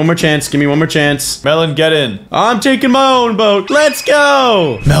on. Give me one more chance. Melon, get in. I'm taking my own boat. Let's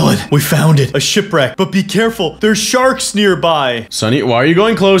go. Melon, we found it. A shipwreck. But be careful. There's sharks sharks nearby. Sonny, why are you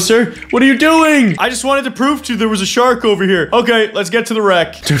going closer? What are you doing? I just wanted to prove to you there was a shark over here. Okay, let's get to the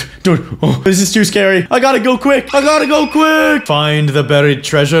wreck. Dude, oh, this is too scary. I gotta go quick. Find the buried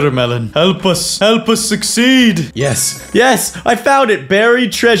treasure, Melon. Help us succeed. Yes, I found it.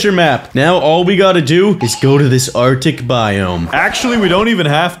 Buried treasure map. Now all we gotta do is go to this Arctic biome. Actually, we don't even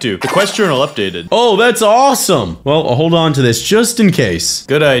have to. The quest journal updated. Oh, that's awesome. Well, I'll hold on to this just in case.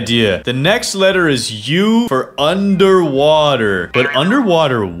 Good idea. The next letter is U for underwater. But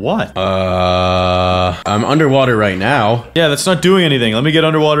underwater what? I'm underwater right now. Yeah, that's not doing anything. Let me get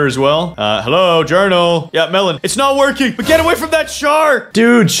underwater as well. Hello, journal. Yeah, Melon. It's not working. But get away from that shark.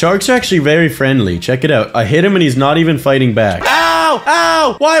 Dude, sharks are actually very friendly. Check it out. I hit him and he's not even fighting back. Ow!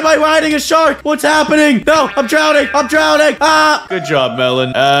 Ow! Why am I riding a shark? What's happening? No, I'm drowning. Ah! Good job,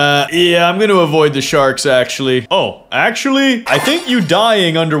 Melon. Yeah, I'm gonna avoid the sharks, actually. Oh, actually, I think you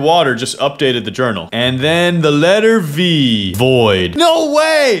dying underwater just updated the journal. And then the letter V. Void. No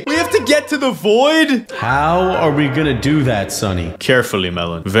way! We have to get to the void? How are we gonna do that, Sonny? Carefully,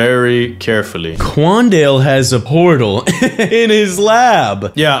 Melon. Very carefully. Quandale has a portal in his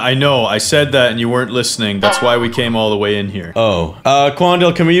lab. Yeah, I know. I said that and you weren't listening. That's why we came all the way in here. Oh.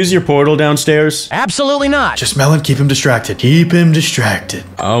 Quandale, can we use your portal downstairs? Absolutely not. Just Melon, keep him distracted. Keep him distracted.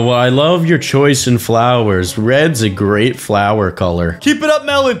 Oh, well, I love your choice in flowers. Red's a great flower color. Keep it up,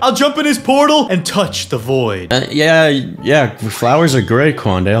 Melon. I'll jump in his portal and touch the void. Yeah, flowers are great,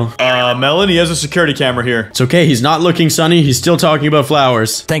 Quandale. Melon, he has a security camera here. It's okay, he's not looking sunny. He's still talking about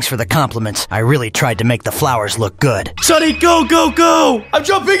flowers. Thanks for the compliments. I really tried to make the flowers look good. Sonny, go! I'm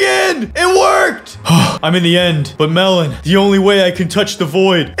jumping in! It worked! I'm in the end. But Melon, the only way I can touch the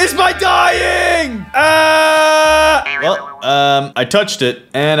void is by dying! I touched it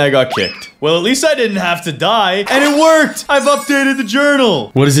and I got kicked. Well, at least I didn't have to die, and it worked! I've updated the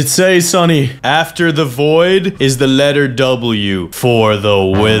journal. What does it say, Sonny? After the void is the letter W for the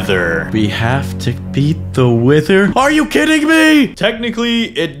wither. We have to beat the wither? Are you kidding me?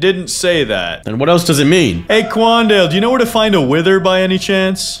 Technically, it didn't say that. And what else does it mean? Hey, Quandale, do you know where to find a wither by any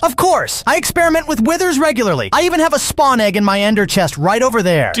chance? Of course. I experiment with withers regularly. I even have a spawn egg in my ender chest right over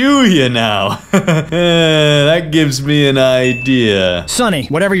there. Do you now? That gives me an idea. Sonny,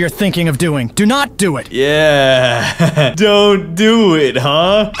 whatever you're thinking of doing, do not do it. Yeah. Don't do it,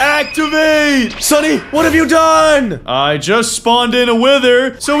 huh? Activate! Sonny, what have you done? I just spawned in a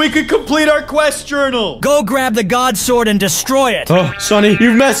wither so we could complete our quest journal. Go grab the god sword and destroy it. Oh, Sonny,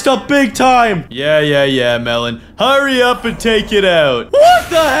 you've messed up big time. Yeah, Melon. Hurry up and take it out. What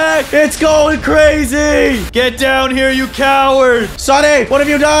the heck? It's going crazy. Get down here, you coward. Sonny, what have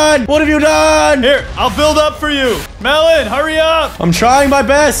you done? Here, I'll build up for you. Melon, hurry up. I'm trying my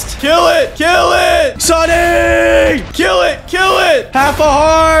best. Kill it. Sonny! Kill it. Half a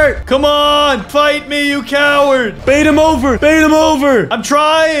heart. Come on, fight me, you coward. Bait him over. I'm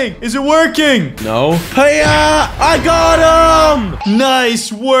trying. Is it working? No. Hey, I got him.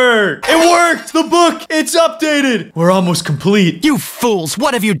 Nice work. It worked. The book, it's updated. We're almost complete. You fools,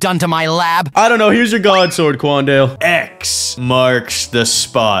 what have you done to my lab? I don't know. Here's your god sword, Quandale. X marks the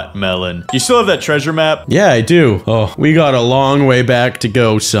spot, Melon. You still have that treasure map? Yeah, I do. Oh, we got a long way back to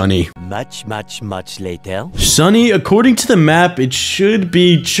go, Sonny. Much later. Sonny, according to the map, it should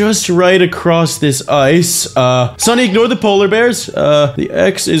be just right across this ice. Sonny, ignore the polar bears. The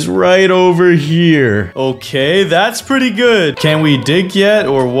X is right over here. Okay, that's pretty good. Can we dig yet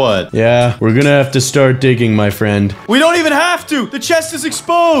or what? Yeah, we're gonna have to start digging, my friend. We don't even have to. The chest is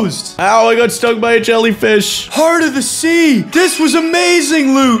exposed. Ow, I got stung by a jellyfish. Heart of the sea. This was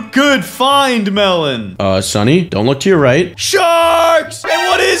amazing loot. Good find, Melon. Sonny, don't look to your right. Sharks! And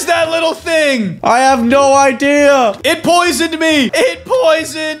what is that little thing? I have no idea. It poisoned me.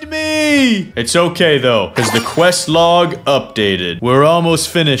 It's okay, though, because the quest log updated. We're almost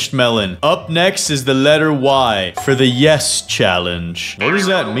finished, Melon. Up next is the letter Y for the yes challenge. What does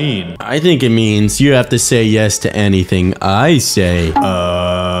that mean? I think it means you have to say yes to anything I say.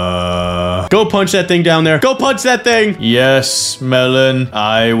 Go punch that thing down there. Go punch that thing. Yes, Melon.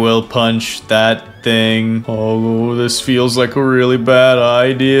 I will punch that thing. Oh, this feels like a really bad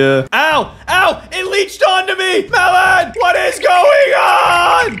idea. Ow! It leached onto me! Melon! What is going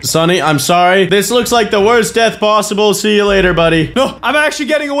on? Sonny, I'm sorry. This looks like the worst death possible. See you later, buddy. No, I'm actually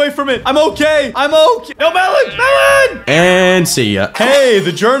getting away from it. I'm okay. No, Melon! And see ya. Hey,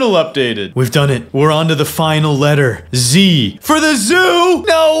 the journal updated. We've done it. We're on to the final letter. Z. For the zoo?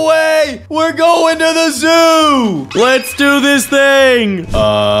 No way! We're going to the zoo! Let's do this thing!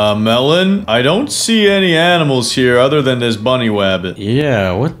 Melon? I don't see any animals here other than this bunny wabbit.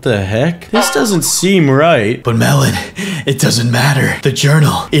 Yeah, what the heck? This doesn't seem seem right. But Melon, it doesn't matter. The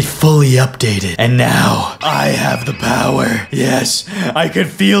journal, it fully updated. And now, I have the power. Yes, I can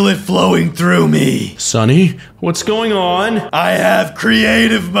feel it flowing through me. Sonny, what's going on? I have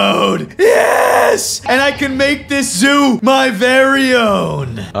creative mode. Yes! And I can make this zoo my very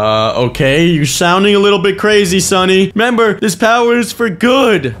own. Okay, you're sounding a little bit crazy, Sonny. Remember, this power is for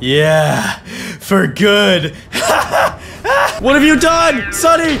good. Yeah, for good. What have you done?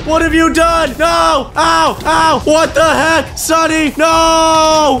 Sonny, what have you done? No! Ow! Ow! What the heck? Sonny,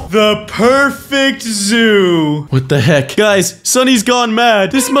 no! The perfect zoo. What the heck? Guys, Sonny's gone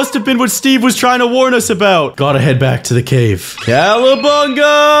mad. This must have been what Steve was trying to warn us about. Gotta head back to the cave. Cowabunga!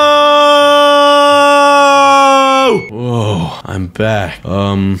 Whoa, I'm back.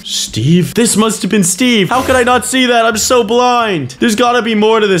 Steve? This must have been Steve. How could I not see that? I'm so blind. There's gotta be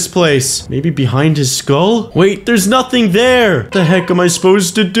more to this place. Maybe behind his skull? Wait, there's nothing there. What the heck am I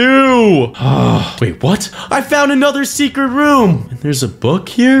supposed to do? Wait, what? I found another secret room. And there's a book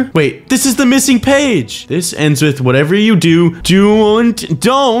here? Wait, this is the missing page. This ends with whatever you do,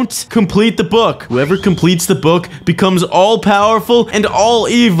 don't complete the book. Whoever completes the book becomes all powerful and all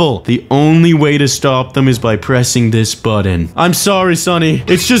evil. The only way to stop them is by pressing this button. I'm sorry, Sonny.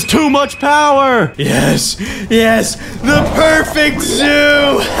 It's just too much power. Yes, yes, the perfect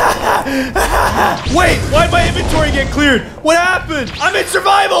zoo. Wait, why'd my inventory get cleared? What happened? I'm in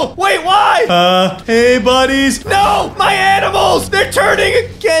survival. Wait, why? Hey, buddies. No, my animals. They're turning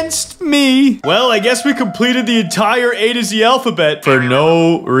against me. Well, I guess we completed the entire A to Z alphabet for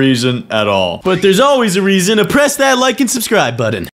no reason at all. But there's always a reason to press that like and subscribe button.